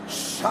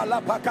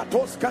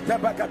 Shalapakatos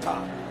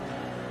katebakata.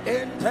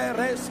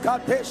 Interes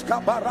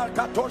kateshka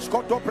barakatos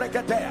koto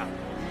breketea.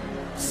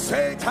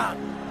 Satan,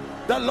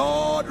 the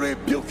Lord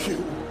rebuke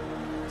you.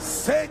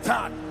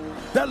 Satan,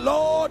 the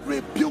Lord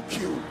rebuke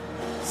you.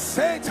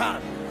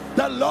 Satan,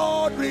 the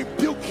Lord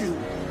rebuke you.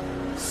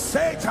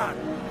 Satan,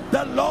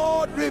 the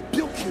Lord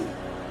rebuke you.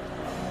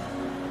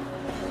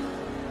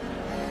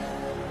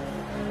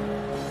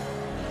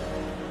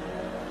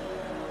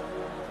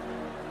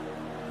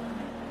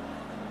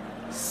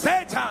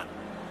 Satan.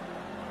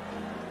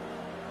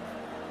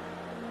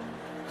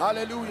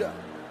 Hallelujah.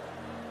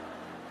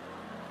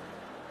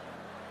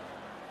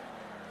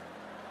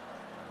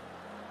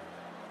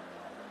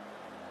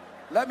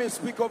 Let me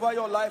speak over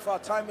your life. Our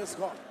time is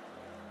gone.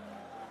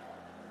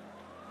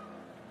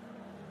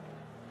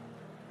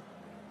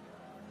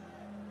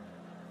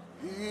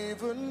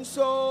 Even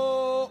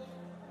so,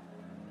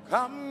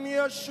 come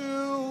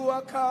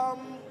Yeshua,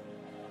 come.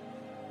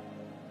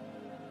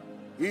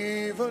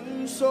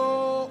 Even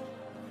so,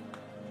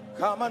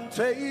 come and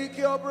take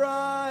your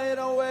bride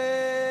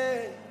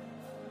away.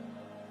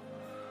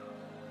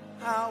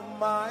 How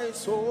my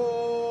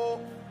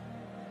soul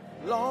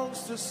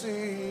longs to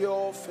see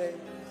your face,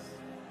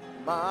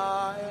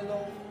 my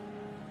Lord.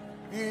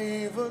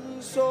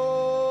 Even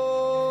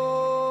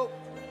so,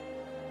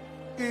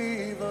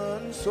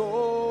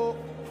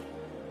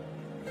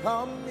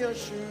 come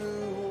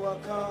Yeshua,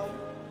 come.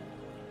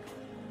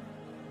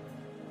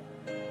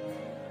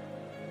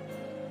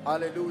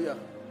 Hallelujah.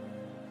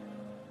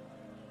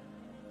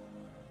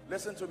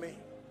 Listen to me.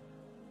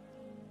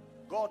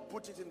 God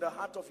put it in the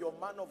heart of your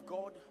man of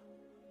God,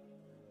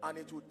 and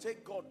it will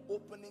take God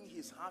opening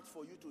his heart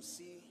for you to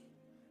see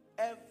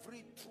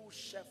every true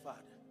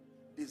shepherd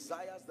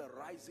desires the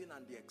rising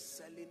and the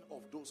excelling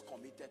of those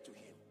committed to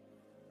him.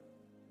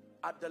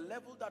 At the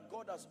level that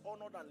God has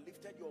honored and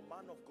lifted your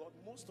man of God,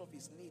 most of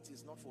his needs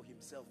is not for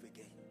himself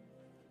again.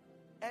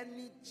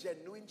 Any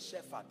genuine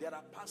shepherd, there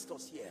are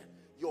pastors here,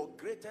 your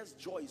greatest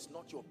joy is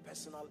not your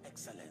personal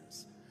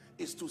excellence.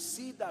 Is to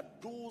see that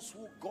those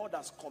who God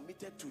has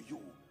committed to you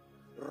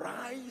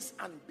rise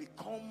and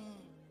become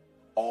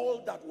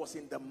all that was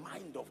in the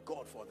mind of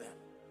God for them.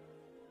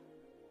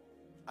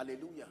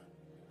 Hallelujah.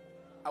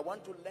 I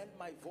want to lend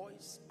my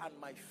voice and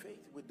my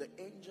faith with the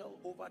angel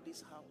over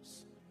this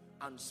house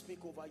and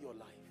speak over your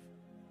life.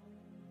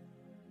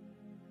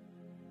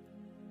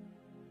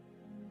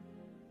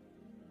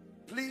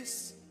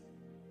 Please,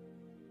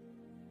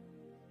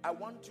 I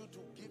want you to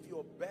give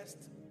your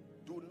best.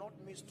 Do not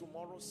miss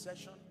tomorrow's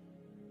session.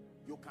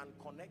 You can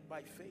connect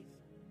by faith.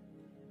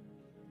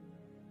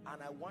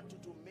 And I want you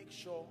to make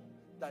sure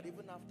that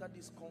even after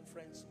this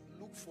conference,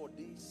 look for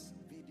these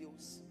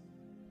videos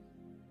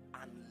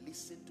and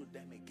listen to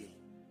them again.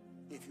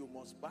 If you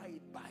must buy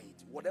it, buy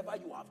it. Whatever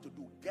you have to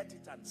do, get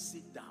it and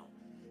sit down.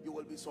 You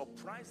will be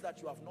surprised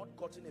that you have not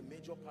gotten a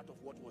major part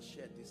of what was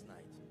shared this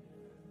night.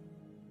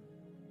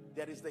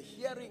 There is the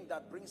hearing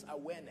that brings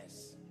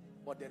awareness,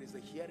 but there is the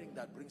hearing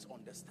that brings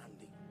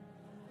understanding.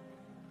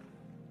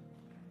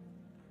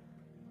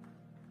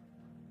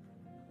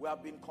 We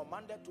have been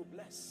commanded to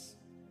bless,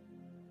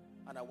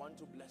 and I want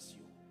to bless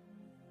you.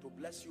 To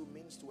bless you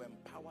means to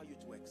empower you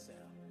to excel.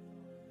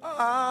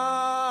 Amen.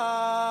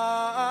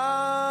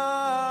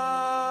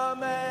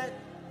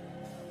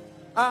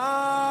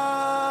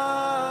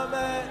 Amen.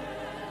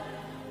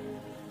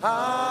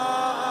 Amen.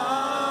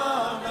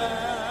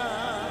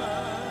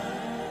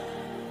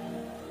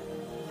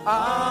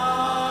 Amen.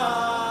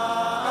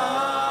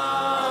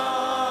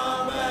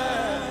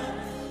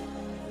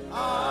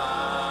 Amen.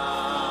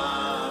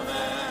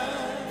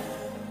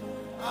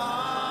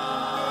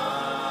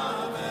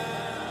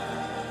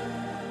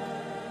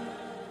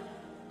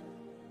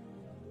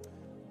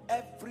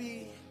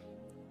 Every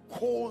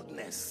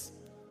coldness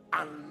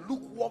and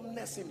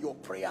lukewarmness in your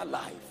prayer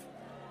life,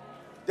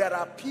 there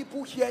are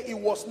people here, it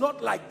was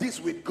not like this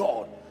with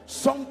God.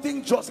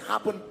 Something just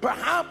happened.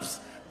 Perhaps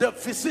the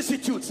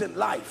vicissitudes in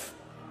life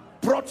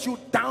brought you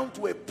down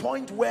to a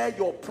point where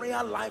your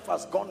prayer life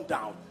has gone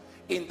down.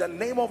 In the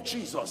name of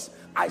Jesus,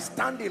 I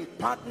stand in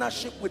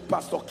partnership with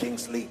Pastor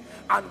Kingsley,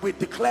 and we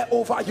declare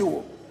over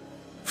you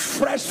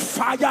fresh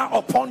fire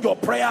upon your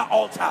prayer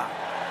altar.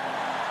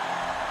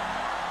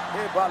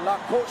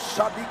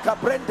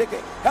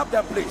 Help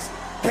them, please.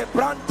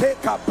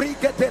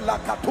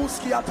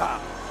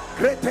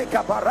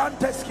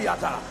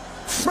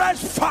 Fresh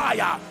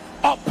fire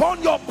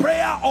upon your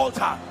prayer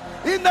altar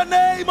in the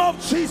name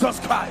of Jesus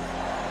Christ.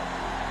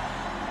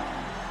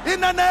 In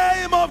the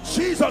name of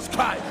Jesus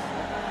Christ.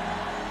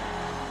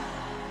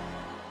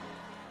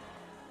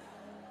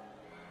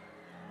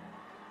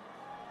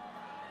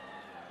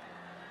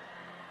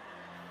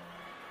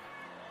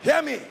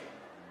 Hear me.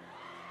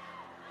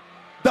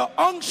 The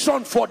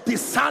unction for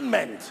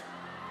discernment,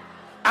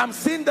 I'm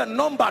seeing the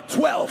number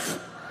 12.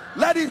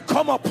 Let it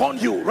come upon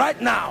you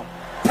right now.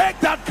 Take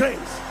that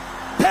grace.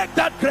 Take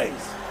that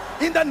grace.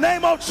 In the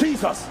name of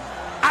Jesus,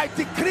 I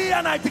decree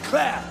and I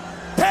declare,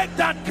 take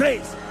that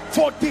grace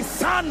for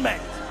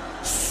discernment,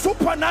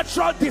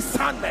 supernatural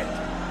discernment,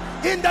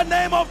 in the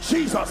name of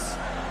Jesus.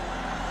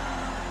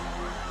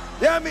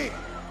 Hear me.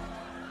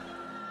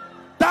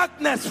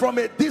 Darkness from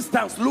a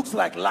distance looks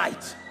like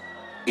light.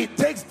 It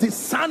takes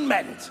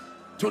discernment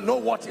to know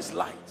what is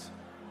light.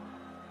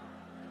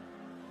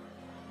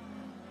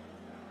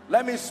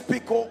 Let me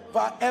speak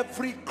over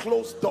every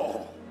closed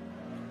door.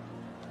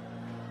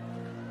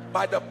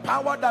 By the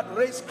power that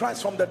raised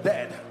Christ from the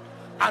dead,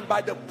 and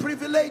by the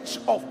privilege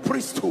of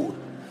priesthood,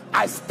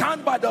 I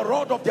stand by the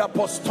rod of the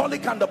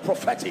apostolic and the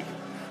prophetic,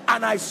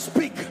 and I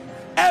speak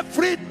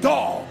every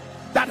door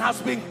that has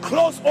been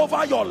closed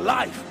over your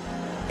life,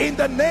 in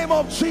the name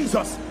of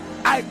Jesus.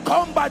 I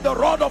come by the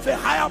rod of a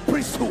higher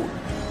priesthood,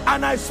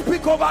 and I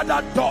speak over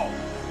that door.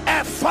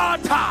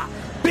 Ephata,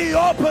 be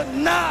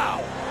open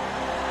now.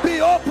 Be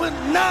open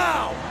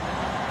now.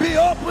 Be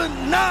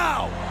open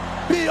now.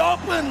 Be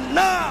open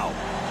now.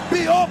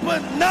 Be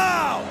open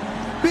now.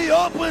 Be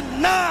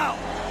open now.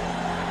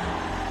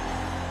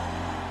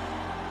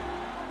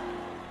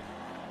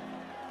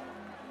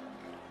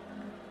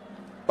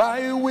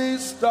 By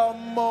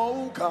wisdom,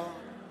 O God,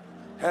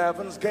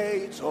 heaven's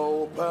gates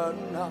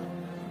open up.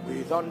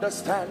 With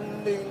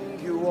understanding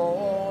you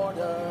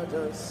order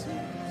the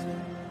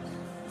seasons,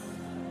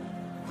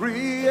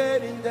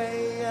 creating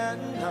day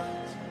and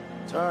night,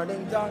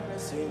 turning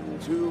darkness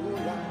into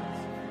light,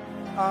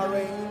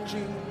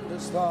 arranging the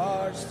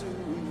stars to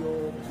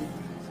your pleasing.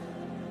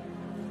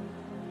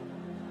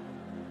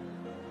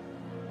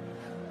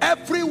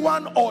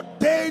 Everyone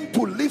ordained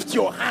to lift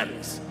your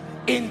hands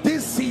in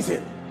this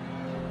season,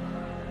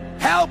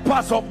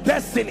 helpers of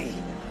destiny,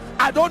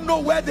 I don't know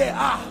where they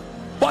are,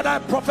 But I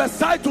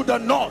prophesy to the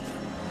north,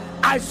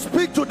 I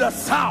speak to the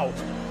south,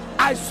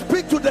 I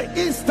speak to the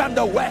east and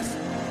the west.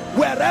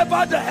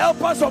 Wherever the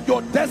helpers of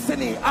your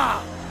destiny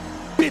are,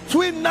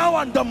 between now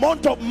and the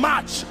month of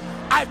March,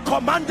 I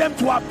command them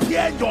to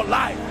appear in your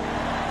life.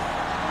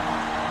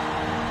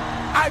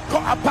 I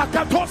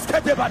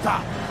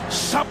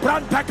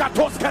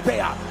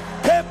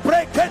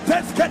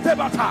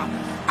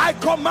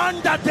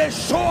command that they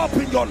show up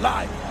in your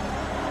life.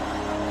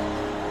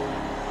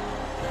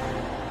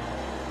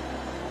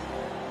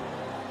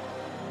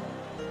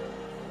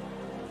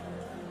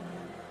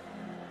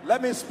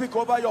 Let me speak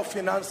over your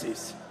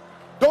finances.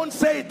 Don't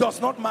say it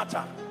does not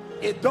matter.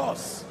 It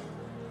does.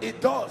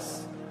 It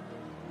does.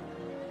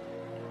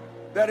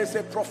 There is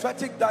a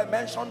prophetic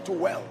dimension to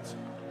wealth.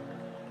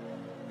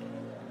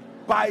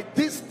 By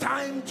this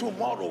time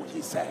tomorrow,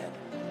 he said,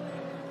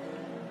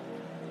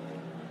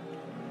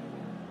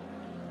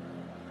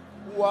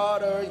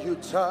 water you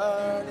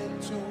turn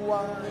into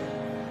wine,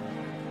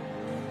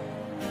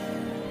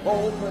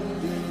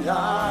 open the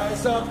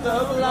eyes of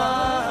the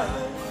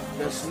blind.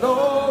 There's no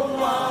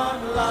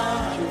one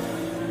like you,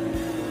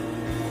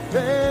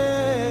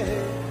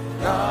 hey,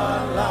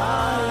 none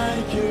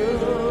like you.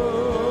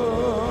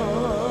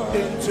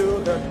 Into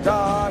the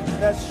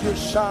darkness you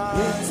shine,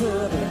 into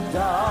the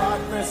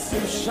darkness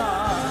you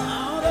shine.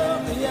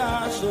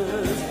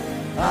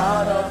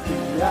 Out of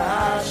the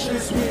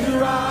ashes we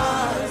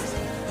rise.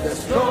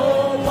 There's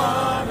no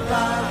one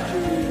like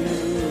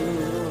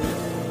you,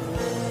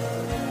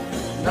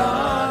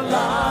 none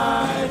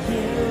like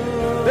you.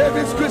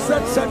 David's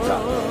Christian Center,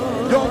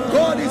 your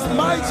God is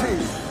mighty.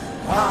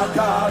 Our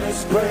God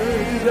is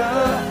greater,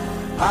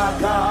 our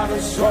God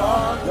is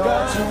stronger.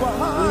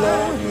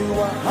 Lord, you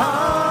are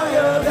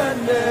higher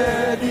than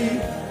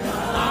any.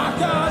 Our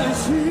God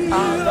is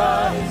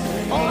healer,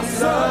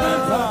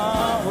 awesome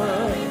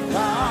in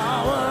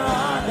power,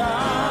 our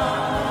God.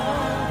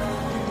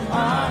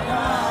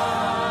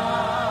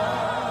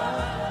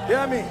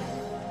 Hear me.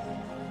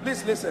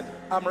 Please listen,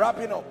 I'm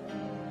wrapping up.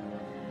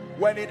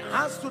 When it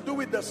has to do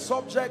with the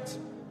subject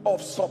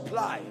of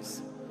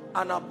supplies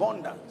and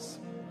abundance,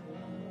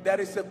 there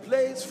is a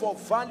place for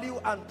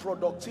value and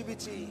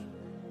productivity.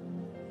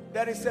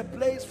 There is a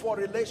place for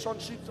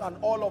relationships and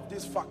all of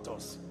these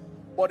factors.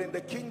 But in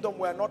the kingdom,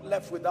 we are not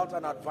left without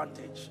an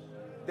advantage.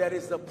 There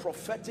is the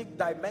prophetic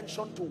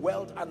dimension to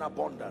wealth and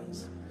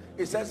abundance.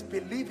 It says,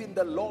 believe in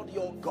the Lord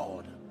your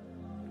God,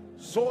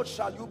 so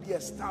shall you be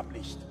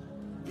established.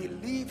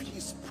 Believe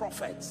his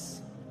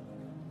prophets.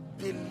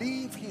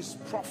 Believe his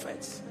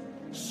prophets,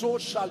 so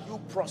shall you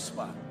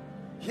prosper.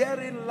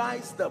 Herein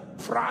lies the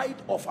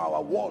pride of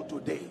our world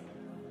today.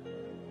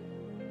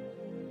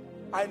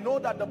 I know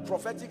that the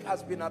prophetic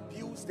has been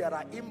abused. There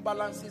are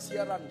imbalances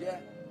here and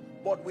there,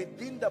 but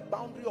within the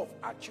boundary of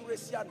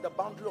accuracy and the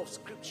boundary of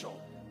scripture,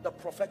 the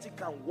prophetic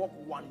can work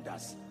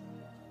wonders.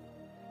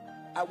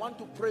 I want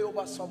to pray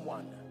over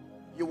someone.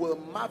 You will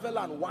marvel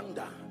and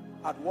wonder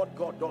at what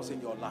God does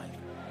in your life.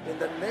 In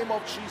the name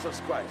of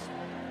Jesus Christ,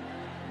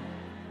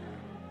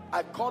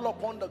 I call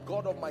upon the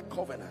God of my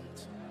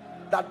covenant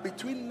that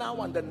between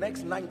now and the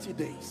next 90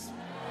 days,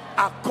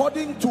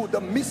 according to the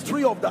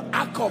mystery of the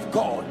ark of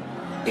God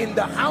in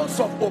the house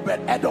of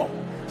Obed-Edom,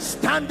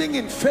 standing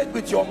in faith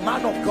with your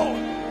man of God,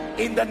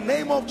 in the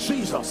name of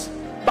Jesus,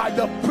 by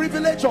the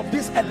privilege of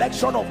this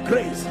election of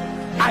grace,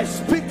 I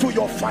speak to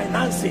your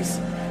finances.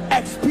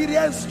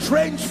 Experience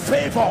strange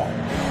favor.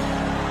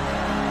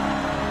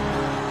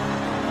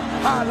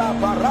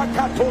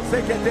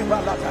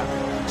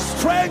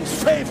 Strange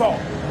favor,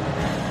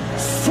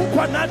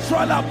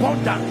 supernatural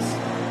abundance.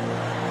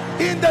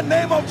 In the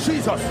name of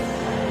Jesus,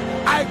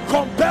 I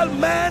compel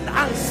men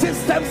and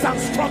systems and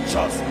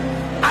structures,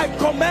 I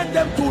command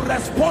them to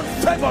respond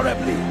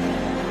favorably.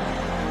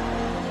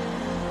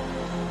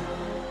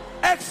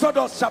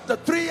 Exodus chapter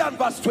 3 and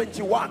verse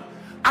 21.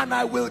 And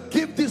I will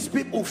give these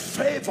people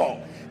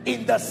favor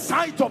in the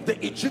sight of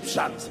the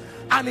Egyptians,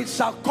 and it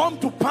shall come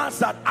to pass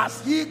that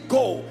as ye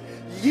go,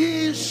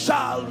 ye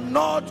shall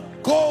not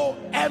go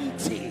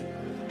empty.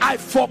 I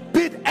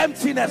forbid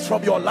emptiness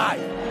from your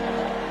life.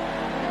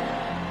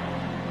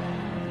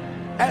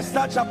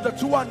 Esther chapter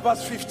 2 and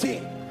verse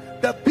 15.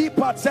 The B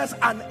part says,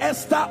 and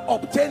Esther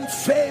obtained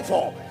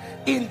favor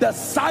in the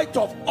sight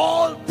of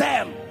all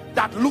them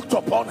that looked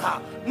upon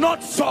her.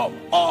 Not some,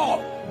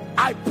 all.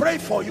 I pray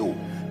for you,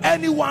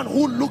 anyone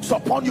who looks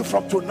upon you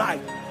from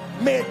tonight,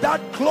 may that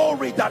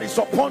glory that is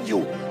upon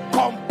you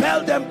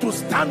compel them to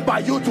stand by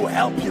you to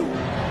help you.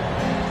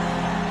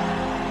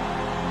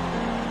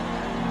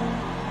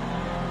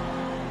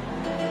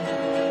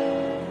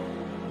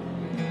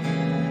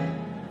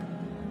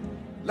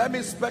 Let me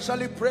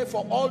especially pray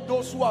for all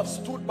those who have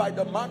stood by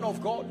the man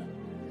of God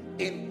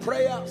in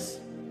prayers,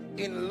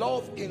 in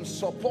love, in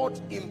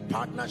support, in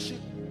partnership.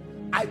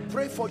 I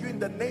pray for you in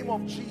the name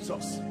of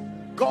Jesus.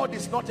 God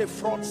is not a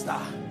fraudster.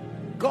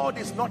 God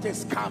is not a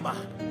scammer.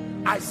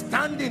 I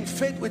stand in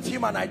faith with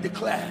him and I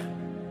declare,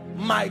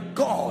 my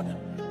God,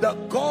 the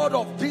God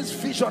of this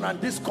vision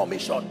and this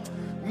commission,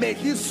 may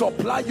he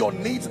supply your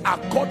needs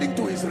according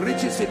to his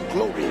riches in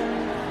glory,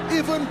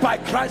 even by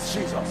Christ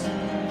Jesus.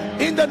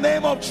 In the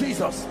name of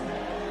Jesus,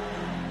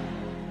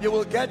 you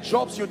will get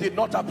jobs you did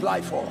not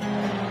apply for.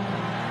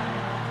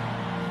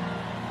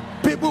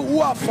 People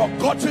who have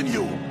forgotten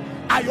you,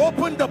 I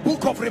open the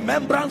book of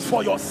remembrance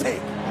for your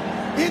sake.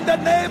 In the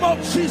name of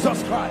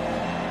Jesus Christ.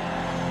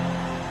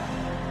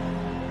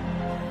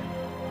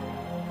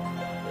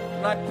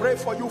 And I pray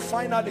for you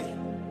finally,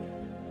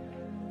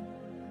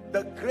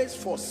 the grace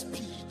for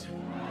speed,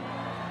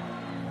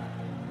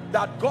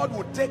 that God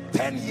would take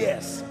 10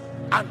 years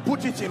and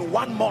put it in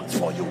 1 month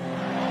for you.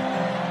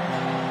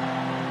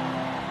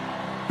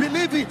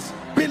 Believe it,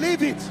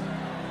 believe it.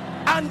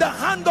 And the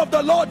hand of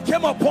the Lord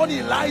came upon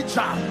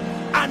Elijah,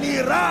 and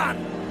he ran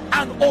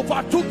and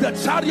overtook the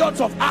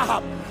chariots of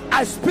Ahab.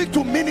 I speak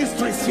to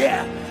ministries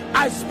here,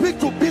 I speak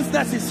to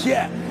businesses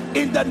here.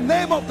 In the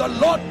name of the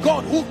Lord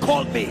God who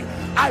called me,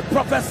 I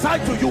prophesy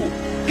to you,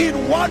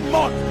 in 1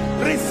 month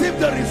receive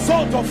the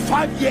result of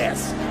 5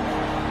 years